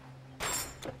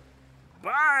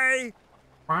 Bye.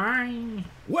 Bye.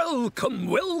 Welcome,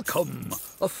 welcome.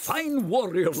 A fine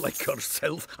warrior like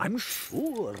yourself. I'm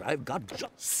sure I've got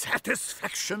just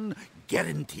satisfaction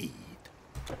guaranteed.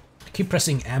 I keep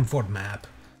pressing Amford map.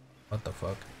 What the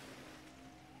fuck?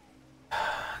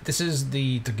 This is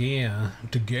the Tegea.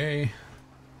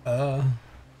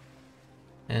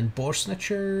 And Boar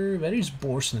Snatcher. Where is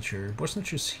Boar Snatcher? Boar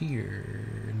Snatcher's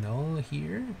here. No,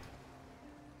 here?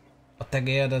 But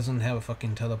Tegea doesn't have a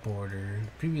fucking teleporter.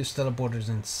 The previous teleporter's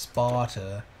in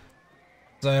Sparta.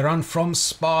 So I run from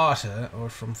Sparta or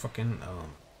from fucking...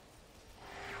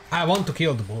 I want to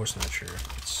kill the Boar Snatcher.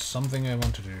 It's something I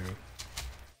want to do.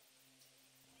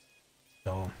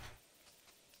 So...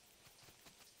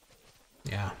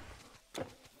 yeah.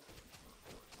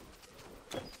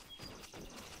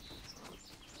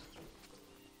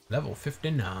 Level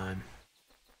 59.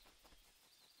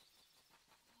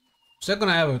 Still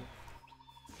gonna have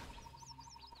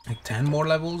like 10 more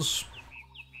levels.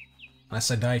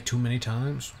 Unless I die too many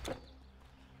times.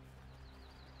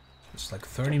 It's like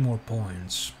 30 more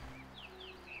points.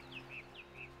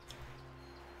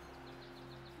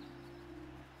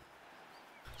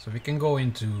 So we can go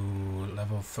into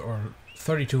level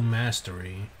 32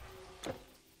 mastery.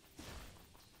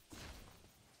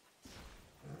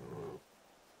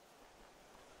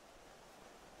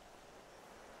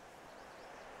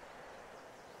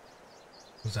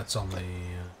 Because that's only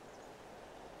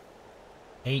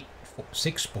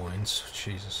 6 points.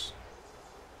 Jesus.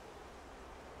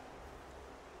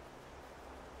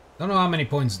 Don't know how many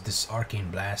points this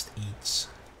Arcane Blast eats.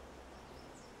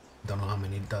 Don't know how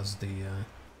many does the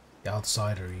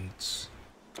Outsider eats.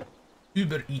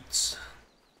 Uber eats.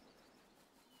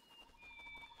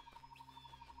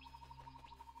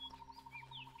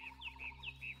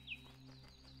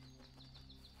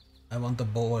 I want the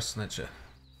Boa Snatcher.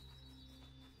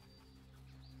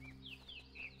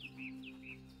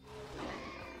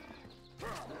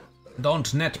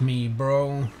 Don't net me,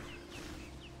 bro.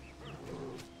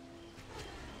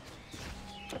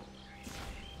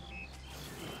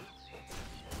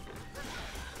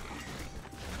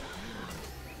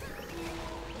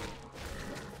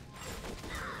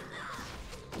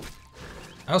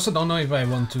 I also don't know if I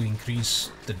want to increase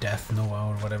the Death Noah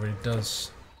or whatever it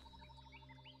does.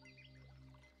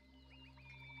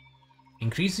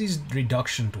 Increases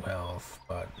reduction to health,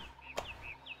 but...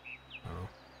 Oh.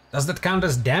 Does that count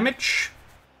as damage?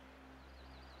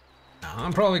 No,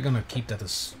 I'm probably gonna keep that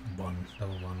as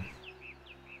level 1.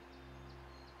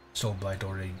 Soul Blight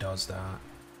already does that.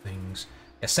 Things.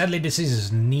 Yeah, sadly this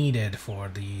is needed for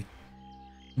the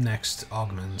next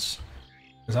augments.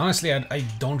 Because honestly, I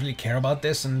don't really care about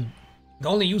this, and it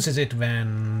only uses it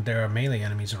when there are melee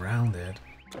enemies around it.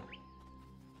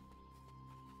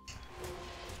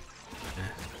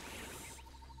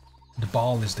 The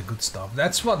ball is the good stuff.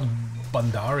 That's what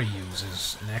Bandari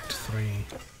uses in Act 3.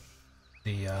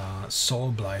 The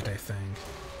Soul Blight, I think.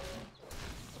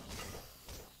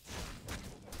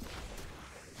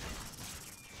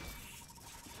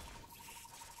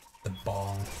 The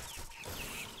ball.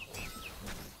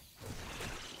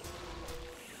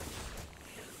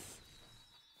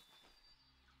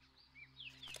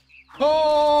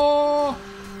 Oh!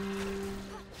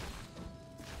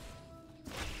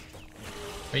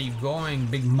 Where you going,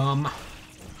 big mom?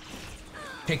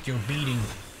 Take your beating.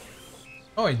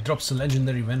 Oh, it drops a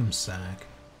legendary Venom Sac.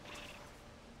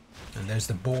 And there's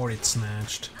the boar it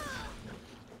snatched.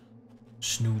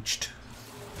 Snooched.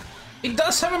 It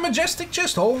does have a majestic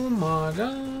chest, oh my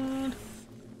god.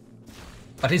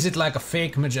 But is it like a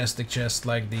fake majestic chest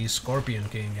like the Scorpion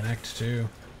King in Act 2?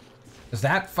 Because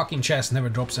that fucking chest never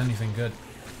drops anything good.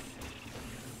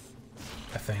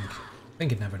 I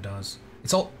think it never does.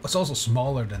 It's also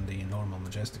smaller than the normal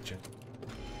majestic chest.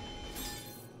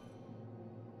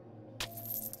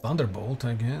 Thunderbolt,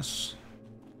 I guess.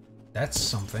 That's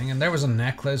something. And there was a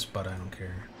necklace, but I don't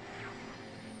care.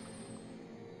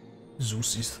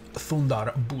 Zeus's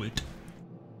Thunderbolt.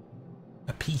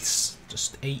 A piece.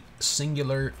 Just a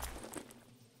singular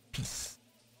piece.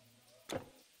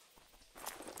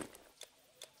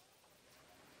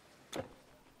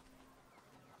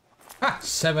 Ah!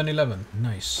 7-11.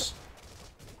 Nice.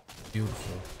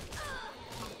 Beautiful.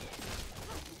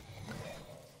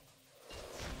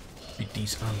 Beat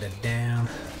these undead down.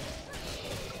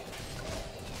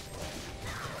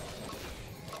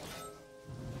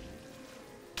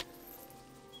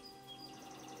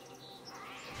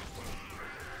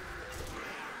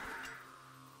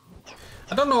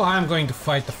 I don't know how I'm going to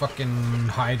fight the fucking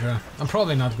Hydra. I'm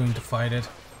probably not going to fight it.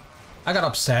 I got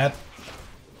upset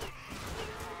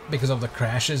because of the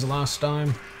crashes last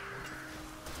time.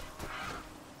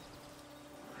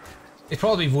 It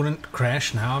probably wouldn't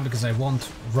crash now because I won't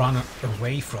run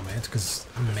away from it because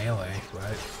I'm melee,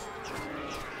 right?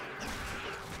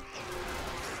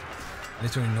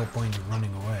 Literally no point in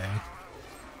running away.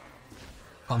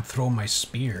 Can't throw my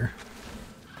spear.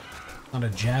 Not a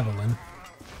javelin.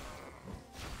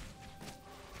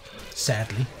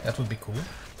 Sadly, that would be cool.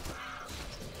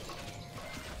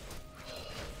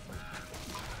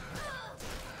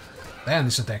 Damn,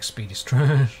 this attack speed is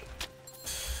trash.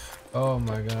 Oh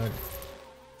my god.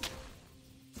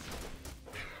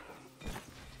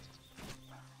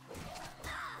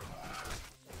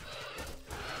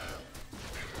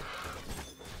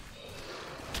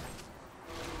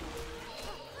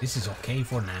 This is okay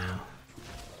for now.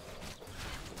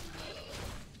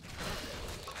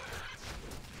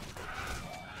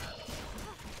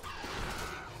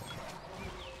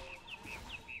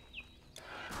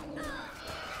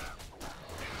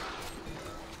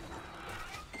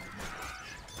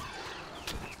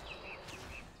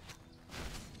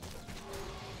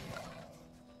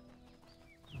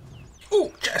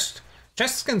 Ooh, chest!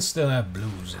 Chests can still have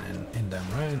blues in them,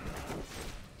 right?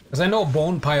 Because I know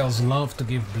bone piles love to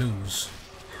give blues.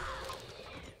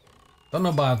 Don't know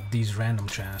about these random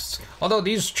chests. Although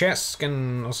these chests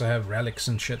can also have relics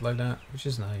and shit like that, which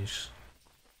is nice.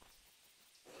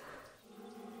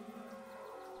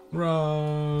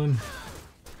 Run!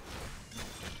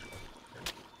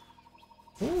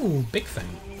 Ooh, big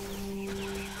thing.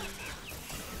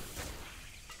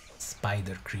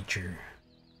 Spider creature.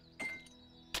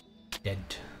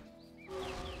 Dead.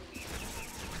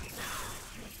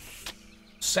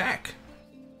 Sack!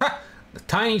 Ha! The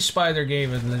tiny spider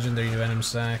gave it legendary venom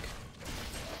sack.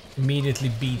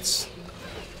 Immediately beats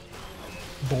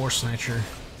Boar Snatcher.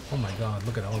 Oh my god,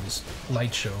 look at all this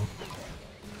light show.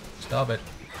 Stop it.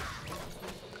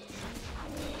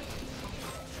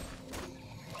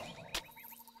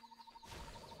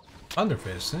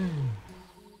 Thunderfist, eh?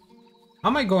 How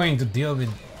am I going to deal with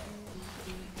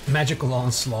Magical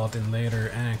Onslaught in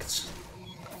later acts?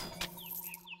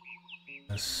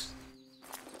 Yes.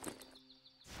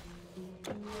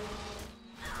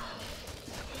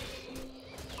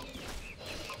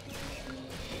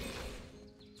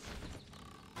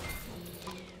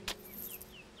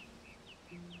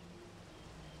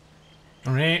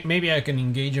 Alright, maybe I can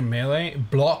engage a melee,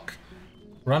 block,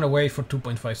 run away for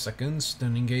 2.5 seconds,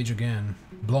 then engage again.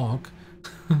 Block.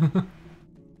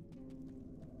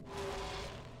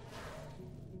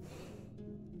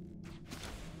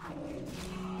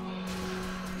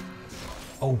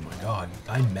 Oh my god,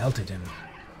 I melted him.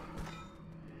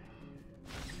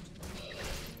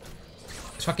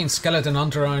 This fucking skeleton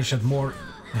entourage had more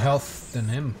health than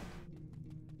him.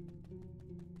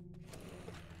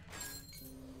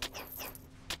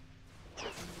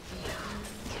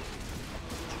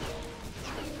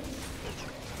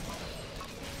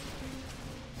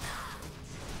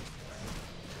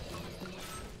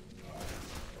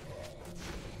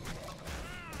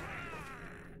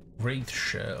 Wraith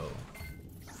Shell.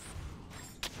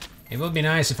 It would be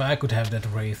nice if I could have that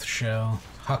Wraith Shell.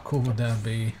 How cool would that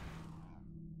be?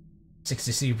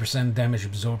 63% damage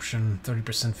absorption,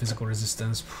 30% physical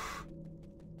resistance.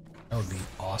 That would be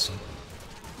awesome.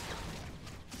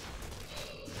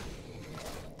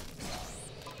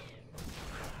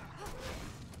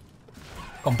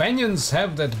 Companions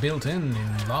have that built in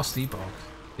Lost Epoch.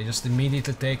 They just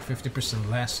immediately take 50%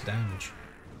 less damage.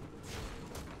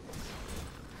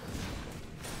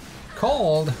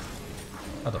 Cold?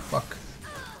 How the fuck?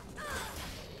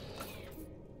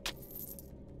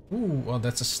 Ooh, well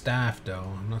that's a staff though.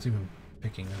 I'm not even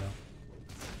picking it up.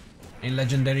 A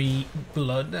legendary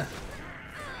blood.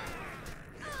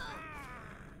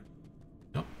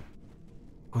 Nope.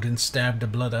 Couldn't stab the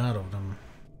blood out of them.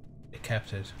 They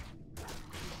kept it.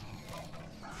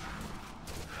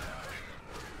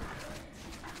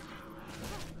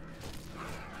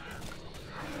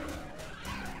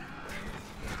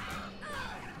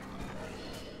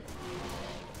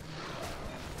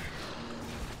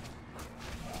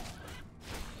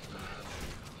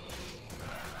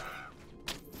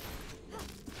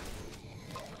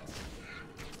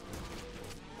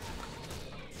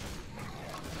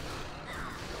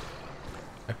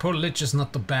 Poor Lich is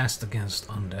not the best against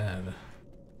undead.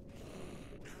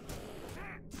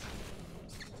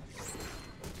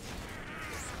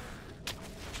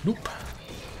 Nope.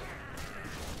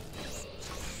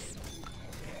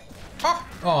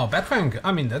 Oh, Batfang.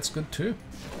 I mean, that's good too.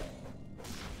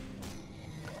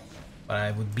 But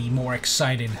I would be more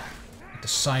excited at the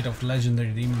sight of legendary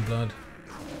demon blood.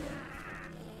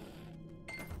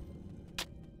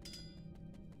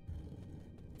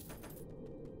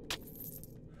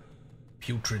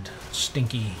 Putrid,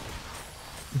 stinky,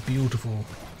 beautiful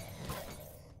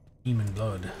demon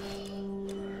blood.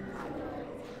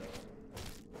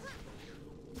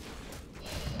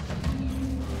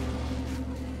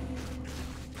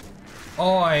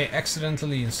 Oh, I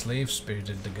accidentally enslaved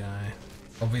spirited the guy.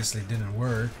 Obviously it didn't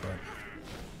work, but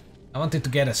I wanted to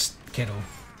get a Skittle.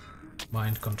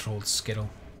 Mind-controlled Skittle.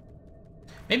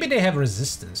 Maybe they have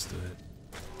resistance to it.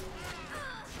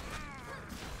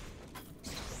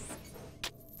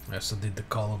 I also did the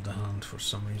Call of the Hunt for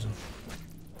some reason.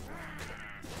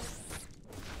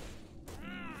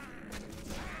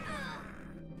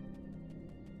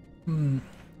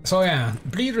 So yeah,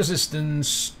 bleed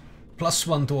resistance,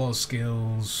 +1 to all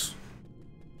skills.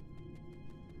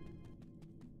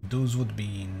 Those would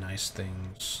be nice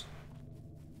things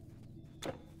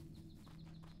to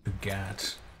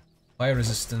get. Fire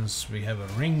resistance we have a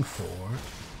ring for.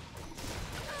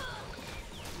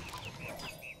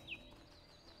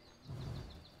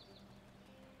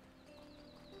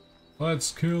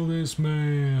 Let's kill this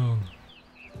man.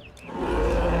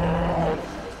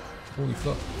 Holy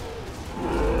fuck.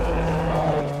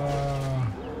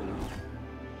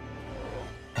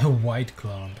 A white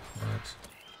club, right.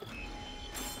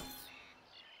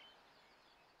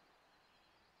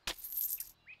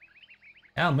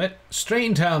 Helmet,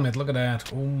 strained helmet, look at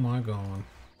that. Oh my god.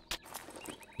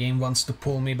 Game wants to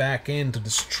pull me back into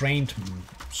the strained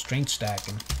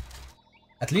stacking.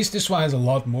 At least this one has a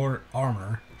lot more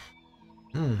armor.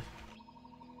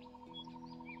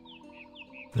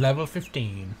 Level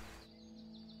 15.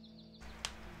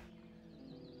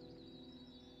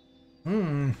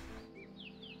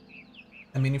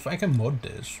 I mean, if I can mod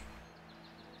this.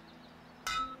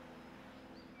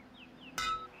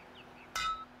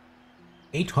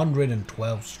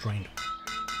 $812 strength.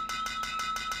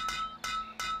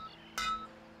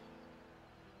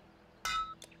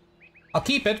 I'll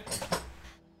keep it.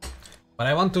 But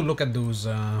I want to look at those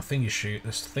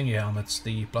thingy helmets,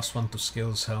 the +1 to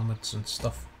skills helmets and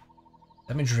stuff.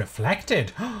 Damage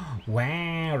reflected.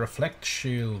 Wow, reflect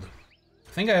shield.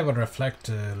 I think I have a reflect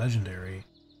legendary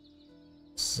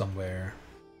somewhere.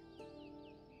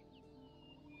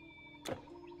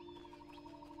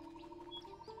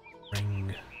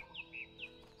 Ring.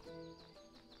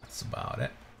 That's about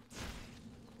it.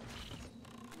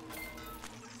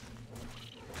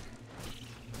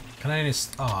 Can I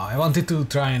just... Oh, I wanted to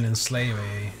try and enslave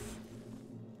a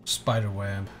spider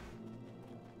web.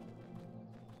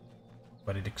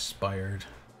 But it expired.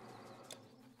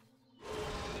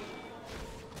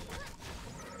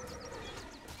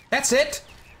 That's it!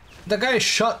 The guy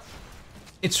shot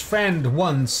its friend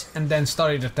once and then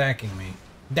started attacking me.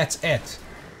 That's it.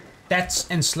 That's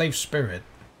enslaved spirit.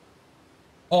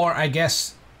 Or I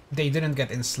guess they didn't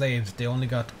get enslaved, they only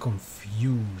got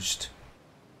confused.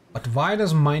 But why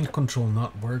does mind control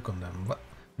not work on them?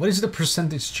 What is the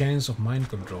percentage chance of mind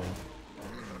control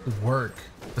to work?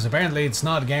 Because apparently it's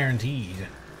not guaranteed.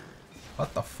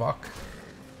 What the fuck?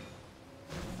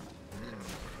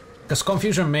 Because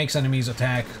confusion makes enemies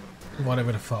attack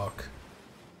whatever the fuck.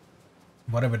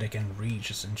 Whatever they can reach,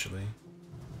 essentially.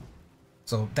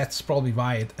 So that's probably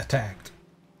why it attacked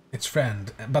its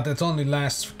friend. But it only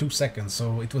lasts for 2 seconds,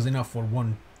 so it was enough for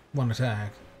one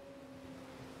attack.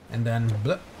 And then,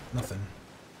 bleh, nothing.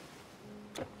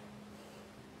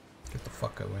 Get the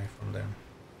fuck away from them.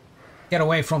 Get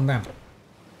away from them!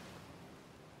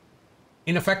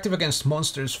 Ineffective against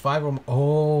monsters, 5 or more.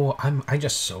 Oh, I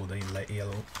just saw the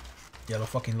yellow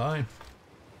fucking line.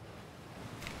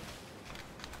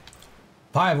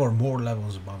 5 or more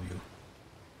levels above you.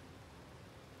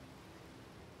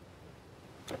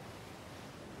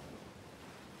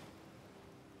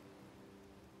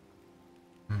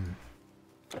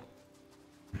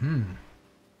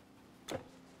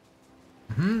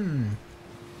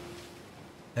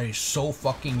 That is so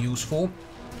fucking useful.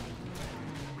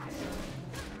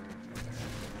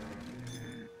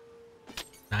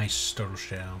 Nice turtle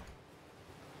shell.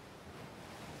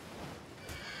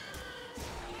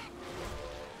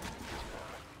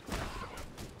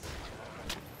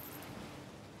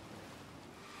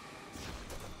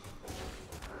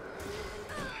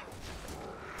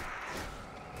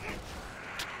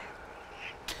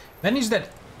 When is that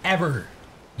ever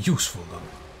useful though?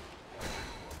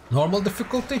 Normal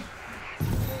difficulty?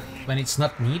 When it's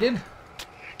not needed?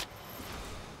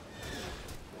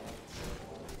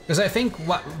 Because I think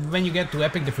when you get to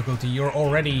epic difficulty, you're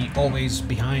already always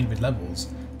behind with levels.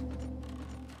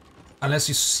 Unless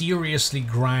you seriously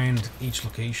grind each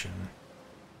location.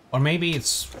 Or maybe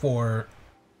it's for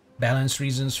balance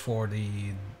reasons for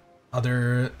the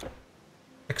other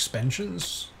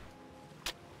expansions.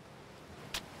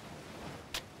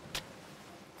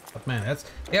 But man,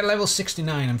 they're level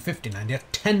 69 and 59. They're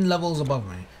 10 levels above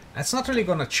me. That's not really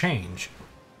gonna change.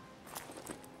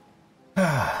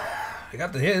 I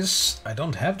got this. I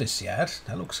don't have this yet.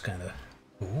 That looks kinda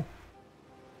cool.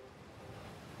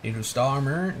 Reduced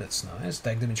armor, that's nice.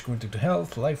 Attack damage granted to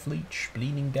health, life leech,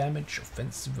 bleeding damage,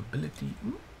 offensive ability.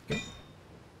 Okay.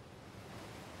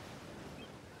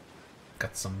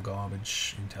 Got some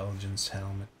garbage. Intelligence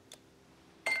helmet.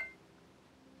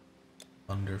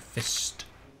 Thunder fist.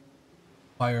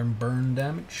 Fire and burn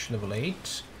damage, level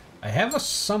 8. I have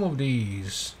some of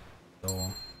these,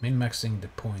 so min-maxing the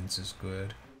points is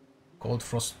good. Cold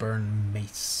frostburn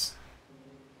mace.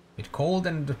 With cold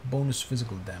and bonus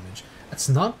physical damage. That's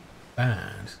not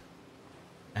bad.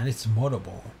 And it's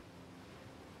moddable.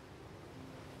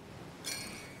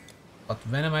 But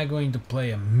when am I going to play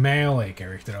a melee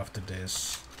character after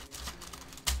this?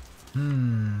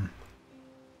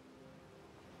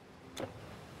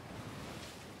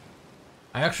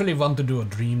 I actually want to do a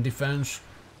dream defense.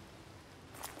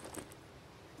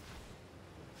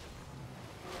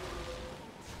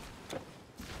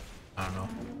 I don't know.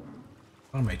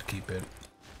 I might keep it.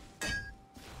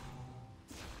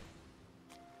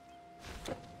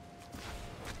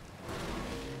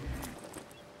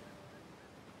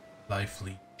 Life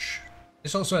leech.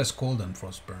 This also has cold and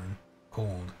frostburn.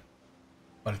 Cold.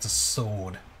 But it's a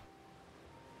sword.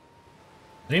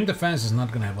 Dream defense is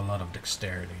not gonna have a lot of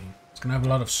dexterity. It's gonna have a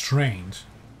lot of strength.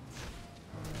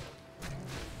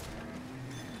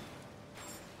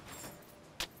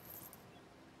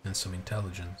 and some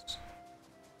intelligence.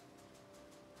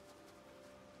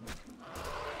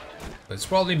 But it's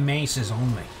probably maces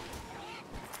only.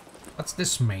 What's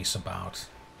this mace about?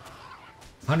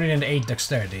 108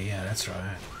 dexterity, yeah, that's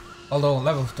right. Although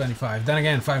level 25. Then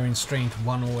again, firing strength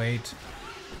 108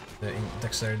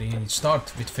 dexterity, and you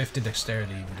start with 50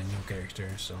 dexterity with a new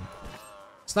character, so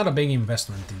it's not a big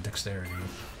investment in dexterity.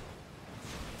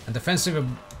 And defensive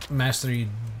mastery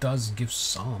does give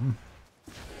some.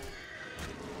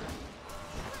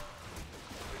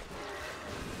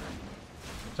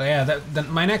 So yeah,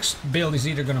 my next build is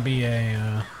either gonna be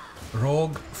a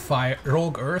rogue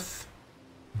earth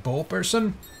bow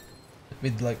person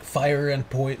with like fire and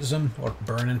poison, or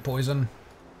burn and poison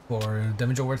for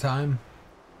damage over time,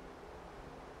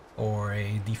 or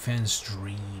a defense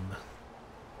dream,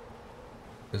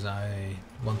 because I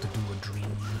want to do a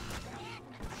dream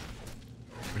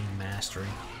mastery.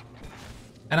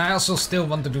 And I also still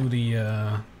want to do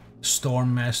the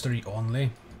storm mastery only.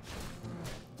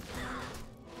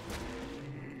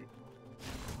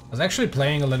 I was actually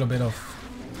playing a little bit of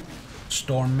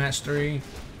storm mastery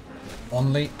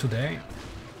only today,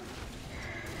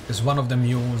 because one of the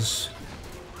mules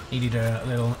needed a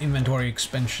little inventory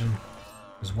expansion,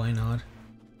 because why not?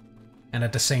 And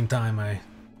at the same time I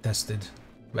tested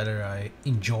whether I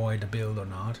enjoyed the build or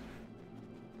not.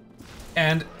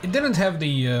 And it didn't have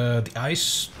the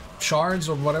ice shards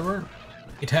or whatever.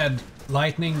 It had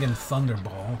lightning and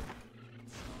thunderball.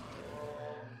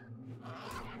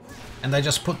 And I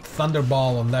just put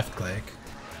thunderball on left click.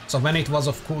 So when it was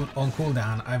on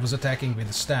cooldown, I was attacking with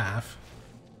the staff.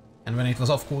 And when it was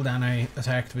off cooldown, I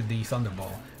attacked with the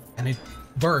thunderball. And it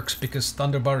works because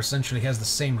thunderball essentially has the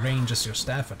same range as your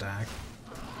staff attack.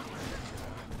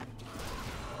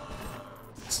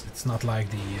 It's not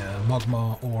like the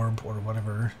magma orb or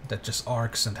whatever that just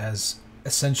arcs and has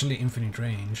essentially infinite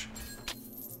range.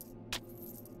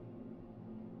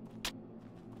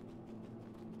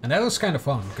 And that was kind of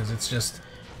fun, because it's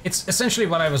essentially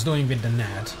what I was doing with the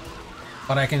net,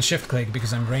 but I can shift click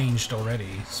because I'm ranged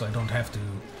already, so I don't have to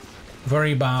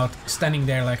worry about standing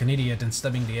there like an idiot and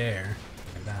stabbing the air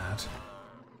like that,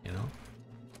 you know.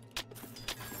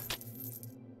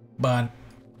 But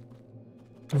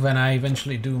when I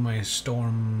eventually do my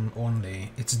storm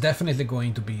only, it's definitely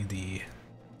going to be the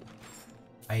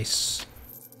ice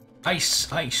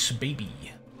baby.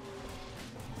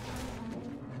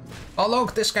 Oh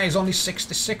look, this guy is only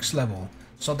 66 level,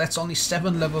 so that's only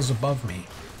 7 levels above me.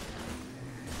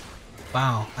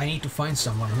 Wow, I need to find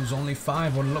someone who's only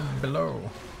 5 or below.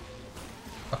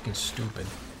 Fucking stupid.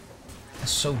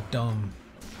 That's so dumb.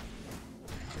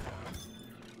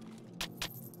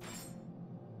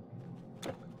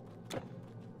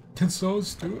 It's so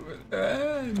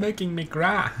stupid. Making me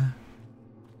cry.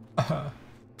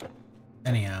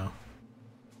 Anyhow.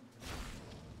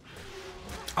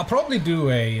 I'll probably do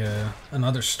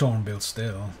another storm build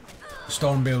still.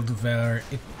 Storm build where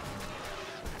it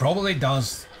probably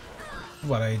does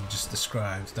what I just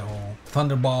described, the whole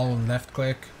thunderball and left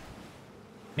click.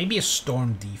 Maybe a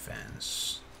storm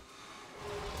defense.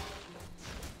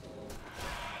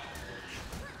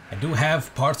 I do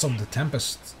have parts of the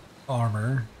Tempest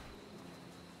armor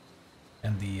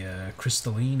and the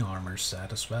crystalline armor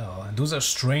set as well, and those are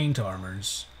strength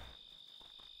armors,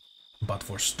 but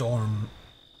for storm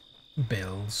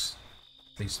builds,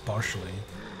 at least partially.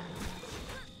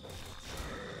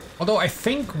 Although I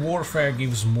think warfare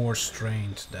gives more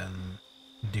strength than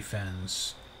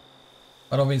defense,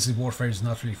 but obviously warfare is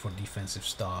not really for defensive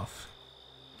stuff.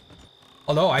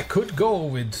 Although I could go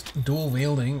with dual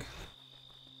wielding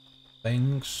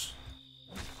things.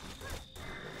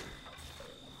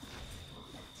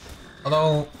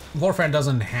 Although warfare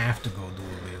doesn't have to go dual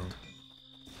wield.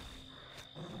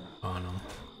 Oh no.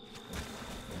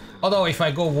 Although if I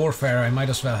go warfare, I might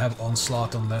as well have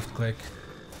onslaught on left click.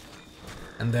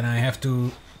 And then I have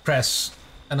to press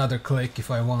another click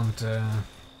if I want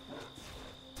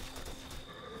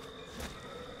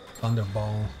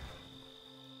Thunderball.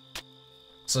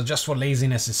 So just for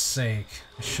laziness' sake,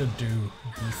 I should do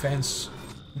defense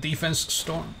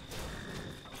storm.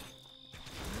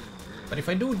 But if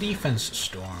I do defense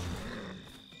storm,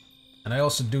 and I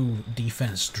also do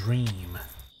defense dream,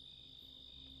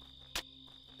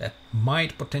 that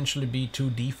might potentially be 2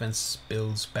 defense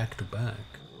builds back to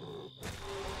back.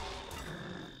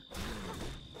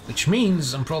 Which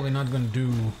means I'm probably not going to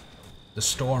do the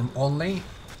storm only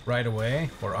right away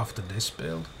or after this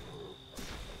build.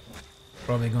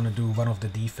 Probably going to do one of the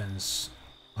defense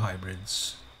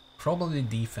hybrids. Probably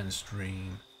defense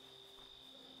dream.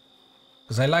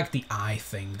 Because I like the eye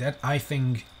thing. That eye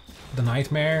thing, the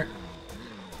nightmare,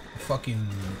 fucking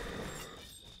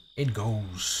it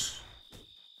goes.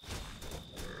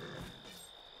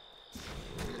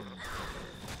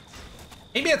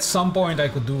 Maybe at some point I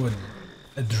could do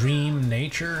a dream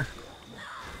nature.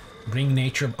 Bring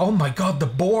nature. Oh my god, the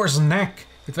boar's neck!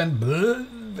 It went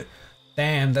bleh.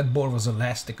 Damn, that boar was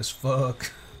elastic as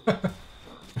fuck.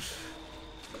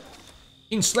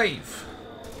 Enslave.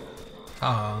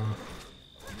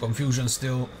 Confusion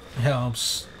still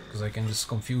helps, because I can just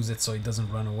confuse it so it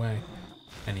doesn't run away.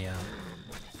 And yeah,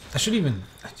 I should even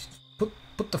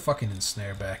put the fucking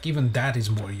ensnare back. Even that is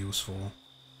more useful.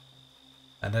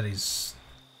 And that is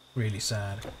really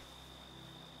sad.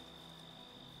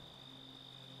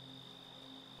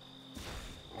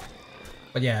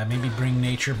 But yeah, maybe bring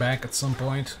nature back at some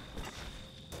point.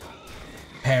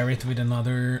 Pair it with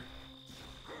another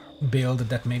build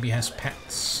that maybe has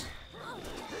pets.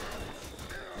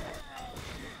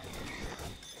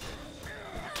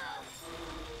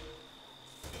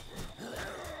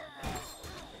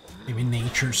 Maybe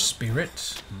nature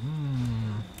spirit.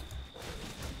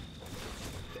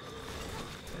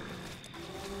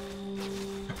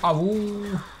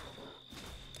 Oh,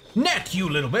 net, you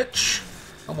little bitch!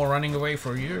 No more running away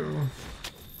for you.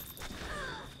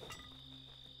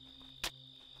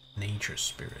 Nature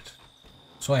spirit.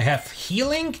 So I have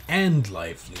healing and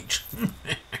life leech.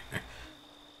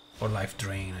 Or life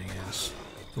drain, I guess.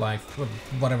 Life,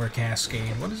 whatever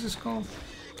cascade. What is this called?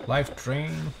 Life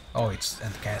drain? Oh, it's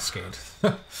and cascade.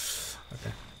 Okay.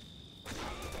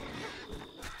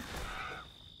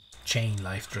 Chain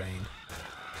life drain.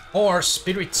 Or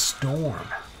spirit storm.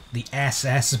 The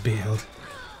SS build.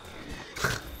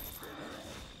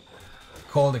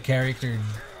 Call the character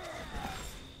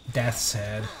Death's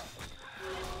Head.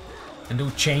 And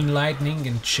do chain lightning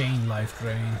and chain life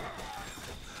drain.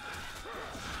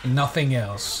 And nothing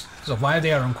else. So while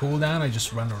they are on cooldown, I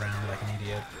just run around like an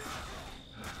idiot.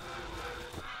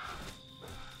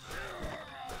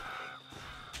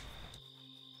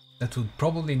 That would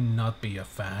probably not be a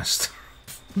fast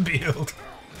build.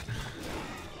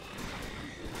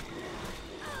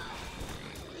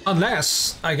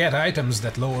 Unless I get items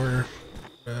that lower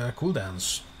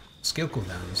cooldowns, skill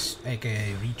cooldowns,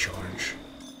 aka recharge.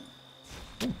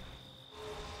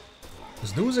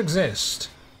 Because those exist.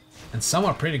 And some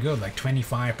are pretty good, like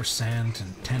 25%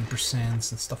 and 10% and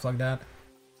stuff like that.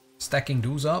 Stacking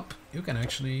those up, you can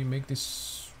actually make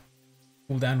this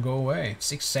cooldown go away.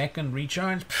 6-second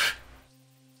recharge.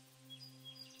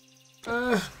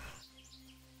 Because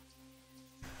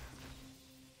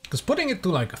putting it to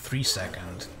like a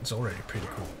 3-second is already pretty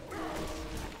cool.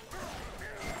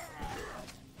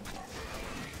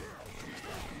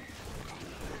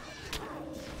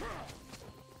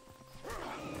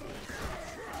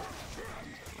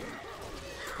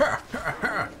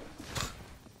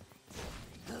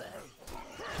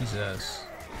 Jesus.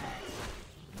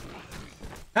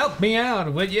 Help me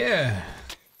out, would ya?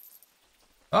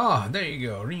 Ah, there you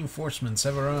go. Reinforcements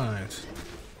have arrived.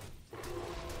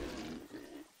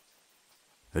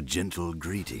 A gentle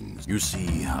greeting. You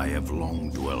see, I have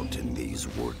long dwelt in these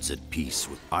woods at peace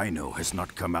with... Aino has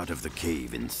not come out of the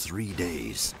cave in 3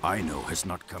 days. Aino has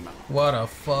not come out... What a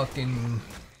fucking...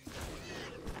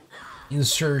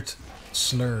 Insert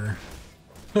slur.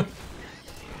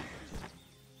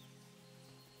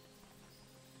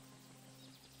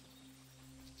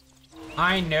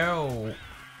 I know.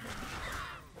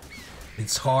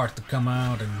 It's hard to come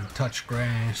out and touch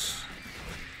grass.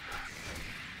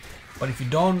 But if you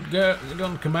don't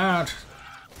come out,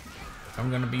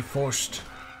 I'm gonna be forced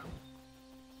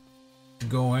to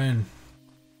go in.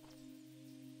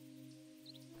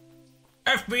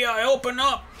 FBI, open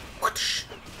up! Whoosh.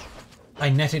 I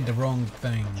netted the wrong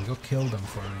thing. Go kill them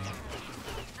for me.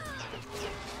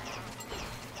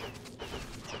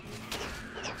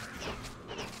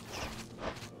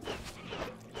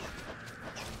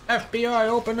 FBI,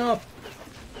 open up!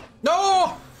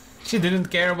 No! She didn't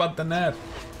care about the net.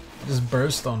 It just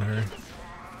burst on her.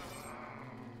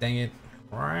 Dang it.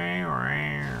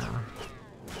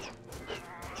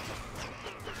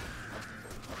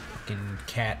 Fucking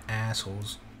cat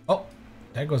assholes. Oh!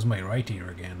 There goes my right ear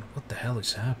again. What the hell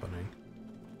is happening?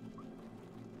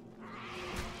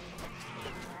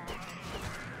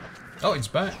 Oh, it's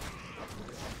back.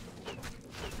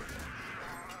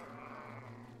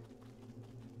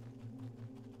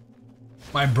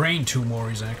 My brain tumor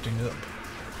is acting up.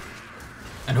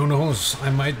 And who knows, I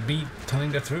might be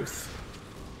telling the truth.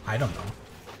 I don't know.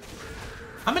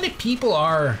 How many people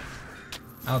are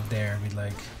out there with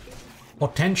like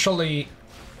potentially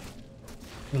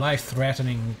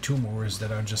life-threatening tumors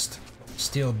that are just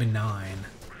still benign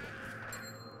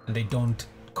and they don't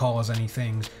cause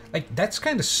anything? Like, that's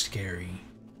kind of scary.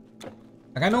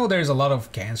 Like, I know there's a lot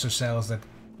of cancer cells that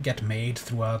get made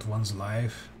throughout one's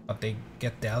life, but they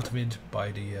get dealt with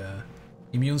by the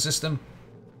immune system.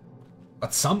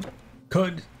 But some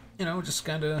could, you know, just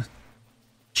kind of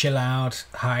chill out,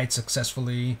 hide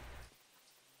successfully,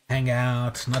 hang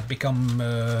out, not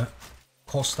become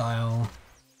hostile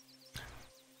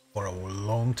for a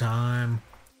long time.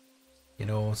 You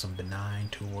know, some benign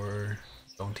tumor,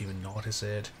 don't even notice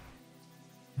it.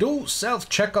 Do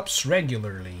self-checkups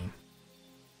regularly.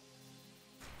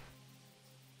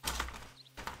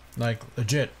 Like,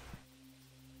 legit.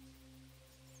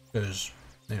 Because,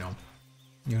 you know,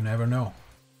 you never know.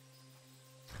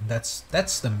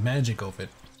 That's the magic of it.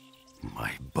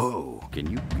 My bow. Can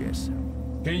you guess?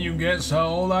 Can you guess how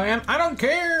old I am? I don't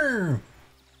care!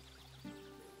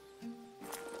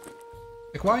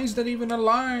 Like, why is that even a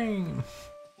line?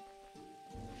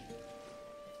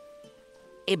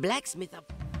 A blacksmith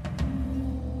up.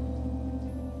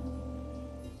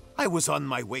 I was on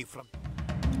my way from...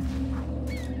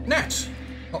 Net!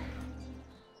 Oh.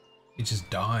 He just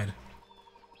died.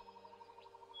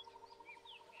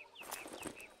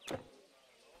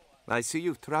 I see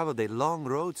you've traveled a long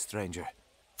road, stranger.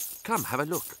 Come, have a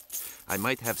look. I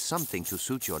might have something to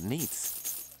suit your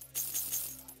needs.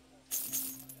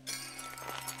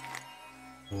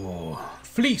 Oh,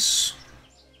 fleece.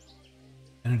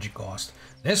 Energy cost.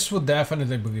 This would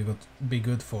definitely be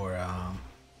good for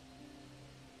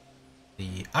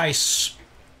the ice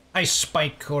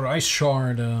spike or ice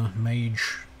shard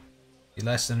mage. The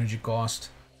less energy cost,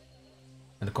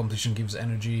 and the completion gives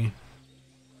energy.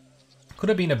 Could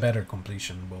have been a better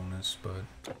completion bonus, but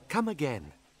come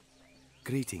again.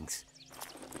 Greetings.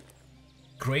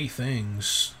 Great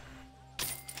things.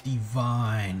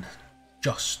 Divine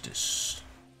justice.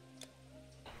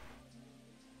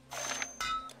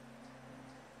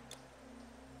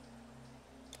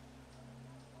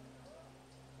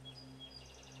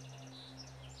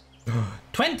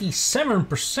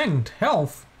 27%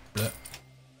 health. Blech.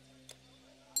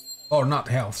 Or not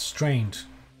health, strained.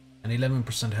 And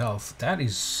 11% health. That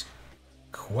is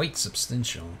quite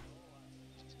substantial.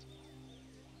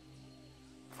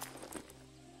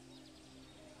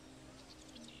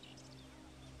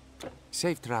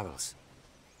 Safe travels.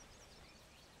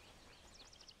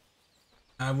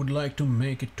 I would like to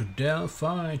make it to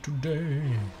Delphi today.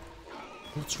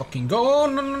 Let's fucking go.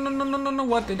 No, no, no, no, no, no, no.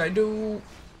 What did I do?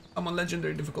 I'm on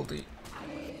legendary difficulty.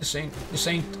 This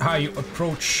ain't how you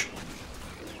approach.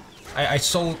 I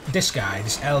saw this guy,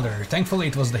 this elder. Thankfully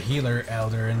it was the healer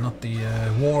elder and not the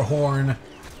warhorn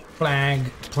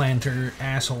flag planter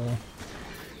asshole.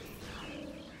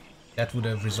 That would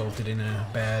have resulted in a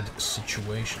bad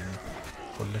situation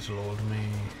for little old me.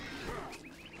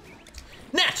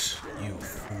 Net! You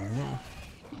fool.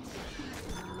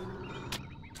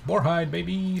 Boarhide,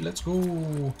 baby, let's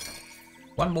go.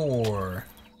 One more.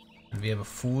 And we have a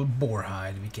full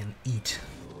boarhide we can eat.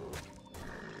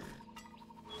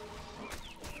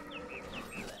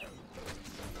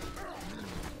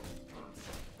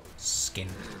 Skin.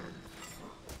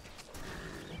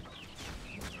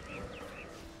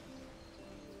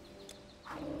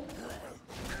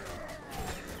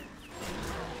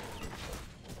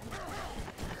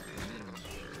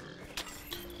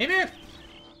 Maybe I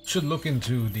should look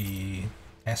into the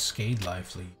Cascade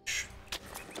Life Leech.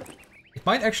 It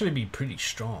might actually be pretty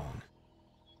strong.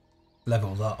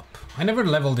 Leveled up. I never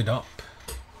leveled it up.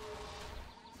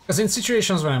 Because in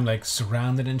situations when I'm like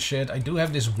surrounded and shit, I do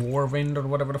have this War Wind or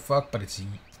whatever the fuck, but it's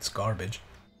garbage,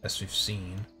 as we've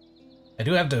seen. I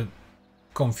do have the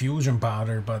Confusion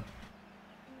Powder, but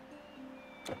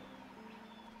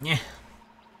yeah.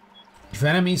 If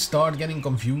enemies start getting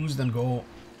confused and go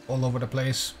all over the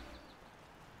place,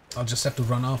 I'll just have to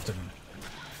run after them.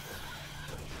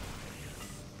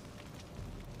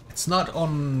 It's not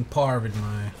on par with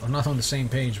my, or not on the same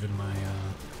page with my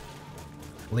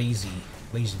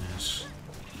laziness.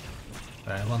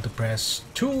 But I want to press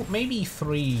 2, maybe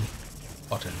 3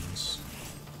 buttons.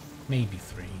 Maybe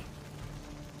 3.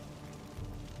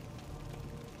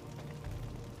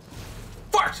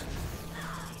 Fart!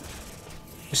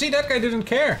 You see, that guy didn't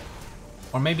care.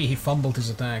 Or maybe he fumbled his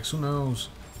attacks, who knows?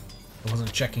 I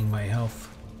wasn't checking my health.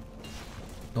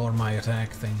 Nor my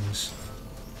attack things.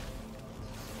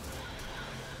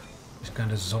 Just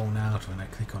kind of zone out when I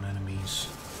click on enemies.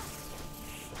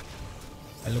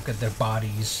 I look at their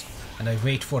bodies and I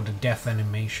wait for the death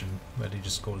animation where they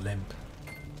just go limp.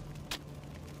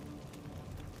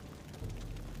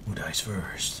 Who dies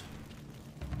first?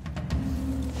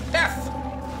 Death!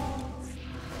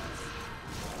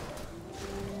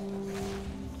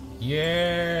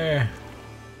 Yeah!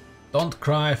 Don't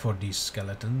cry for these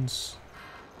skeletons.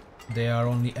 They are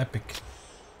only epic.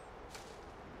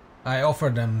 I offer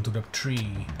them to the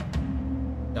tree.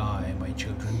 Die, my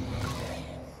children.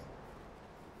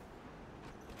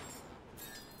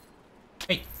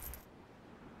 Hey.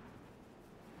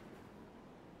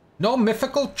 No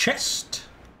mythical chest.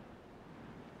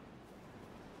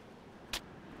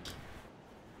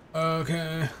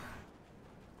 Okay.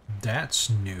 That's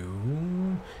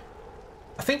new.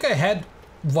 I think I had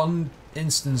one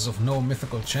instance of no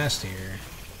mythical chest here.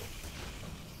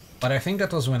 But I think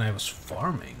that was when I was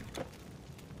farming.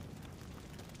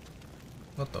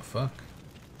 What the fuck?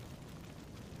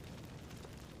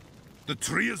 The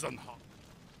tree is unharmed.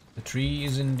 The tree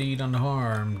is indeed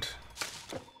unharmed.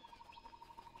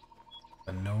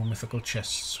 And no mythical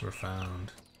chests were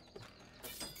found.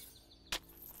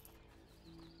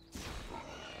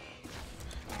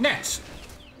 Net!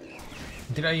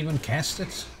 Did I even cast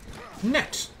it?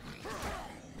 Net!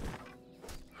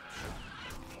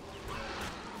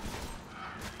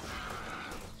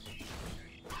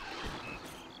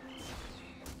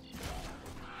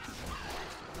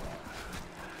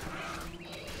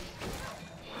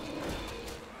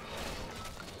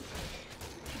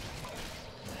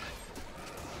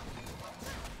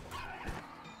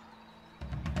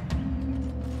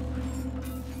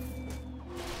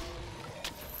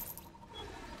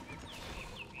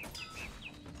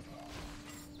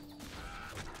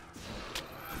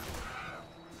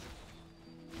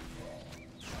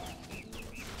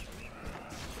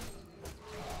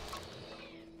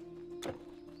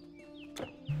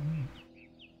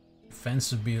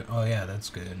 Defensive oh yeah, that's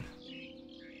good.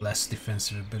 Less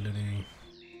defensive ability.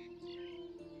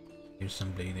 Here's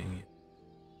some bleeding.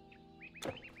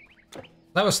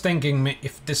 I was thinking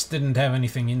if this didn't have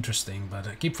anything interesting, but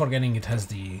I keep forgetting it has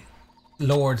the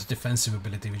lowered defensive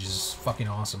ability, which is fucking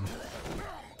awesome.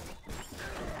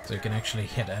 So you can actually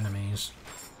hit enemies.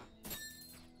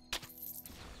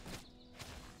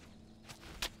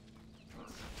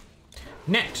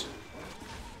 Net!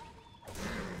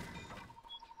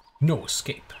 No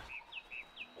escape.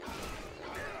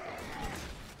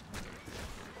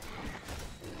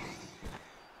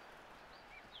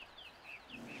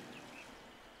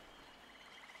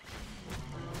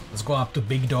 Let's go up to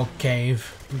Big Dog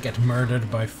Cave and get murdered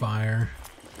by fire.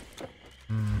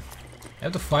 I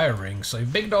have the fire ring, so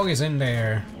if Big Dog is in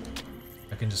there,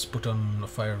 I can just put on the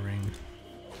fire ring.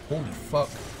 Holy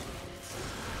fuck.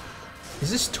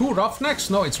 Is this two Roughnecks?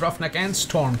 No, it's Roughneck and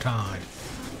Stormtide.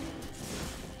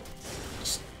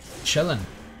 Chillin'.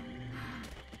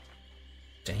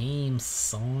 Damn,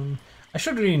 son. I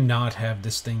should really not have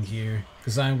this thing here,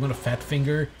 because I'm gonna fat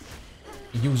finger,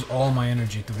 use all my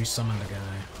energy to resummon the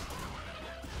guy.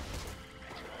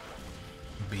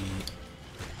 Be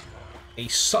a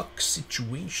suck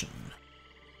situation.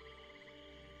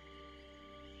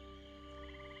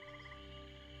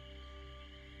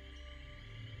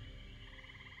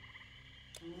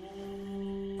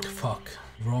 Fuck,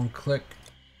 wrong click.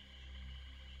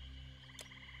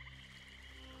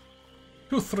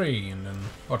 2-3 and then,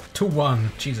 or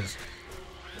 2-1, Jesus.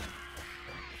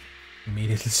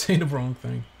 Immediately say the wrong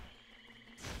thing.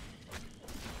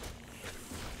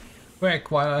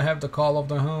 Quick, while I have the call of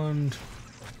the hunt.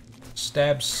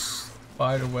 Stab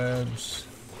spider webs.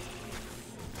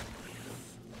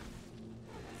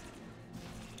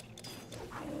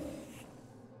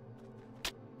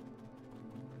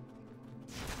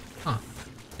 Huh.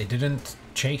 They didn't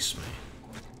chase me.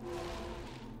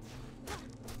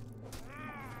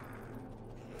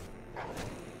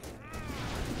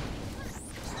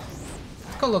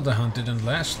 Call of the Hunt didn't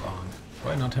last long.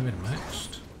 Why not have it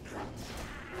maxed?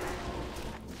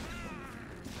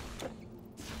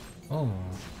 Oh.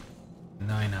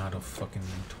 9 out of fucking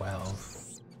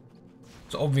 12.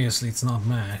 So obviously it's not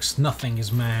maxed. Nothing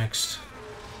is maxed.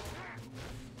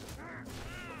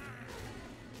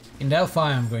 In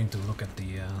Delphi I'm going to look at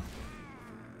the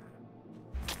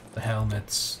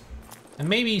helmets. And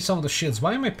maybe some of the shields.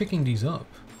 Why am I picking these up?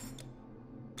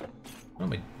 What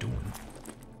am I doing?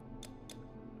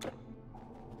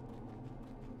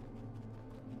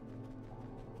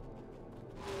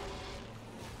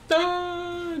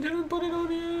 I didn't put it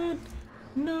on yet.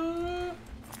 No.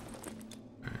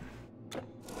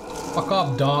 Fuck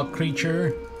off, dog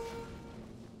creature.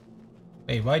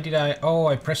 Wait, why did I? Oh,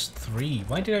 I pressed 3.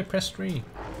 Why did I press 3?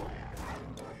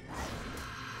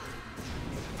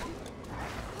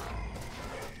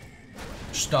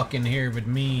 Stuck in here with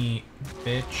me,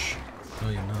 bitch. No,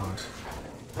 you're not.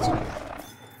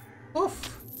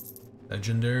 Oof.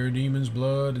 Legendary Demon's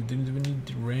Blood. It didn't even need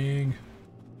the ring.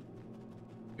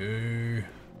 Okay.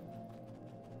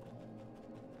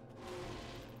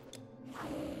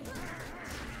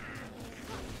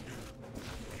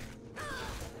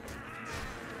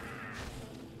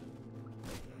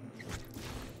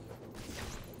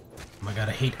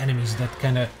 hate enemies that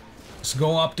kind of just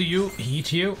go up to you,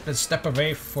 hit you, then step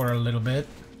away for a little bit.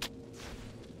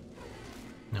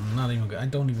 I'm not even. I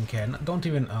don't even care. Don't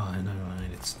even. Oh, never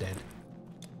mind. It's dead.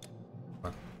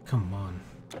 But come on.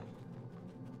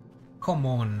 Come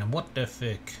on. What the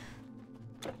fuck?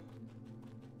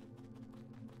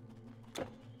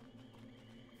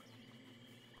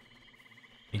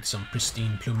 Need some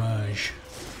pristine plumage.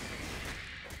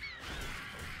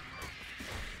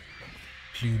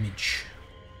 Plumage.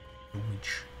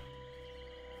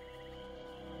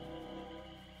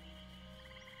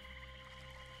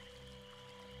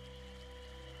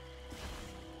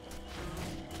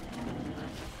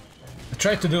 I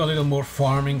tried to do a little more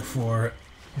farming for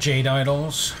Jade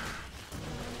Idols.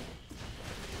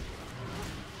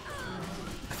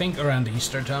 I think around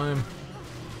Easter time.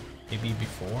 Maybe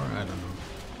before, I don't know.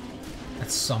 At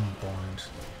some point.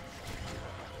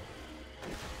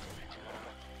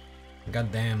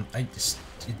 God damn, it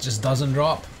just doesn't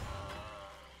drop.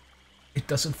 It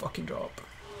doesn't fucking drop.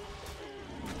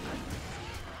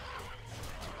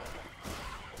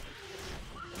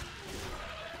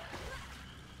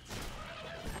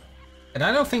 And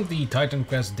I don't think the Titan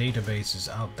Quest database is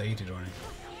outdated or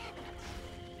anything.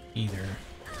 Either.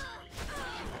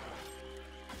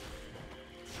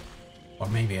 Or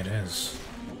maybe it is.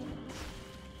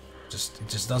 It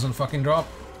just doesn't fucking drop.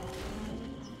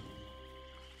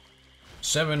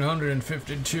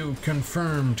 752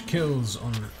 confirmed kills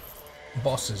on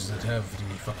bosses that have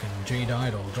the fucking Jade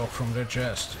Idol drop from their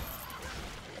chest.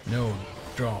 No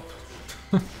drop.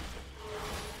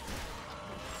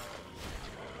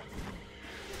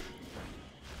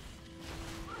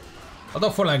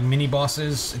 Although for like mini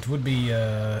bosses, it would be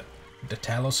the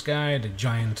Talos guy, the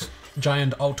giant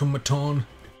automaton.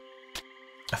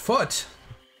 A foot.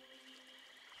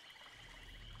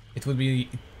 It would be,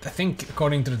 I think,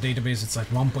 according to the database, it's like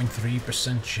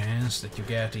 1.3% chance that you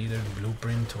get either the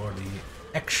blueprint or the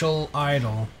actual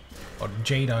idol, or the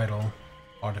Jade Idol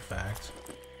artifact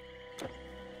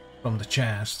from the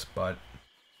chest, but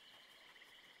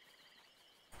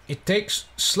it takes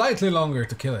slightly longer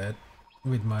to kill it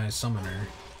with my summoner.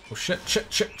 Oh shit,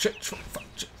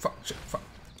 fuck.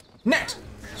 Net!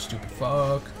 Stupid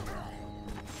fuck.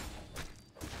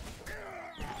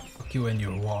 Fuck you and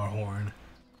your war horn.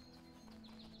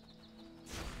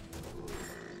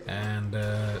 And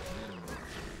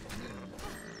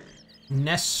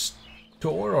Nestor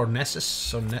or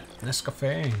Nessus or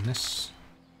Nescafe,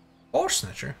 or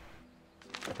Snatcher.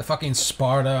 The fucking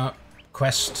Sparta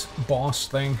quest boss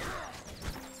thing.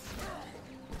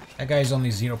 That guy's only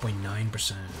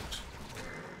 0.9%.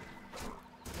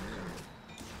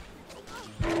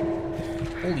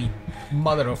 Holy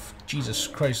mother of Jesus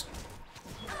Christ.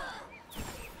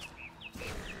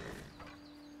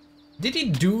 Did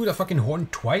he do the fucking horn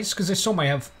twice? Because I saw my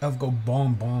health go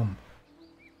bomb.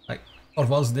 Like, or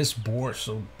was this boar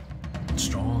so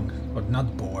strong? Or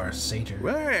not boar, satyr.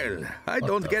 Well, I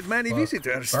don't get many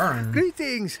visitors. Burn.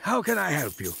 Greetings, how can I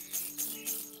help you?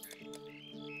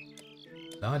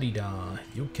 La-di-da,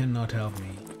 you cannot help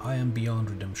me. I am beyond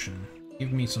redemption.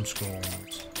 Give me some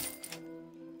scrolls.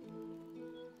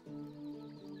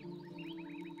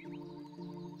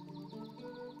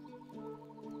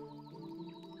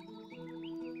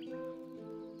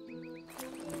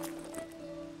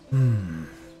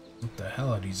 What the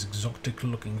hell are these exotic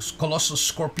looking Colossal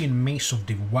Scorpion Mace of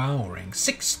Devouring?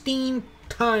 16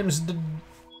 times the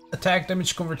attack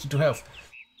damage converted to health.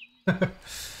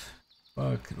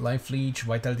 Fuck, life leech,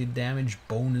 vitality damage,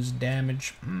 bonus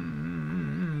damage.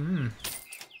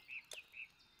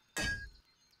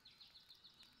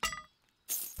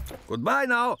 Goodbye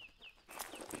now.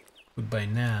 Goodbye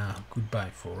now,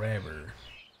 goodbye forever.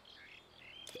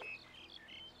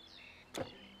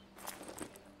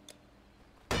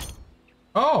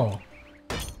 Oh!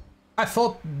 I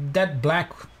thought that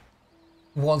black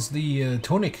was the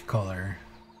tunic color.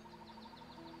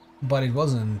 But it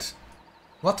wasn't.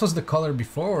 What was the color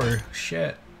before?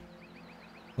 Shit.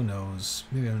 Who knows?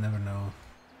 Maybe I'll never know.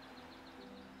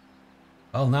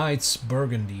 Well, now it's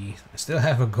burgundy. I still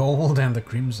have a gold and a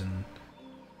crimson.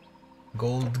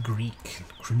 Gold Greek.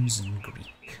 Crimson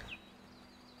Greek.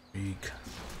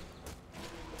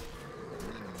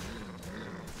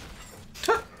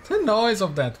 The noise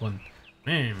of that one.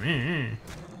 They're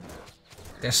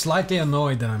slightly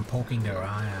annoyed that I'm poking their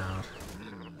eye out.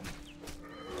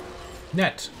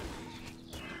 Net.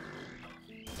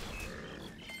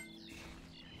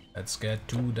 Let's get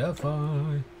to the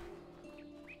fight.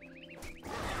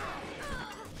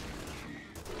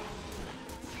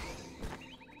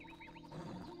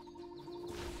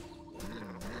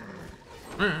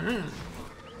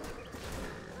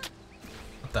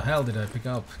 hell did I pick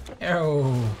up?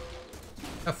 Oh,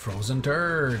 a frozen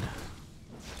turd.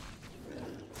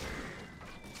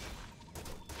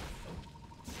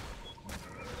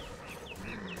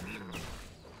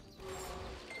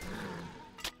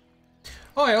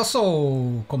 Oh, I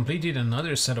also completed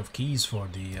another set of keys for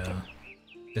the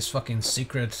this fucking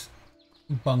secret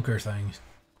bunker thing.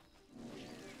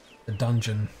 The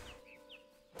dungeon.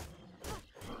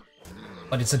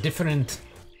 But it's a different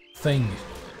thing.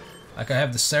 Like I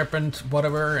have the serpent,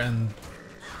 whatever, and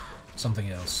something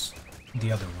else.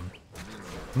 The other one.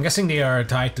 I'm guessing they are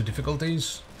tied to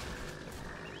difficulties.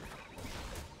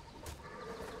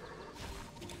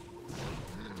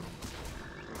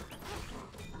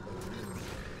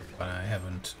 But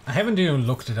I haven't even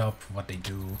looked it up what they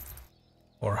do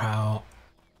or how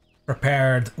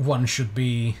prepared one should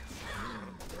be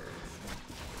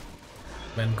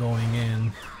when going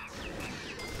in.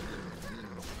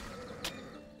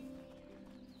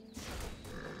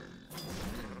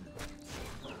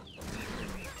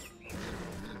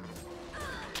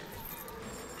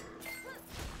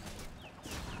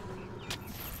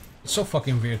 It's so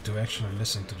fucking weird to actually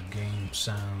listen to the game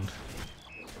sound.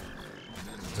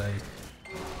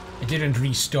 I didn't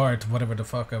restart whatever the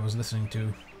fuck I was listening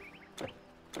to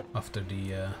after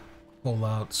the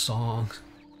Fallout song.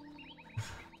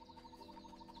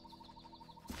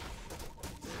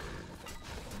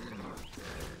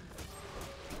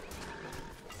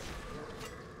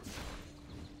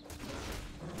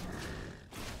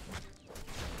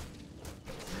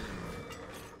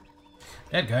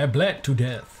 That guy bled to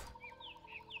death.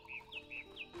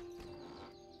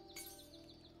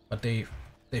 But they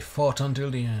fought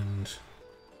until the end.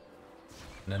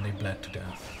 And then they bled to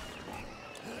death.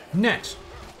 Next!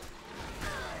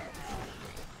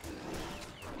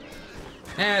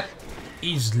 That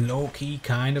is low-key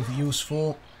kind of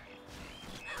useful.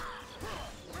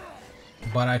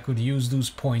 But I could use those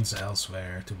points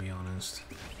elsewhere, to be honest.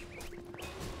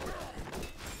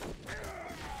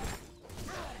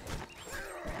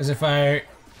 Because if I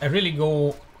really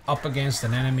go up against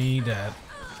an enemy that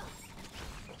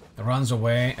runs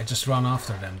away, I just run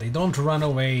after them. They don't run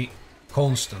away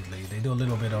constantly. They do a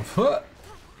little bit of huh,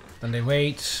 then they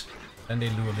wait, then they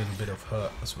do a little bit of huh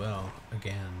as well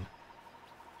again.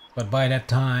 But by that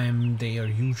time they are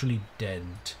usually dead.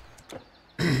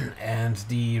 And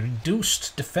the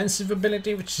reduced defensive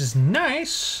ability, which is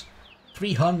nice,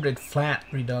 300 flat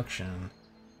reduction.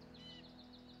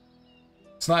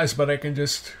 It's nice, but I can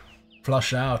just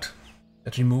flush out.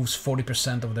 That removes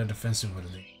 40% of their defensive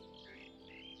ability.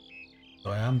 So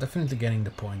I'm definitely getting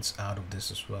the points out of this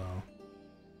as well.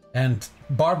 And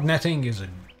barb netting is a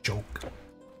joke.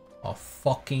 A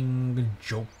fucking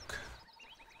joke.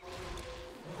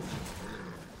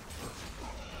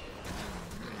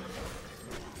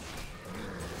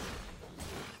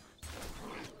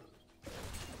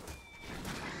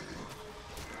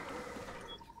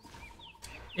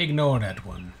 Ignore that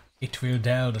one. It will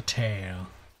tell the tale.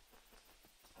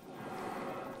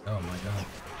 Oh my god.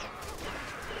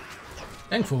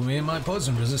 Thankfully, my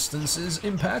poison resistance is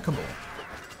impeccable.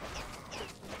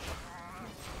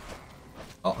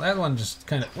 Oh, that one just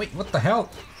kind of... Wait, what the hell?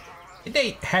 Did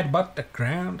they headbutt the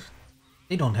ground?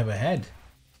 They don't have a head.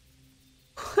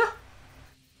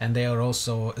 And they are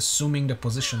also assuming the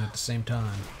position at the same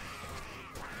time.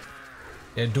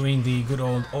 They're doing the good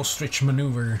old ostrich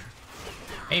maneuver.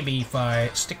 Maybe if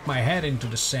I stick my head into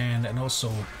the sand and also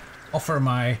offer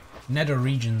my nether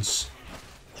regions,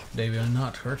 they will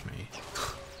not hurt me.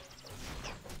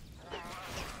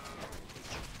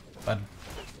 But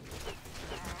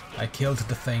I killed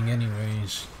the thing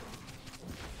anyways.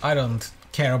 I don't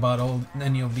care about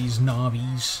any of these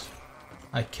Navis.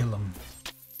 I kill them.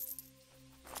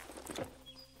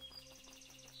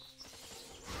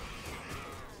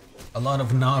 A lot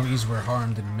of Navis were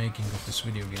harmed in the making of this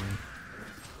video game.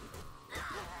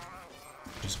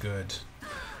 Which is good.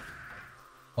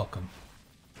 Welcome.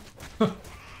 I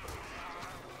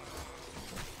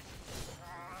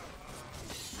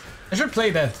should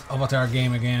play that Avatar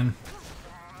game again.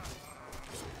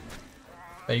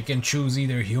 That you can choose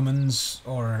either humans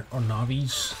or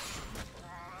Navis.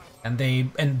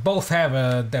 And both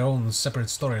have their own separate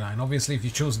storyline. Obviously, if you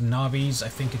choose Navis, I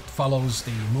think it follows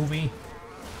the movie.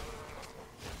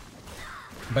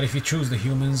 But if you choose the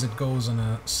humans, it goes on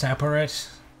a separate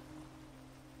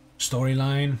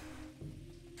storyline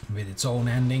with its own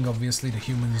ending. Obviously, the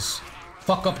humans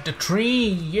fuck up the tree,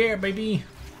 yeah, baby.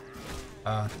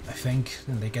 I think,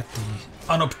 and they get the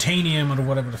unobtainium or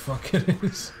whatever the fuck it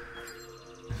is.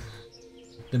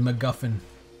 The MacGuffin.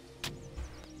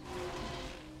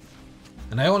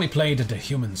 And I only played the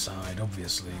human side,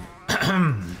 obviously.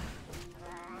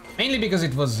 Mainly because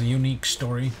it was a unique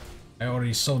story. I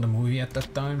already saw the movie at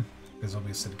that time, because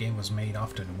obviously the game was made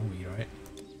after the movie, right?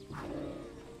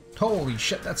 Holy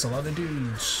shit, that's a lot of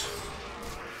dudes.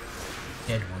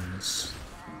 Dead ones.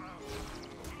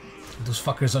 Those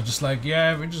fuckers are just like,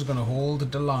 yeah, we're just gonna hold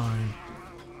the line.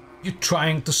 You're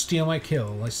trying to steal my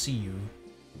kill, I see you.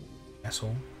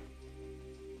 Asshole.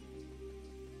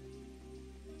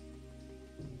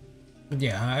 But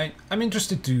yeah, I'm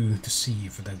interested to see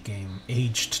if that game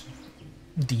aged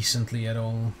decently at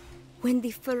all. When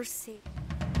the first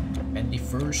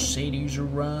Sadies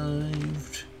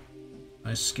arrived,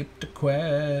 I skipped the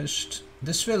quest.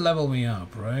 This will level me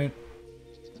up, right?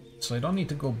 So I don't need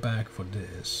to go back for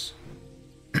this.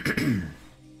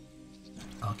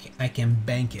 Okay, I can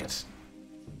bank it.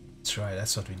 That's right,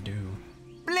 that's what we do.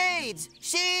 Blades,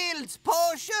 shields,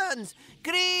 potions,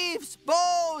 greaves,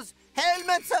 bows,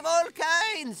 helmets of all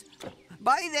kinds.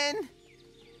 Bye then.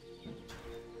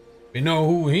 We know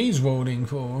who he's voting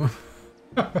for.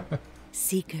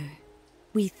 Seeker,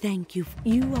 we thank you.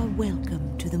 You are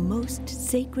welcome to the most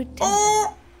sacred temple.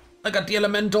 Oh! I got the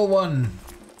elemental one.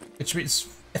 It's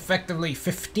effectively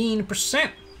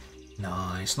 15%.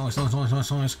 Nice, nice, nice, nice,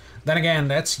 nice, nice. Then again,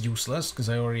 that's useless because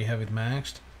I already have it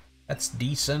maxed. That's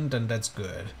decent and that's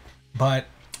good. But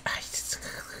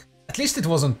at least it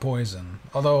wasn't poison.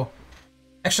 Although,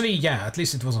 actually, yeah, at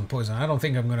least it wasn't poison. I don't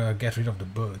think I'm gonna get rid of the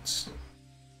boots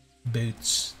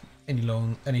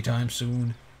anytime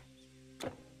soon.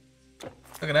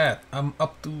 Look at that, I'm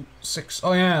up to 6.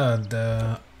 Oh yeah,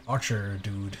 the archer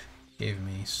dude gave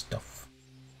me stuff.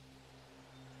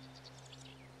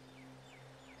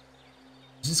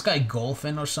 Is this guy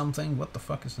golfing or something? What the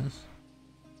fuck is this?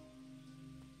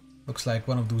 Looks like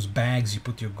one of those bags you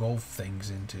put your golf things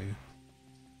into.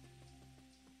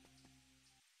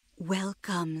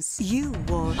 Welcomes you,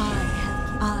 War.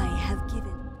 I have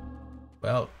given.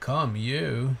 Welcome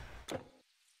you.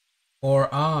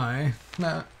 Or I.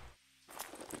 Nah.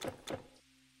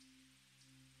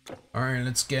 Alright,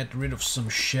 let's get rid of some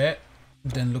shit.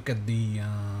 Then look at the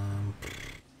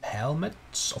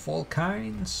helmets of all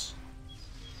kinds,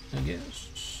 I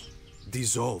guess.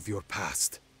 Dissolve your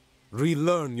past.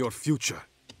 Relearn your future.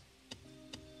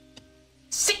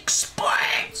 6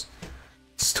 points!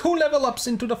 It's 2 level ups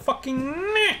into the fucking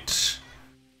net!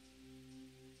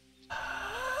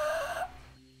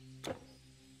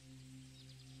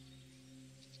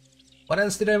 What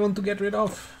else did I want to get rid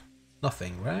of?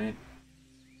 Nothing, right?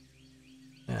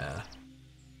 Yeah.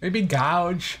 Maybe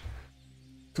gouge,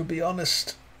 to be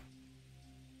honest.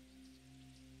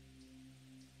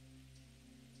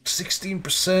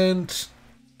 16%,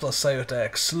 plus I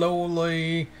attack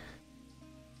slowly.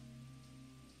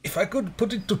 If I could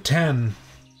put it to 10,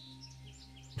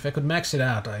 if I could max it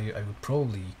out, I would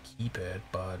probably keep it,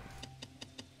 but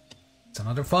it's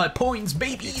another 5 points,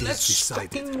 baby! Let's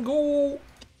fucking go!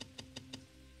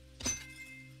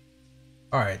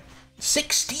 Alright,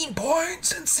 16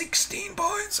 points and 16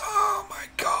 points, oh my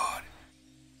god!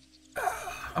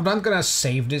 I'm not gonna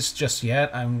save this just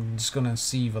yet, I'm just gonna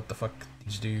see what the fuck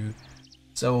these do.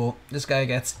 So, this guy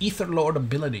gets Ether Lord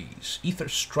abilities, Ether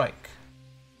Strike.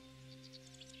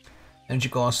 Energy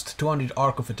cost, 200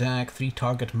 arc of attack, 3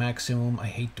 target maximum. I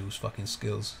hate those fucking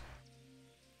skills.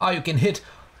 Ah, you can hit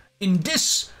in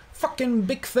this fucking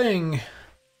big thing.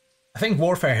 I think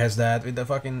Warfare has that with the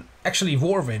fucking... Actually,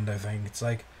 Warwind, I think. It's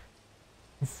like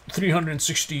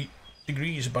 360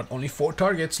 degrees, but only 4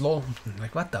 targets, lol.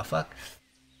 Like, what the fuck?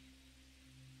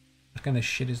 What kind of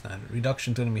shit is that?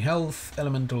 Reduction to enemy health,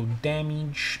 elemental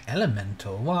damage.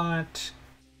 Elemental? What?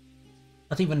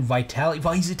 Not even vitality.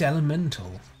 Why is it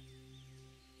elemental?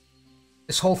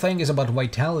 This whole thing is about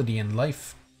vitality and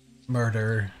life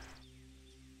murder.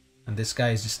 And this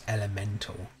guy is just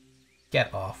elemental.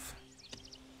 Get off.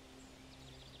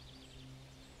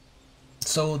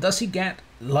 So, does he get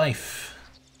life?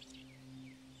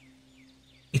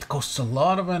 It costs a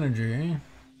lot of energy.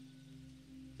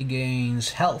 He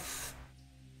gains health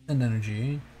and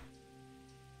energy.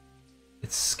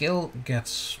 Its skill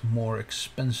gets more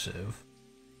expensive.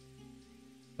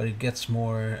 But it gets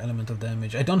more elemental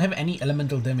damage. I don't have any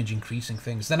elemental damage increasing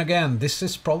things. Then again, this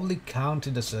is probably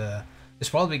counted as a... This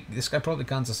guy probably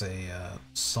counts as a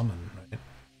summon, right?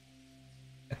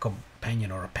 A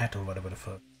companion or a pet or whatever the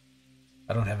fuck.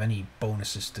 I don't have any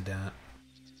bonuses to that.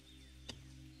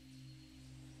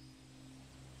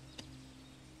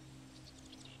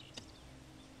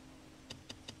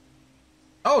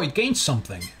 Oh, it gains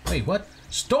something. Wait, what?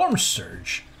 Storm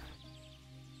Surge.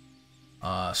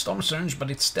 Storm Surge,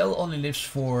 but it still only lives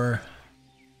for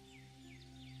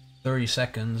 30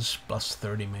 seconds plus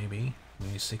 30 maybe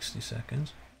 60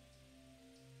 seconds.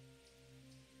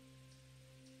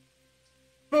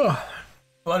 Oh,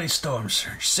 bloody Storm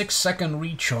Surge. 6-second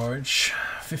recharge,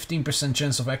 15%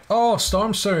 chance of oh,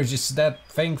 Storm Surge is that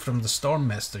thing from the Storm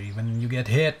Mastery. When you get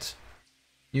hit,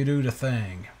 you do the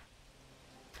thing.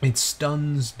 It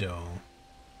stuns though.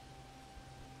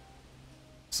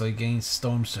 So he gains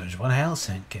Storm Surge. What else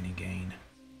can he gain?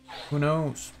 Who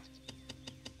knows?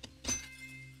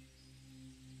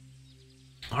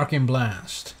 Arcane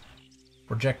Blast.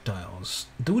 Projectiles.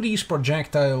 Do these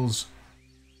projectiles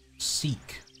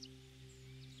seek?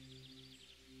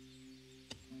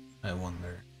 I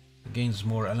wonder. It gains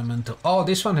more elemental. Oh,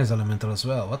 this one has elemental as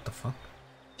well. What the fuck?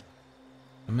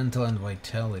 Elemental and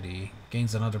vitality.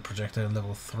 Gains another projectile at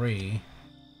level 3.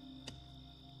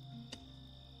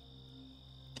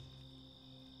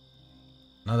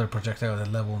 Another projectile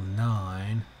at level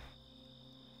 9.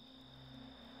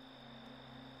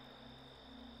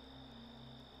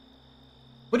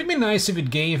 Would it be nice if it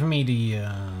gave me the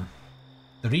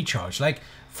recharge? Like,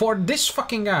 for this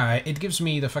fucking guy, it gives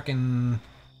me the fucking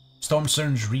Storm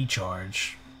Surge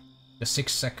recharge. The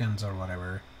 6 seconds or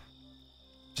whatever.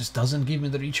 Just doesn't give me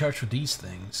the recharge for these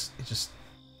things. It just...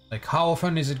 Like, how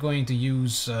often is it going to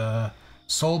use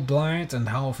Soul Blight, and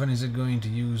how often is it going to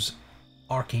use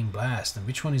Arcane Blast, and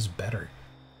which one is better?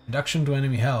 Reduction to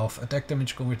enemy health, attack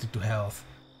damage converted to health,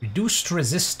 reduced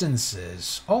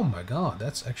resistances. Oh my god,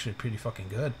 that's actually pretty fucking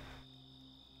good.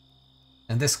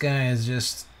 And this guy is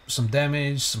just some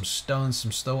damage, some stuns,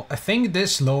 some stuff. I think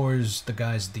this lowers the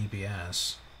guy's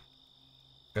DPS.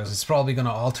 Because it's probably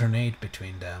gonna alternate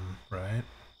between them, right?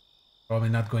 Probably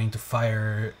not going to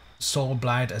fire Soul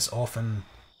Blight as often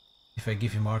if I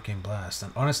give him Arcane Blast.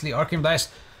 And honestly, Arcane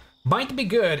Blast might be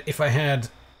good if I had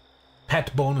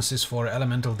pet bonuses for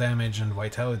elemental damage and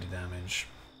vitality damage.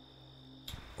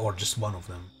 Or just one of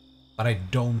them. But I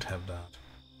don't have that.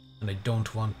 And I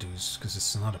don't want to, because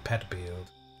it's not a pet build.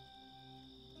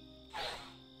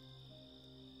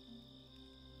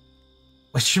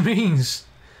 Which means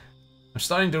I'm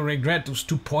starting to regret those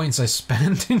 2 points I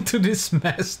spent into this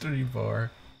mastery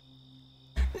bar.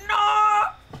 No!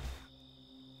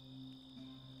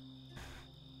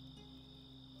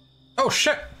 Oh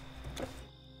shit!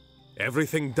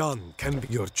 Everything done can be.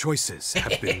 Your choices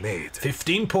have been made.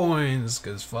 15 points,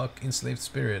 cause fuck Enslaved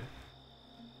Spirit.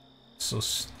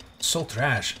 So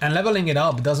trash. And leveling it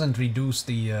up doesn't reduce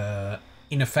the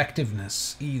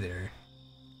ineffectiveness either.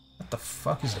 What the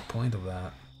fuck is the point of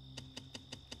that?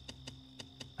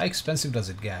 How expensive does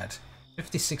it get?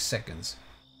 56 seconds.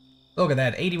 Look at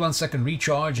that, 81-second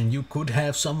recharge, and you could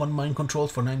have someone mind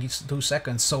controlled for 92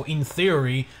 seconds. So in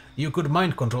theory, you could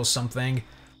mind control something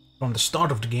from the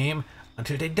start of the game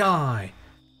until they die.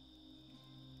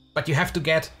 But you have to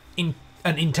get in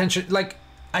an intention, like,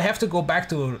 I have to go back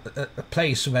to a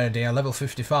place where they are level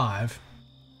 55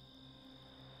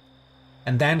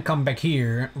 and then come back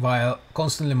here while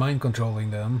constantly mind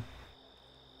controlling them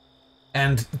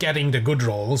and getting the good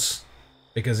rolls,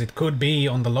 because it could be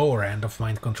on the lower end of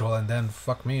mind control, and then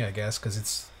fuck me, I guess,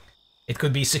 because it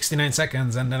could be 69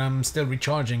 seconds and then I'm still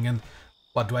recharging, and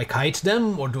what, do I kite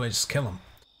them or do I just kill them?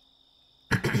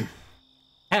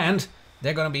 And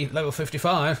they're gonna be level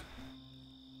 55.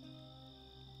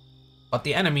 But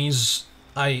the enemies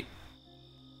I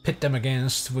pit them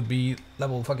against would be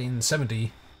level fucking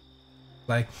 70.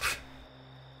 Like,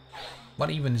 what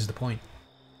even is the point?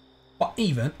 What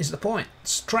even is the point?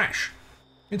 It's trash.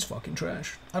 It's fucking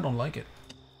trash. I don't like it.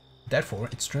 Therefore,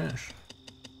 it's trash.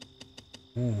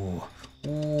 Ooh.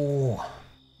 Ooh.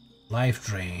 Life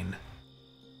Drain.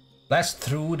 Blast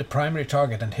through the primary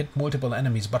target and hit multiple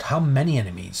enemies, but how many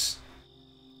enemies?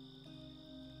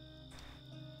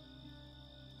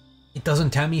 It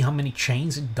doesn't tell me how many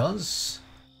chains it does.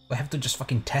 I have to just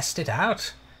fucking test it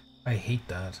out. I hate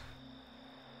that.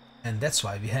 And that's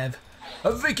why we have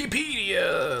a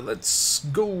Wikipedia. Let's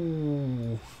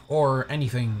go. Or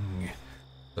anything.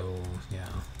 So, yeah.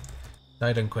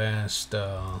 Titan Quest,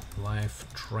 Life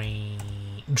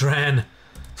Drain.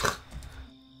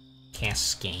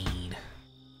 Cascade.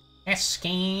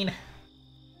 Cascade.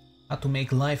 How to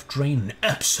make Life Drain an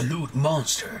absolute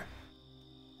monster.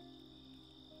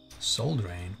 Soul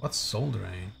Drain? What's Soul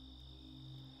Drain?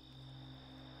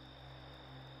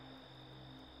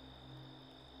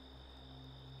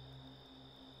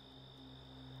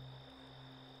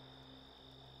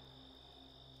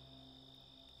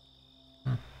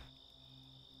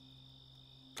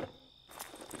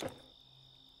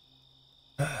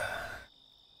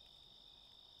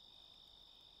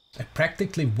 I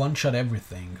practically one-shot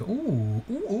everything. Ooh,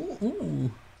 ooh, ooh,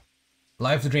 ooh.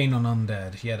 Life Drain on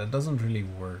Undead. Yeah, that doesn't really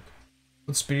work.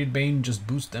 Would Spirit Bane just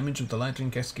boost damage with the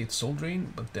Lightning Cascade Soul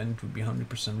Drain, but then it would be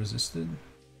 100% resisted?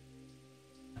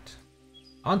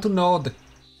 I want to know the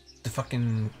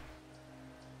fucking...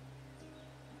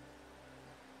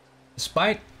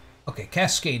 Despite... Okay,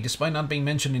 Cascade. Despite not being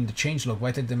mentioned in the changelog,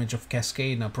 white damage of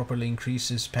Cascade now properly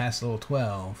increases past level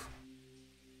 12.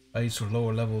 Values for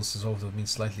lower levels has also been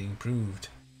slightly improved.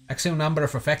 Maximum number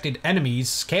of affected enemies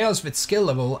scales with skill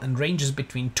level and ranges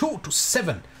between 2 to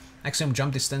 7. Maximum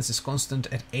jump distance is constant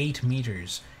at 8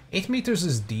 meters. 8 meters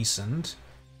is decent.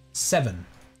 7.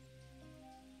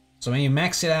 So when you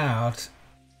max it out,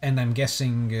 and I'm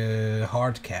guessing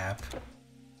hard cap,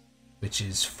 which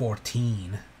is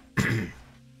 14,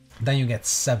 then you get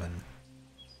 7.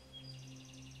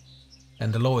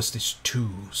 And the lowest is 2.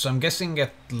 So I'm guessing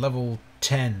at level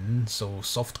 10, so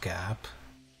soft cap,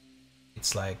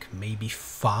 it's like maybe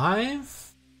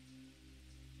 5?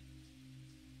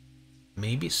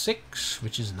 Maybe 6,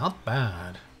 which is not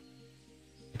bad.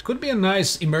 It could be a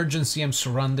nice emergency, I'm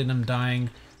surrounded, I'm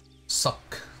dying,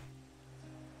 suck.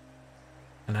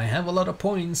 And I have a lot of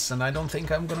points, and I don't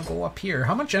think I'm gonna go up here.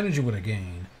 How much energy would I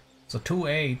gain? So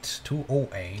 208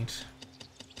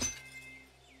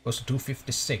 goes to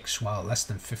 256, wow, less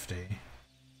than 50.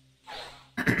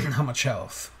 How much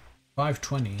health?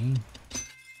 520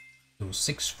 to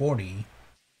 640.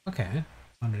 Okay,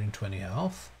 120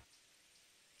 health.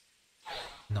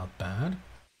 Not bad.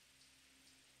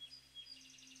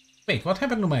 Wait, what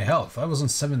happened to my health? I was on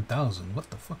 7,000. What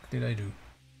the fuck did I do?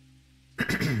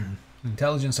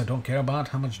 Intelligence I don't care about.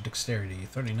 How much dexterity?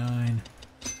 39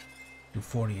 to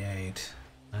 48.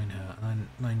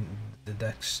 9 the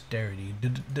dexterity.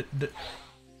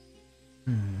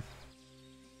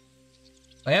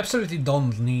 I absolutely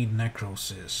don't need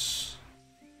necrosis.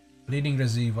 Bleeding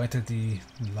Resi, Vitality,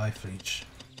 Life Leech.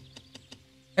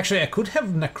 Actually, I could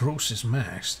have necrosis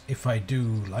maxed if I do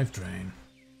Life Drain.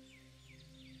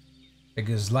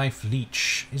 Because Life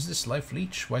Leech... Is this Life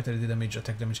Leech? Vitality damage,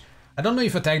 attack damage... I don't know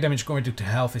if attack damage converted to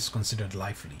health is considered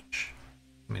Life Leech.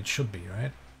 I mean, it should be,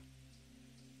 right?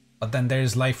 But then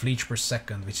there's Life Leech per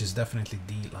second, which is definitely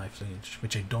the Life Leech,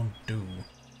 which I don't do.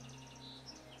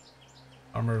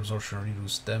 Armor absorption,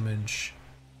 reduce damage.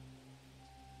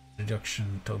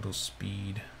 Reduction, total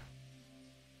speed.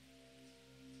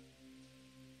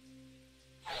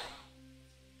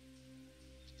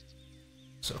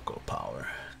 Circle power.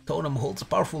 Totem holds a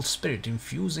powerful spirit,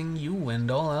 infusing you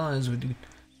and all allies with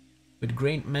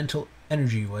great mental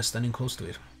energy while standing close to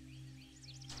it.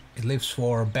 It lives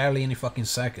for barely any fucking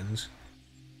seconds.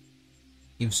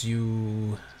 Gives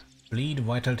you bleed,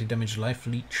 vitality damage, life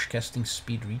leech, casting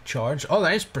speed, recharge. Oh,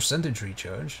 that is percentage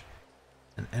recharge.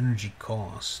 And energy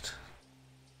cost.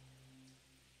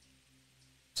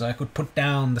 So I could put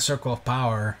down the circle of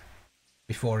power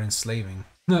before enslaving.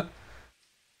 To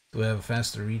have a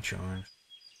faster recharge.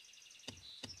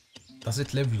 Does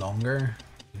it live longer?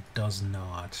 It does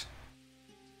not.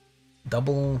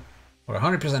 Double or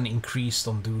 100% increased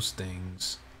on those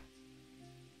things.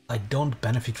 I don't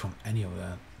benefit from any of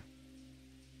that.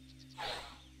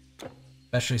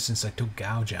 Especially since I took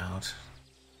Gouge out.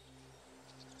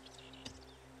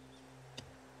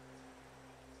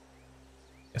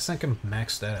 Guess I can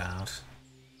max that out.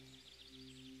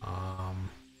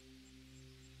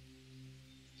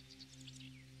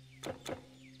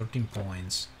 13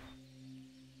 points.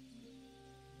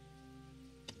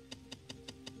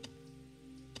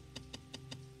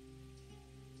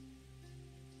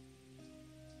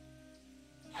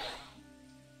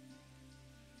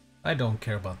 I don't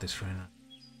care about this right now.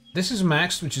 This is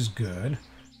maxed, which is good.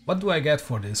 What do I get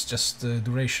for this? Just the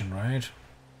duration, right?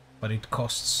 But it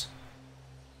costs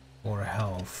for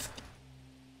health.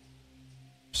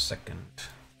 Second.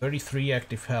 33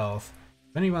 active health.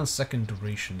 21 second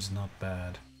duration is not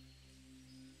bad.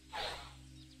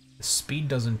 The speed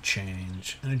doesn't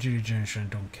change. Energy regeneration I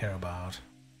don't care about.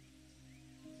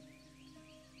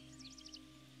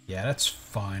 Yeah, that's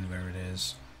fine where it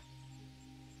is.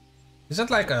 Is that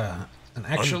like an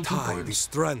actual Untie the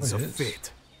strands of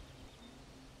fate.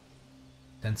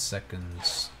 10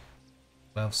 seconds.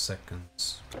 12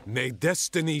 seconds. May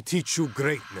destiny teach you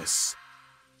greatness.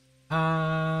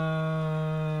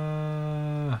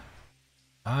 I'm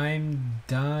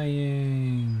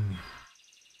dying.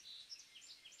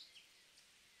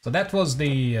 So that was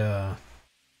the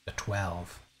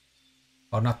 12.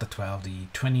 Or not the 12, the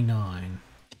 29.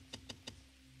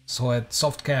 So at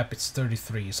soft cap it's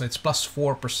 33, so it's plus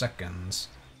 4 per second.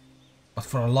 But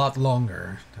for a lot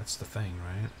longer, that's the thing,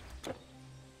 right?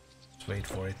 Let's wait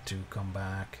for it to come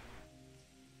back.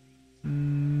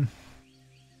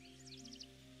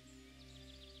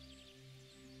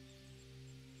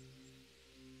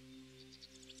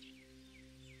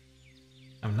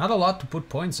 not a lot to put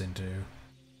points into.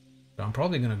 So I'm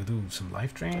probably gonna do some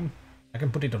life drain. I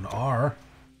can put it on R.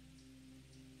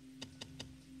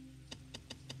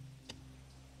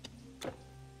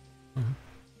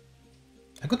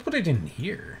 I could put it in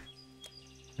here.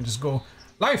 And just go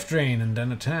life drain and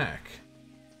then attack.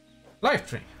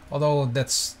 Life drain. Although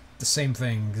that's the same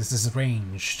thing. This is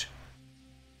ranged.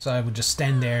 So I would just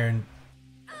stand there and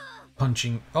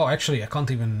punching. Oh, actually, I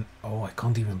can't even. Oh, I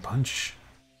can't even punch.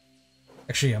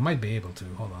 Actually, I might be able to.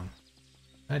 Hold on.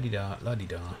 La-di-da,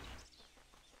 la-di-da.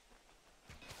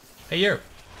 Hey, you!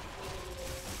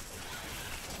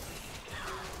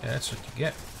 Yeah, that's what you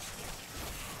get.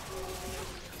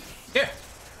 Yeah!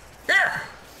 Yeah!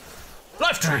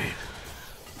 Life drain!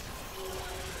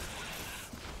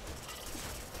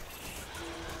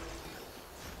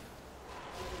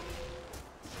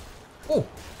 Oh!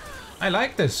 I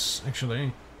like this,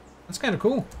 actually. That's kind of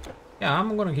cool. Yeah,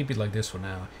 I'm gonna keep it like this for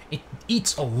now. It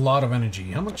eats a lot of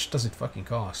energy. How much does it fucking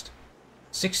cost?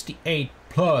 68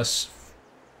 plus...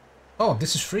 Oh,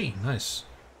 this is free. Nice.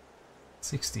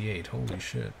 68. Holy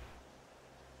shit.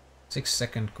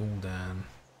 6-second cooldown.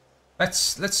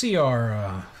 Let's see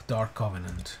our Dark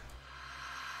Covenant.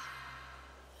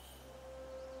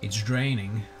 It's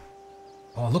draining.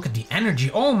 Oh, look at the energy.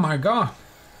 Oh my god.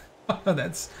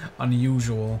 That's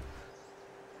unusual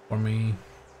for me.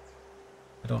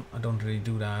 I don't really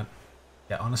do that.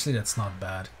 Yeah, honestly, that's not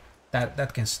bad.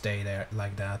 That can stay there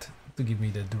like that to give me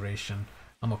the duration.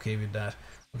 I'm okay with that.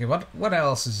 Okay, what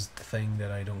else is the thing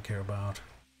that I don't care about?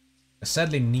 I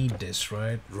sadly need this,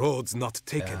 right? Roads not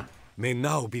taken may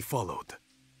now be followed.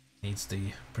 Needs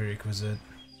the prerequisite.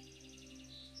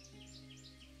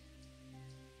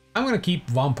 I'm gonna keep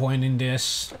 1 point in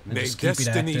this and May just keep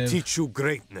destiny it active. teach you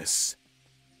greatness.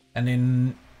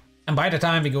 And by the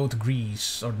time we go to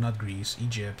Greece, or not Greece,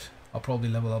 Egypt, I'll probably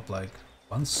level up like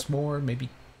once more, maybe.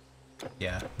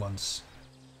 Yeah, once.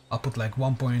 I'll put like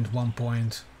 1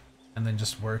 point, and then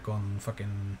just work on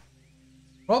fucking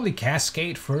probably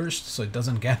Cascade first, so it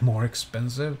doesn't get more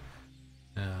expensive.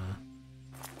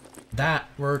 That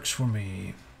works for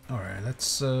me. All right,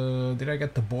 let's. Did I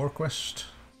get the boar quest?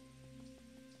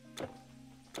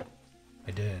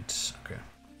 I did. Okay,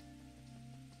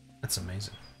 that's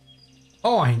amazing.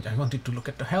 Oh, I wanted to look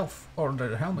at the health or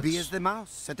the helmets. Be as the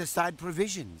mouse, set aside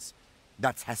provisions.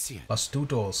 That's Hessian. Plus 2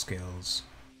 to all skills.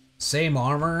 Same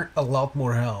armor, a lot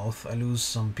more health. I lose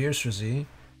some Pierce Resi,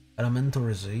 Elemental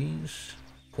Resi,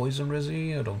 Poison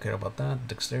Resi, I don't care about that.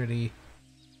 Dexterity.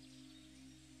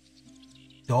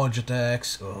 Dodge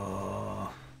attacks.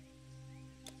 Oh.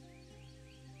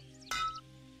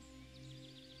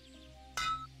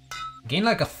 Gain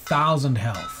like 1,000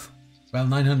 health. Well,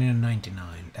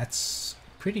 999. That's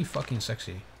pretty fucking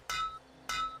sexy.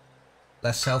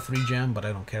 Less health regen, but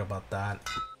I don't care about that.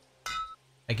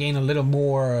 I gain a little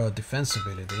more defense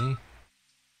ability.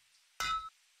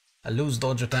 I lose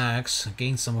dodge attacks,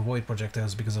 gain some avoid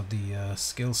projectiles because of the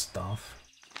skill stuff.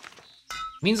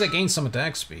 Means I gain some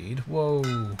attack speed.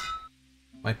 Whoa.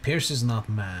 My pierce is not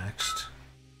maxed.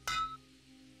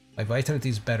 My vitality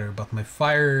is better, but my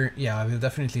fire... Yeah, I will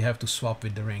definitely have to swap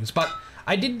with the rings. But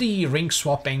I did the ring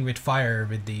swapping with fire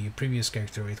with the previous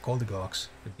character, with Goldilocks,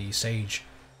 with the Sage.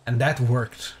 And that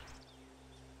worked.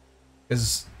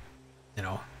 Because, you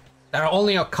know, there are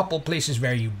only a couple places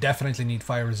where you definitely need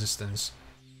fire resistance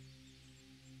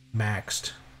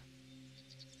maxed.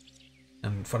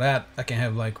 And for that, I can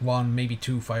have like 1, maybe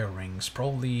 2 fire rings.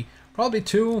 Probably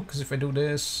 2, because if I do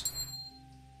this...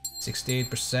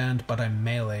 68%, but I'm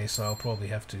melee, so I'll probably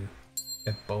have to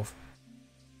get both.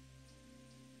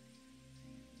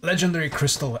 Legendary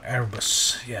Crystal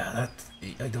Erebus. Yeah, that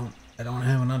I don't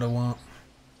have another one.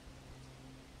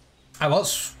 I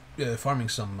was farming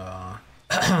some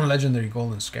legendary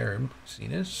Golden Scarab. See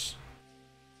this?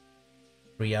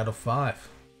 3 out of 5.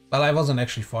 Well, I wasn't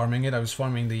actually farming it. I was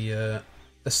farming the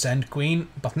Sand Queen,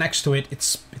 but next to it,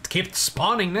 it kept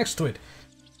spawning next to it.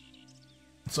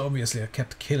 So obviously I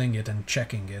kept killing it and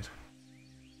checking it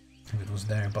if it was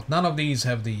there, but none of these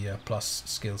have the plus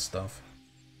skill stuff.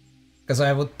 Because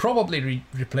I would probably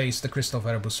replace the Crystal of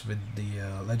Erebus with the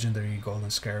legendary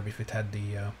Golden Scarab if it had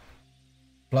the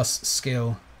plus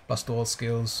skill, plus to all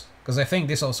skills. Because I think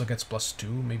this also gets plus 2,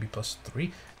 maybe plus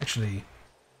 3. Actually,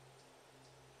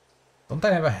 don't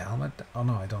I have a helmet? Oh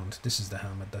no, I don't. This is the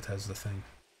helmet that has the thing.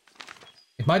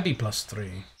 It might be plus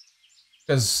 3.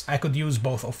 Because I could use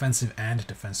both offensive and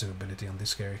defensive ability on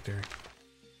this character.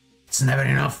 It's never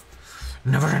enough.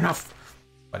 Never enough.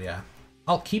 But yeah,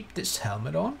 I'll keep this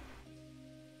helmet on.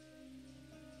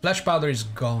 Flesh powder is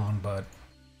gone, but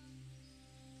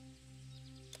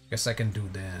guess I can do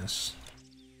this.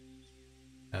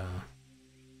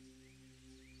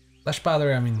 Flash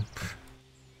powder, I mean,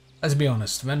 let's be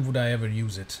honest, when would I ever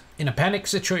use it? In a panic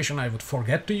situation I would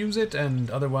forget to use it, and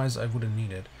otherwise I wouldn't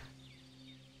need it.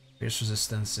 Pierce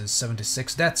resistance is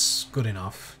 76, that's good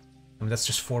enough. I mean, that's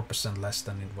just 4% less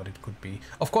than what it could be.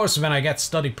 Of course, when I get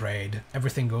Study Prayed,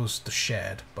 everything goes to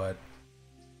shed, but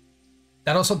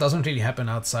that also doesn't really happen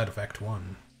outside of Act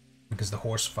 1, because the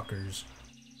horse fuckers.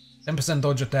 10%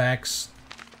 dodge attacks.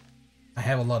 I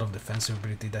have a lot of defensive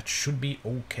ability, that should be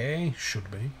okay,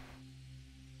 should be.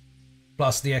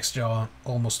 Plus the extra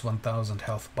almost 1000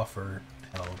 health buffer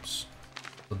helps.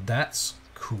 So that's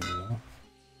cool.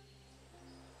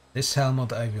 This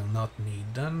helmet I will not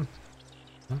need then.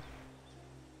 Huh?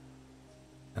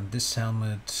 And this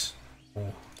helmet...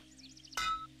 Oh.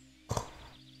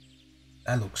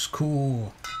 That looks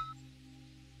cool.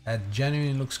 That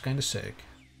genuinely looks kinda sick.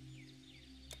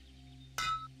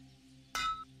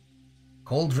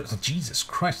 Cold... Oh, Jesus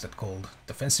Christ, that cold.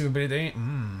 Defensive ability?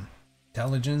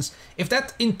 Intelligence. If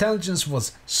that intelligence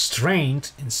was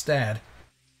strength instead,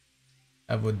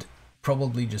 I would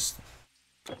probably just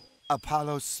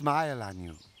Apollo smile on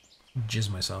you. Jizz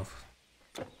myself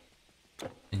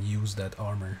and use that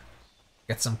armor.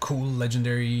 Get some cool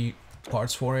legendary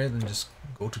parts for it and just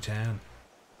go to town.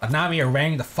 But now we are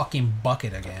wearing the fucking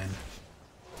bucket again.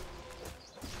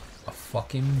 A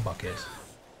fucking bucket.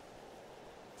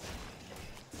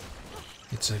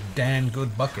 It's a damn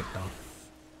good bucket though.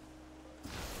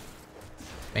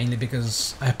 Mainly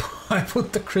because I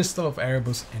put the Crystal of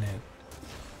Erebus in it.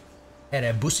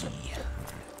 Erebusi.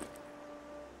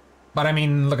 But I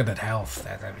mean, look at that health.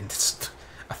 I mean, it's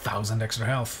 1000 extra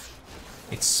health.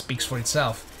 It speaks for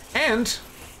itself. And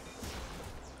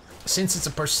since it's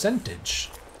a percentage,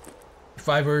 if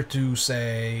I were to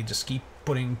say just keep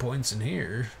putting points in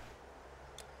here,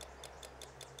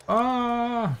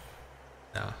 nah,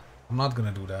 I'm not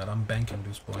gonna do that. I'm banking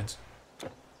those points.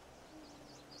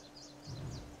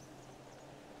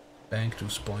 Bank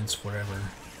those points forever.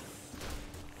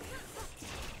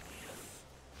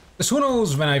 Because who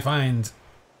knows when I find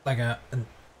like an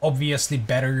obviously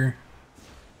better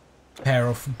pair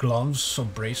of gloves or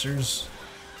bracers.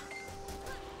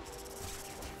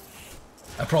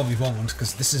 I probably won't,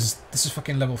 because this is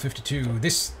fucking level 52.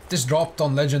 This dropped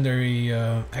on Legendary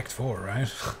Act 4, right?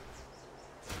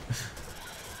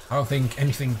 I don't think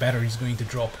anything better is going to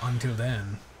drop until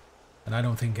then. And I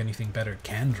don't think anything better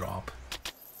can drop.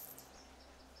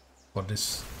 For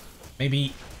this,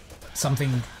 maybe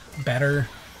something better,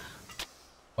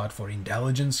 but for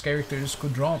intelligence characters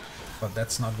could drop, but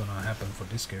that's not gonna happen for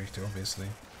this character, obviously.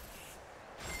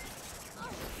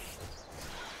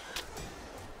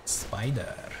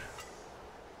 Spider.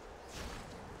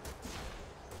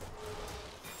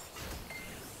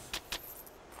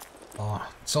 Oh,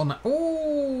 so nice.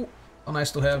 Oh, so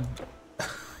nice to have.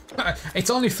 It's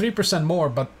only 3% more,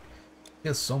 but it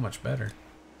feels so much better.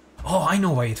 Oh, I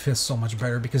know why it feels so much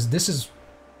better, because this is...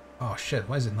 Oh shit,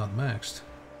 why is it not maxed?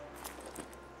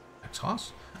 Max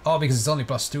Haas? Oh, because it's only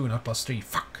 +2, not +3.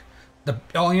 Fuck!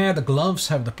 Oh yeah, the gloves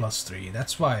have the +3.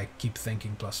 That's why I keep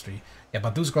thinking +3. Yeah,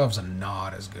 but those gloves are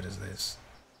not as good as this.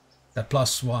 That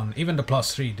 +1, even the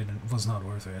 +3 was not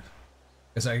worth it.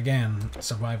 Because again,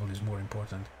 survival is more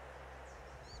important.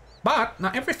 But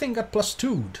now everything got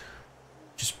 +2'd,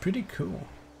 which is pretty cool.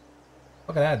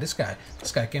 Look at that,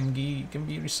 this guy can be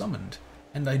resummoned.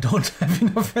 And I don't have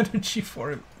enough energy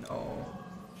for him. No.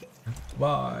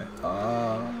 Why?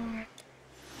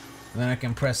 Then I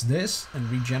can press this and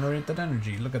regenerate that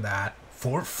energy. Look at that.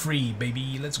 For free,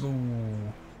 baby. Let's go.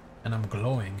 And I'm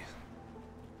glowing.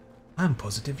 I'm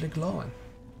positively glowing.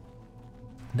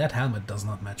 That helmet does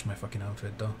not match my fucking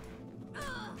outfit though.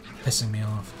 Pissing me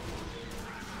off.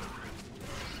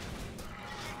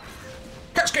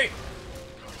 Cascade!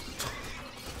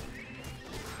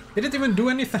 Did it even do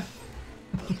anything?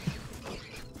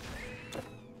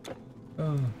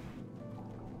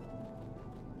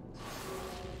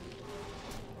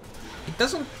 It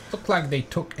doesn't look like they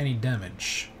took any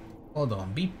damage. Hold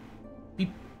on, be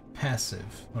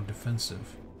passive or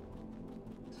defensive.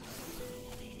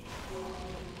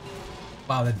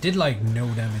 Wow, that did like no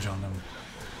damage on them.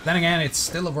 Then again, it's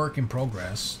still a work in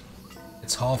progress.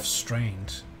 It's half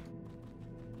strained.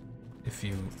 If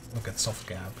you look at soft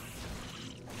gap.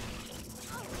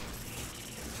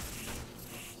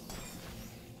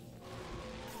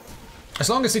 As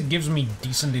long as it gives me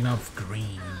decent enough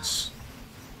greens.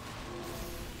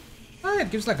 Oh,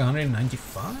 it gives like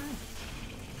 195?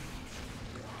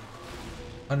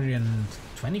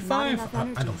 125?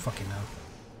 I don't fucking know.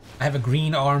 I have a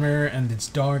green armor and it's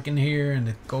dark in here and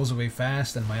it goes away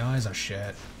fast and my eyes are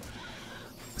shut.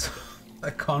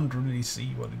 I can't really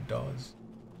see what it does.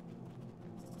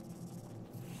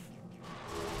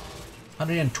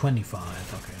 125,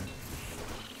 okay.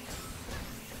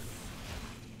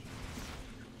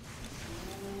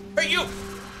 Hey, you!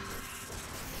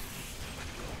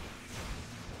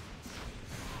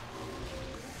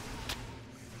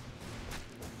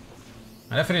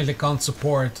 I definitely can't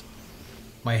support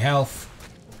my health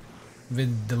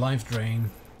with the life drain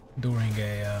during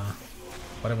a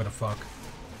whatever the fuck.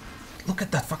 Look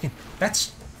at that fucking...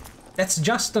 That's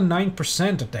just a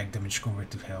 9% attack damage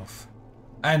converted to health.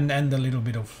 And a little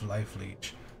bit of life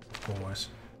leech, of course.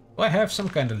 Do I have some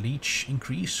kind of leech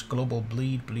increase? Global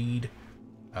bleed.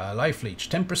 Life leech.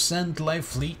 10%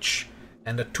 life leech.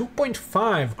 And a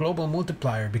 2.5 global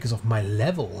multiplier because of my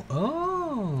level.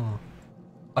 Oh!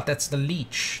 But that's the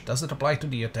leech. Does it apply to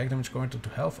the attack damage converted to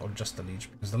health or just the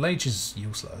leech? Because the leech is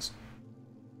useless.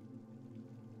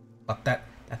 But that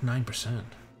 9%.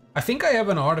 I think I have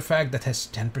an artifact that has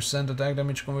 10% attack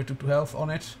damage converted to health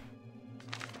on it.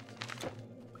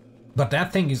 But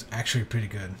that thing is actually pretty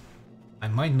good. I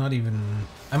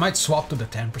might swap to the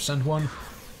 10% one.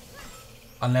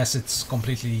 Unless it's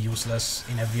completely useless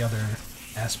in every other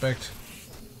aspect.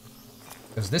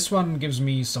 Because this one gives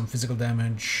me some physical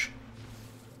damage.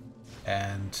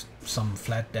 And some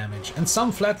flat damage. And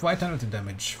some flat vitality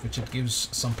damage, which it gives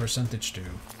some percentage to.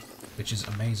 Which is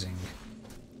amazing.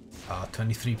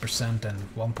 23%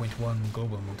 and 1.1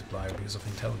 global multiplier because of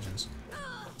intelligence.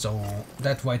 So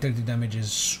that vitality damage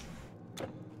is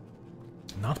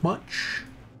not much,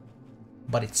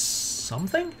 but it's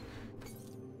something.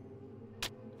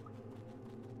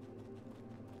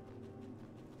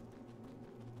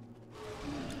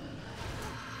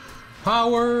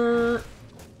 Power.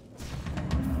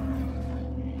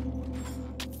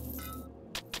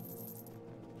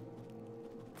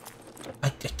 I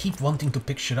keep wanting to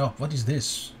pick shit up. What is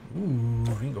this? Ooh,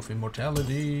 Ring of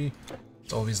Immortality.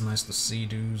 It's always nice to see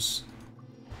dudes.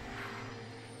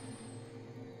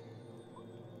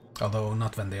 Although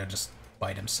not when they are just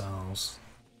by themselves.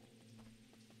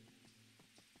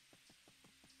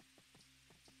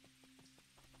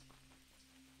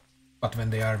 But when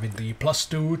they are with the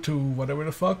 +2 to whatever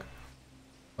the fuck.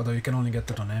 Although you can only get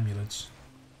that on amulets.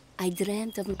 I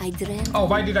dreamt. Oh,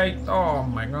 why did I? Oh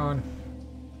my god.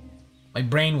 My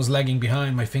brain was lagging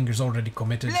behind, my fingers already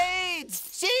committed. Blades!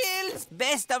 Shields!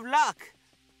 Best of luck!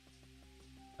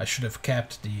 I should have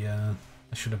kept the,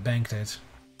 I should have banked it.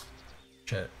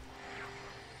 Shit.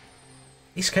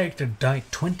 This character died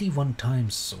 21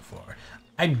 times so far.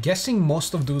 I'm guessing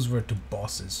most of those were to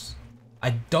bosses.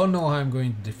 I don't know how I'm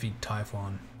going to defeat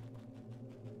Typhon.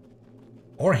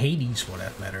 Or Hades for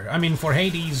that matter. I mean, for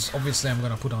Hades, obviously I'm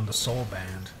gonna put on the Soul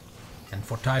Band. And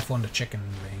for Typhon, the chicken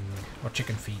wing. Or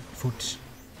chicken foot.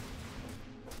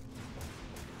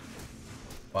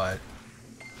 But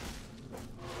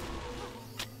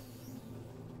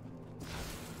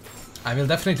I will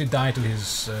definitely die to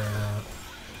his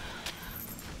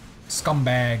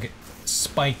scumbag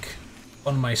spike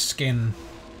on my skin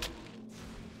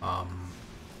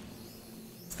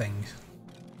thing.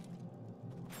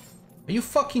 Are you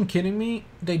fucking kidding me?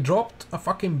 They dropped a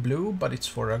fucking blue, but it's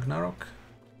for Ragnarok?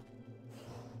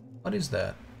 What is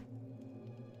that?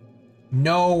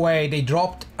 No way, they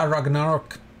dropped a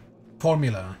Ragnarok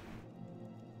formula.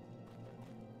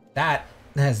 That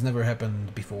has never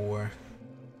happened before.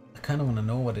 I kind of want to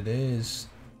know what it is.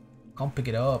 Can't pick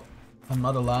it up. I'm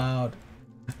not allowed.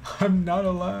 I'm not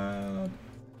allowed.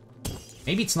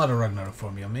 Maybe it's not a Ragnarok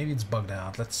formula. Maybe it's bugged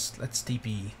out. Let's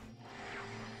TP.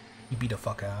 TP the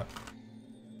fuck out.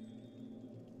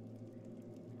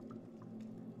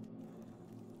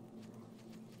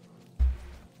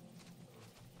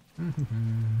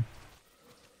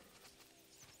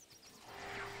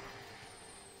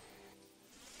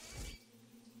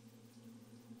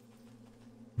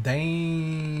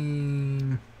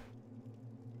 Damn.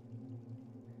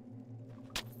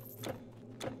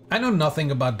 I know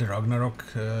nothing about the Ragnarok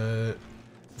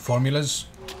formulas,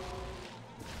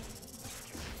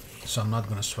 so I'm not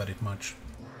gonna sweat it much.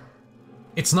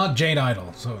 It's not Jade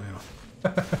Idol, so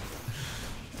you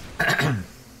know.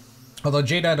 Although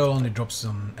Jade Idol only drops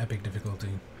on epic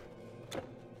difficulty.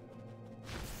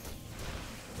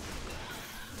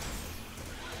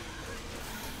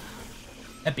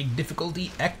 Epic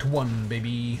difficulty Act 1,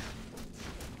 baby.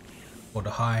 For the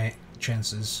high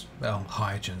chances. Well,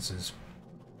 high chances.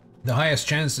 The highest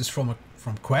chances from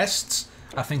quests,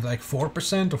 I think like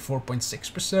 4% or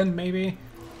 4.6% maybe.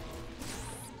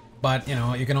 But, you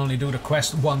know, you can only do the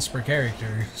quest once per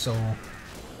character, so...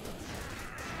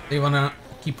 You wanna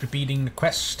keep repeating the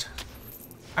quest.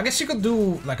 I guess you could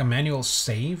do like a manual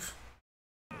save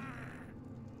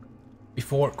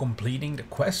before completing the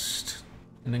quest.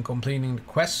 and then completing the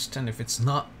quest, and if it's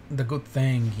not the good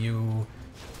thing, you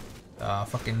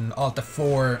fucking Alt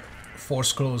F4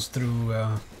 force close through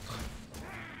a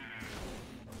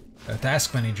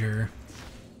task manager.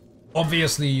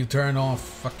 Obviously you turn off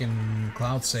fucking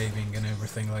cloud saving and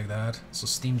everything like that, so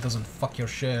Steam doesn't fuck your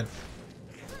shit.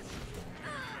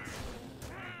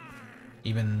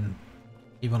 Even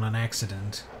on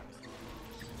accident.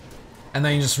 And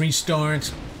then you just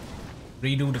restart,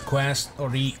 redo the quest, or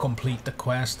re-complete the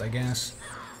quest, I guess.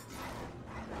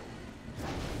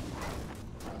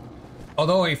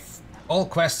 Although if all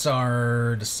quests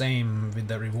are the same with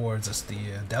the rewards as the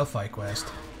Delphi quest,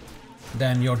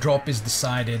 then your drop is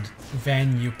decided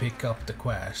when you pick up the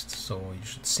quest. So you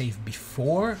should save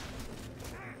before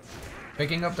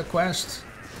picking up the quest.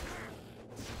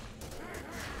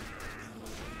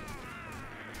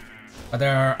 But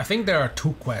I think there are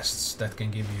 2 quests that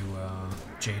can give you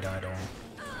Jade Idol.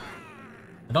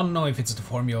 I don't know if it's the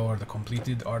formula or the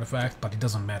completed artifact, but it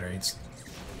doesn't matter. It's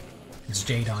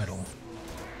Jade Idol.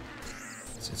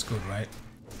 It's good, right?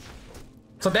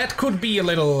 So that could be a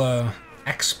little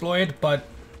exploit, but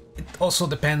it also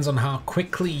depends on how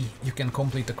quickly you can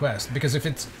complete the quest. Because if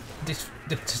it's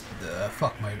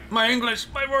fuck my English,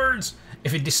 my words.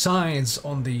 If it decides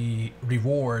on the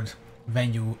reward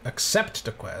when you accept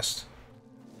the quest,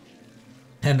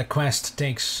 and the quest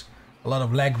takes a lot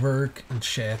of legwork and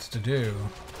shit to do,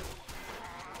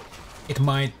 it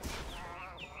might...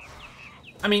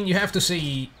 I mean, you have to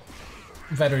see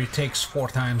whether it takes 4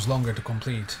 times longer to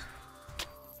complete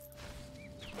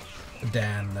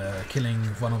than killing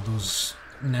one of those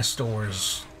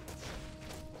Nestors,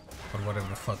 or whatever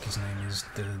the fuck his name is,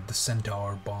 the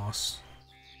Centaur boss,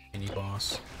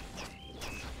 mini-boss.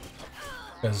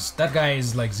 Because that guy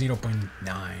is like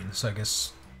 0.9, so I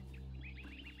guess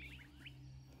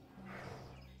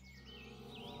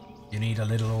you need a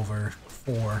little over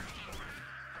 4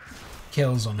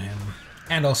 kills on him.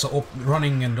 And also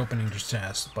running and opening the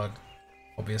chest, but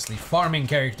obviously farming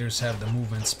characters have the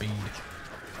movement speed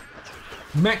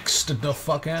maxed the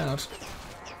fuck out.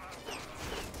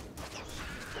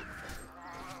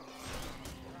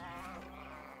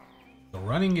 The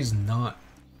running is not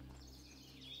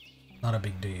a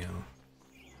big deal.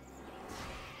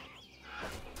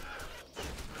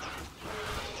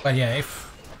 But yeah, if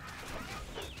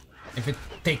it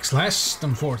takes less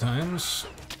than 4 times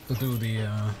to do the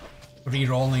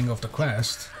re-rolling of the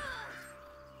quest,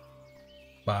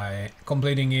 by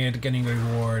completing it, getting a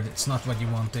reward, it's not what you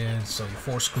wanted, so you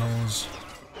force close,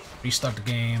 restart the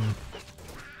game,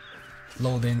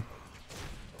 load in,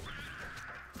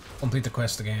 complete the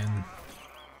quest again,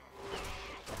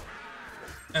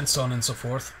 and so on and so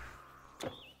forth.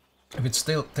 If it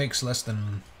still takes less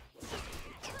than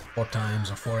 4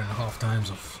 times or 4.5 times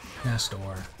of Nestor,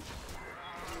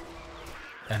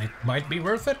 then it might be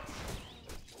worth it.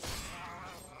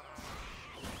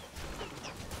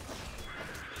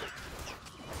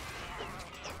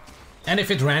 And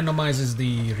if it randomizes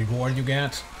the reward you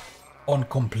get on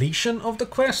completion of the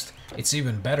quest, it's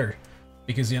even better.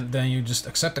 Because then you just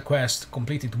accept the quest,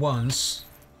 complete it once,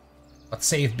 but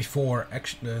save before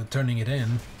turning it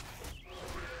in.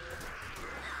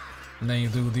 And then you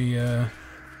do the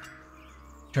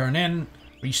turn in,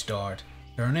 restart,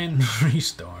 turn in,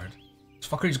 restart. This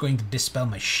fucker is going to dispel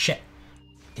my shit.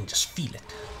 I can just feel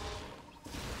it.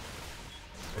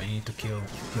 So I need to kill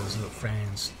his little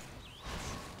friends.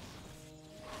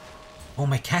 Oh,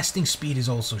 my casting speed is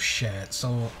also shit,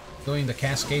 so doing the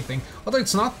cascade thing, although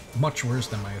it's not much worse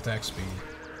than my attack speed.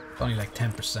 It's only like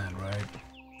 10%, right?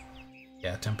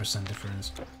 Yeah, 10%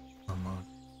 difference. Not much.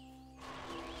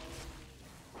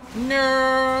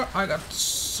 No, I got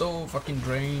so fucking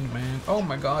drained, man. Oh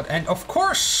my god, and of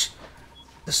course,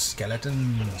 the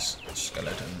skeletons.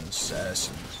 Skeleton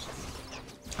assassins.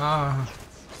 Ah.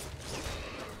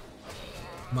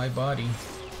 My body.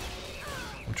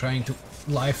 I'm trying to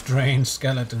life drain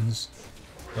skeletons.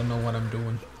 Don't know what I'm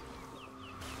doing.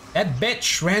 That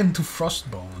bitch ran to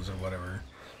Frostbones or whatever.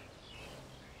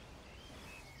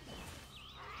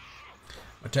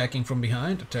 Attacking from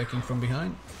behind, attacking from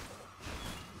behind.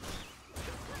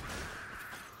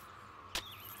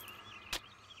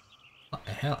 What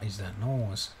the hell is that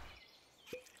noise?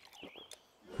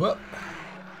 Whoop.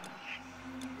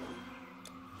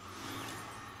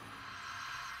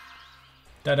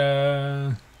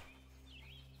 Ta-da!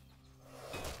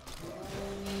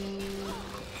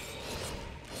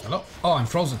 Hello? Oh, I'm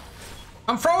frozen.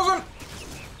 I'm frozen!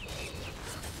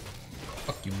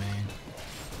 Fuck you, man.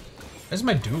 Where's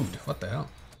my dude? What the hell?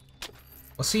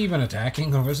 Was he even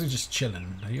attacking or was he just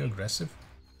chilling? Are you aggressive?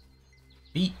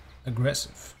 Be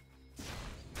aggressive.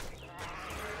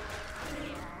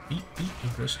 Beep,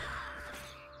 Chris.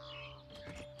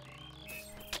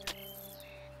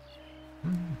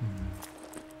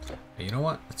 Hey, you know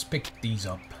what? Let's pick these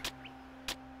up.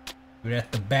 We're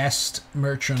at the best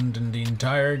merchant in the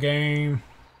entire game.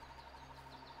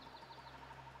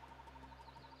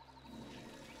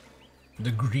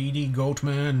 The greedy goat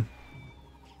man.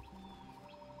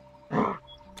 I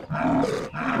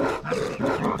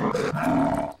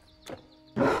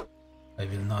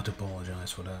will not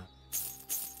apologize for that.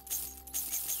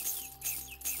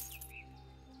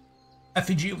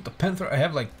 Effigy of the Panther. I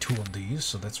have like 2 of these,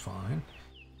 so that's fine.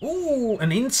 Ooh,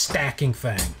 an in-stacking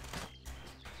thing.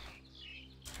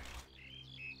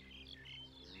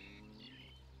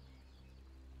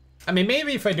 I mean,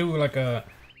 maybe if I do like a,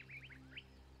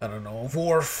 I don't know,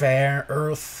 warfare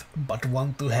Earth, but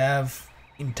want to have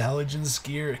intelligence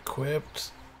gear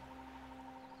equipped.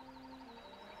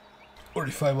 Or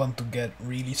if I want to get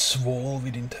really swole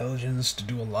with intelligence to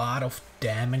do a lot of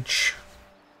damage.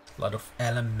 A lot of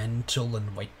elemental and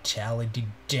vitality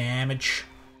damage.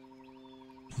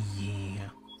 Yeah.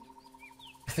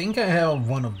 I think I have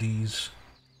one of these.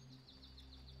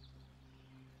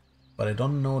 But I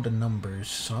don't know the numbers,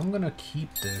 so I'm gonna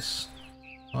keep this.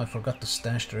 Oh, I forgot to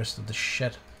stash the rest of the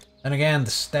shit. And again,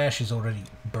 the stash is already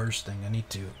bursting. I need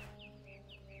to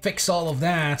fix all of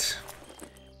that.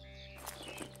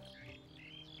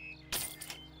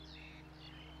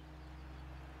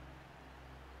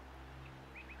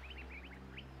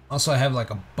 Also, I have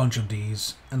like a bunch of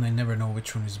these, and I never know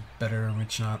which one is better and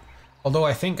which not. Although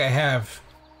I think I have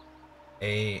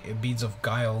a Beads of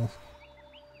Guile,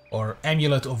 or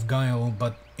Amulet of Guile,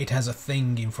 but it has a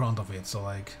thing in front of it, so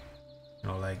like, you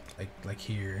know, like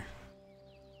here.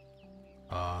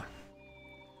 That,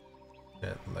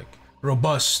 like,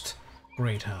 robust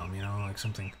Great Helm, you know, like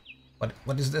something.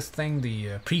 What is this thing?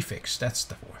 The prefix, that's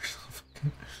the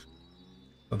word.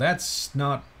 So that's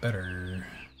not better.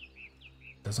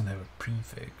 Doesn't have a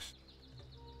prefix.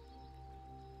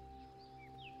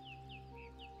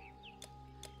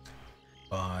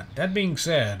 But that being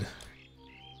said,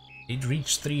 it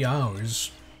reached 3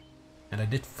 hours, and I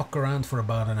did fuck around for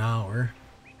about an hour.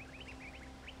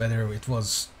 Whether it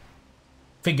was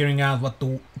figuring out what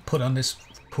to put on this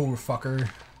poor fucker,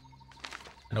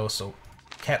 and also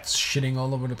cats shitting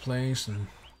all over the place, and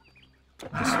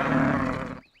just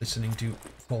listening to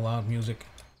Fallout music.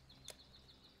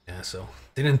 Yeah, so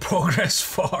didn't progress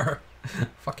far.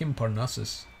 Fucking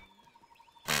Parnassus.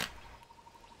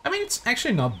 I mean, it's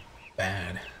actually not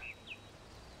bad.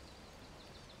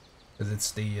 Because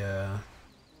it's the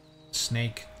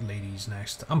snake ladies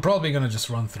next. I'm probably gonna just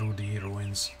run through the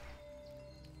ruins.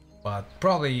 But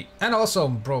probably, and also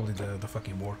probably the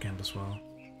fucking war camp as well.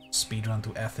 Speedrun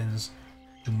to Athens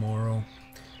tomorrow.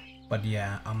 But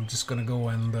yeah, I'm just gonna go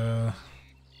and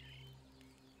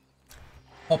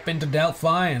hop into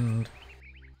Delphi and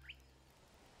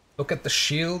look at the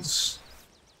shields.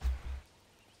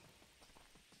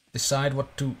 Decide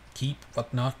what to keep,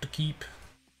 what not to keep.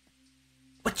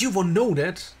 But you won't know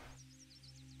that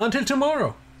until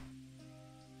tomorrow.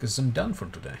 Because I'm done for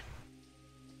today.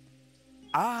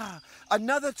 Ah,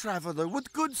 another traveler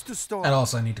with goods to store. And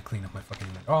also I need to clean up my fucking...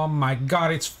 Oh my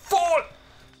god, it's full!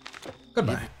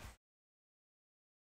 Goodbye.